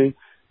DM me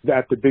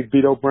at the Big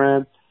Vito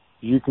brand.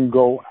 You can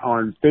go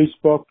on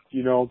Facebook,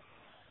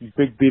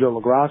 Big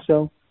Vito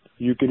LaGrasso.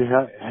 You can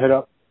head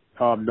up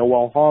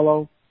Noel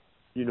Harlow,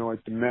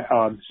 at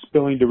the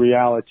Spilling the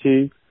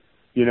Reality,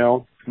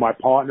 my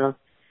partner.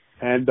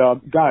 And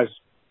guys,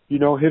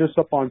 hit us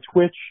up on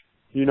Twitch,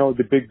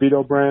 the Big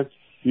Vito brand.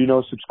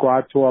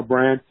 Subscribe to our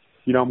brand.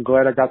 I'm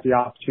glad I got the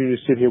opportunity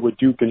to sit here with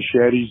Duke and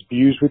share these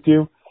views with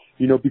you,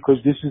 because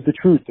this is the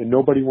truth, and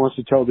nobody wants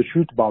to tell the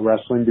truth about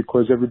wrestling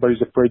because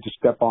everybody's afraid to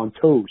step on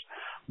toes.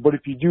 But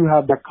if you do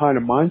have that kind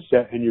of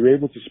mindset and you're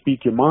able to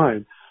speak your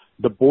mind,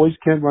 the boys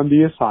can't run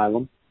the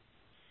asylum.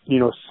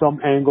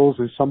 Some angles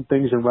and some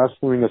things in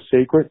wrestling are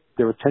sacred.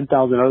 There are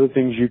 10,000 other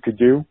things you could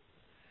do.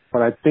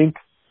 But I think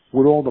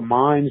with all the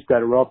minds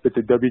that are up at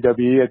the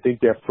WWE, I think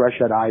they're fresh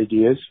at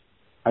ideas.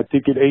 I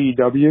think at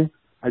AEW,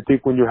 I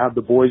think when you have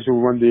the boys who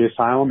run the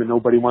asylum and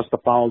nobody wants to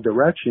follow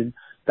direction,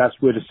 that's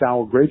where the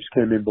sour grapes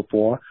came in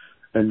before.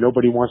 And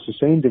nobody wants to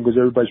say anything because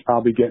everybody's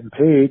probably getting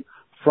paid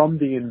from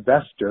the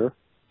investor.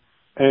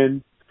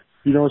 And,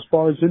 as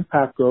far as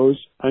Impact goes,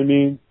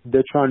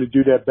 they're trying to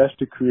do their best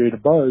to create a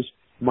buzz.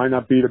 Might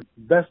not be the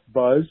best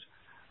buzz,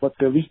 but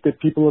at least the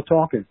people are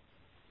talking.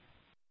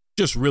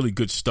 Just really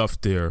good stuff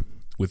there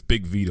with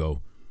Big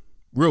Vito.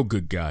 Real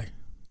good guy.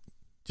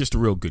 Just a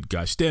real good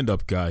guy.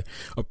 Stand-up guy.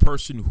 A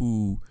person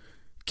who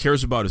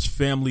cares about his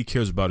family,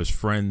 cares about his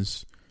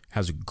friends,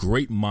 has a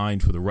great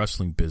mind for the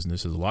wrestling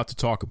business. There's a lot to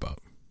talk about.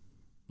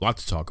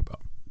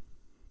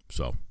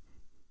 So,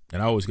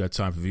 and I always got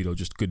time for Vito,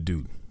 just a good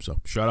dude. So,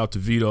 shout out to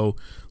Vito,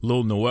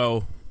 Lil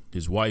Noel,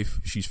 his wife.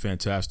 She's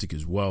fantastic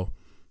as well.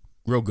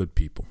 Real good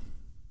people.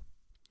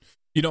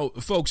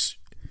 Folks,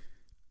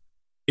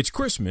 it's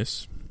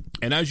Christmas,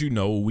 and as you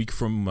know, a week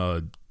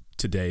from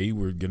today,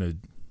 we're going to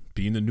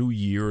be in the new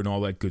year and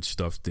all that good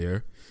stuff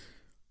there.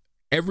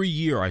 Every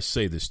year I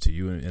say this to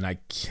you, and I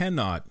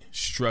cannot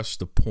stress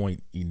the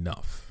point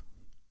enough.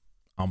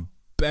 I'm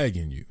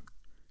begging you,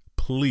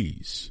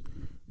 please,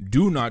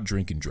 do not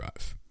drink and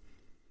drive.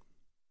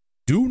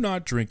 Do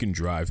not drink and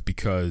drive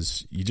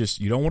because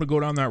you don't want to go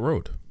down that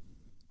road.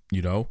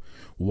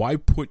 Why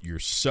put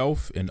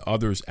yourself and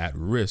others at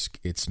risk?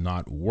 It's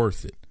not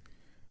worth it.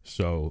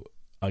 So,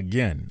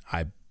 again,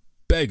 I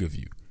beg of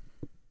you,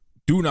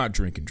 do not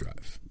drink and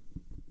drive.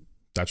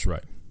 That's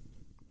right.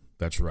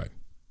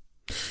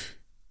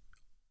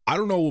 I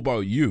don't know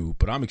about you,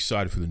 but I'm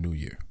excited for the new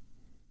year.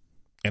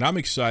 And I'm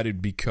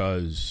excited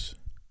because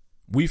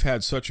we've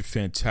had such a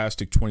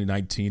fantastic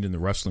 2019 in the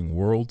wrestling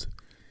world.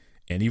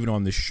 And even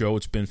on this show,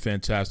 it's been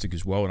fantastic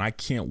as well. And I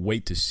can't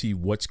wait to see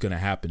what's going to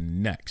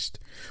happen next.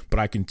 But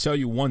I can tell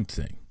you one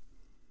thing.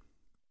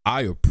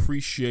 I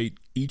appreciate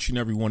each and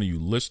every one of you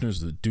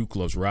listeners of the Duke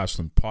Loves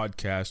Wrestling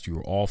podcast. You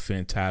are all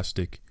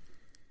fantastic.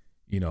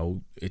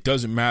 It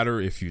doesn't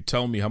matter if you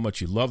tell me how much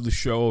you love the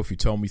show, if you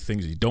tell me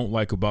things you don't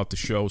like about the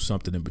show,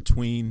 something in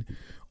between.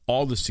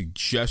 All the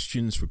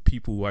suggestions for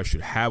people who I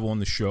should have on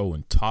the show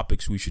and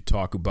topics we should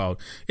talk about.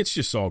 It's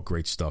just all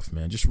great stuff,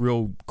 man. Just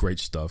real great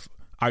stuff.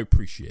 I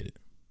appreciate it.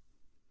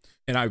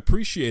 And I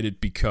appreciate it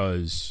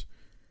because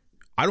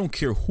I don't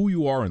care who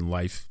you are in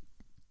life,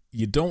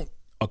 you don't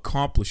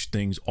accomplish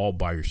things all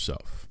by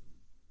yourself.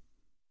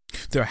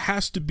 There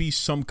has to be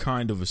some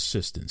kind of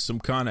assistance, some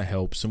kind of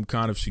help, some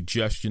kind of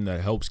suggestion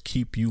that helps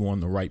keep you on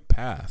the right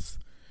path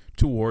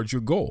towards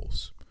your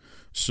goals.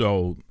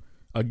 So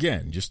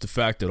again, just the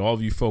fact that all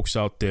of you folks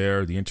out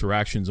there, the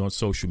interactions on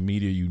social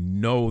media, you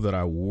know that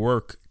I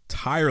work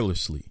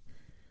tirelessly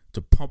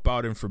to pump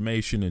out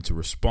information and to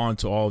respond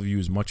to all of you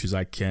as much as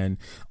I can.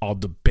 I'll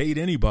debate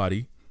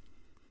anybody,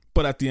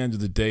 but at the end of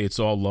the day, it's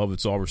all love,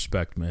 it's all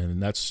respect, man.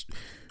 And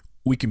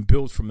we can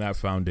build from that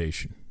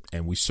foundation.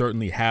 And we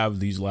certainly have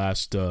these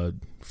last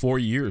 4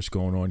 years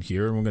going on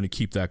here, and we're going to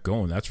keep that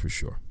going, that's for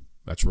sure.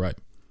 That's right.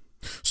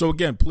 So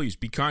again, please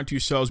be kind to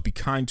yourselves, be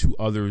kind to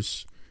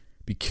others,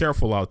 be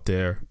careful out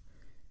there.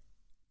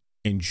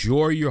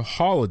 Enjoy your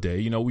holiday.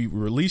 You know, we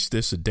released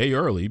this a day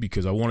early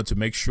because I wanted to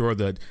make sure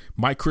that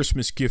my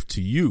Christmas gift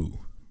to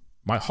you,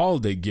 my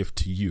holiday gift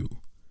to you,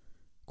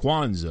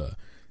 Kwanzaa,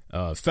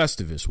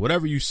 Festivus,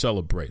 whatever you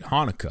celebrate,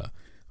 Hanukkah,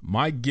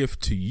 my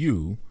gift to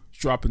you is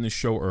dropping this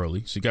show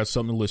early. So you got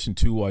something to listen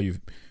to while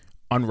you're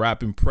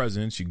unwrapping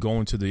presents, you're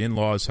going to the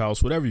in-laws'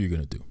 house, whatever you're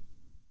going to do.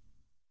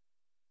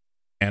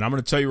 And I'm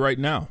going to tell you right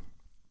now,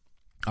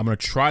 I'm going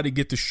to try to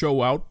get the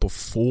show out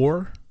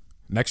before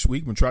next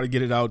week. I'm going to try to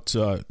get it out,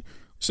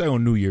 say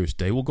on New Year's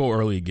Day. We'll go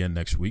early again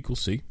next week. We'll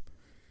see.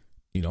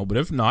 You know, but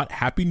if not,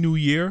 Happy New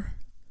Year.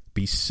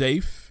 Be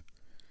safe.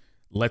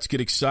 Let's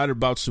get excited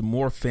about some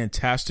more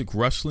fantastic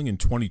wrestling in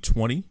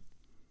 2020.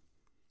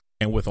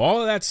 And with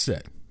all of that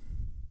said,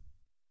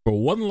 for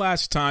one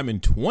last time in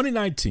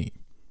 2019,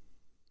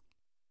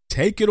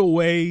 take it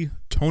away,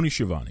 Tony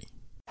Schiavone.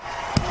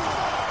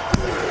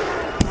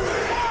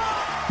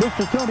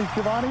 Mr. Tony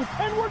Schiavone,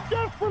 and we're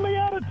desperately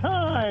out of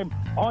time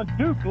on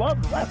Duke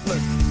Loves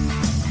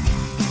Wrestling.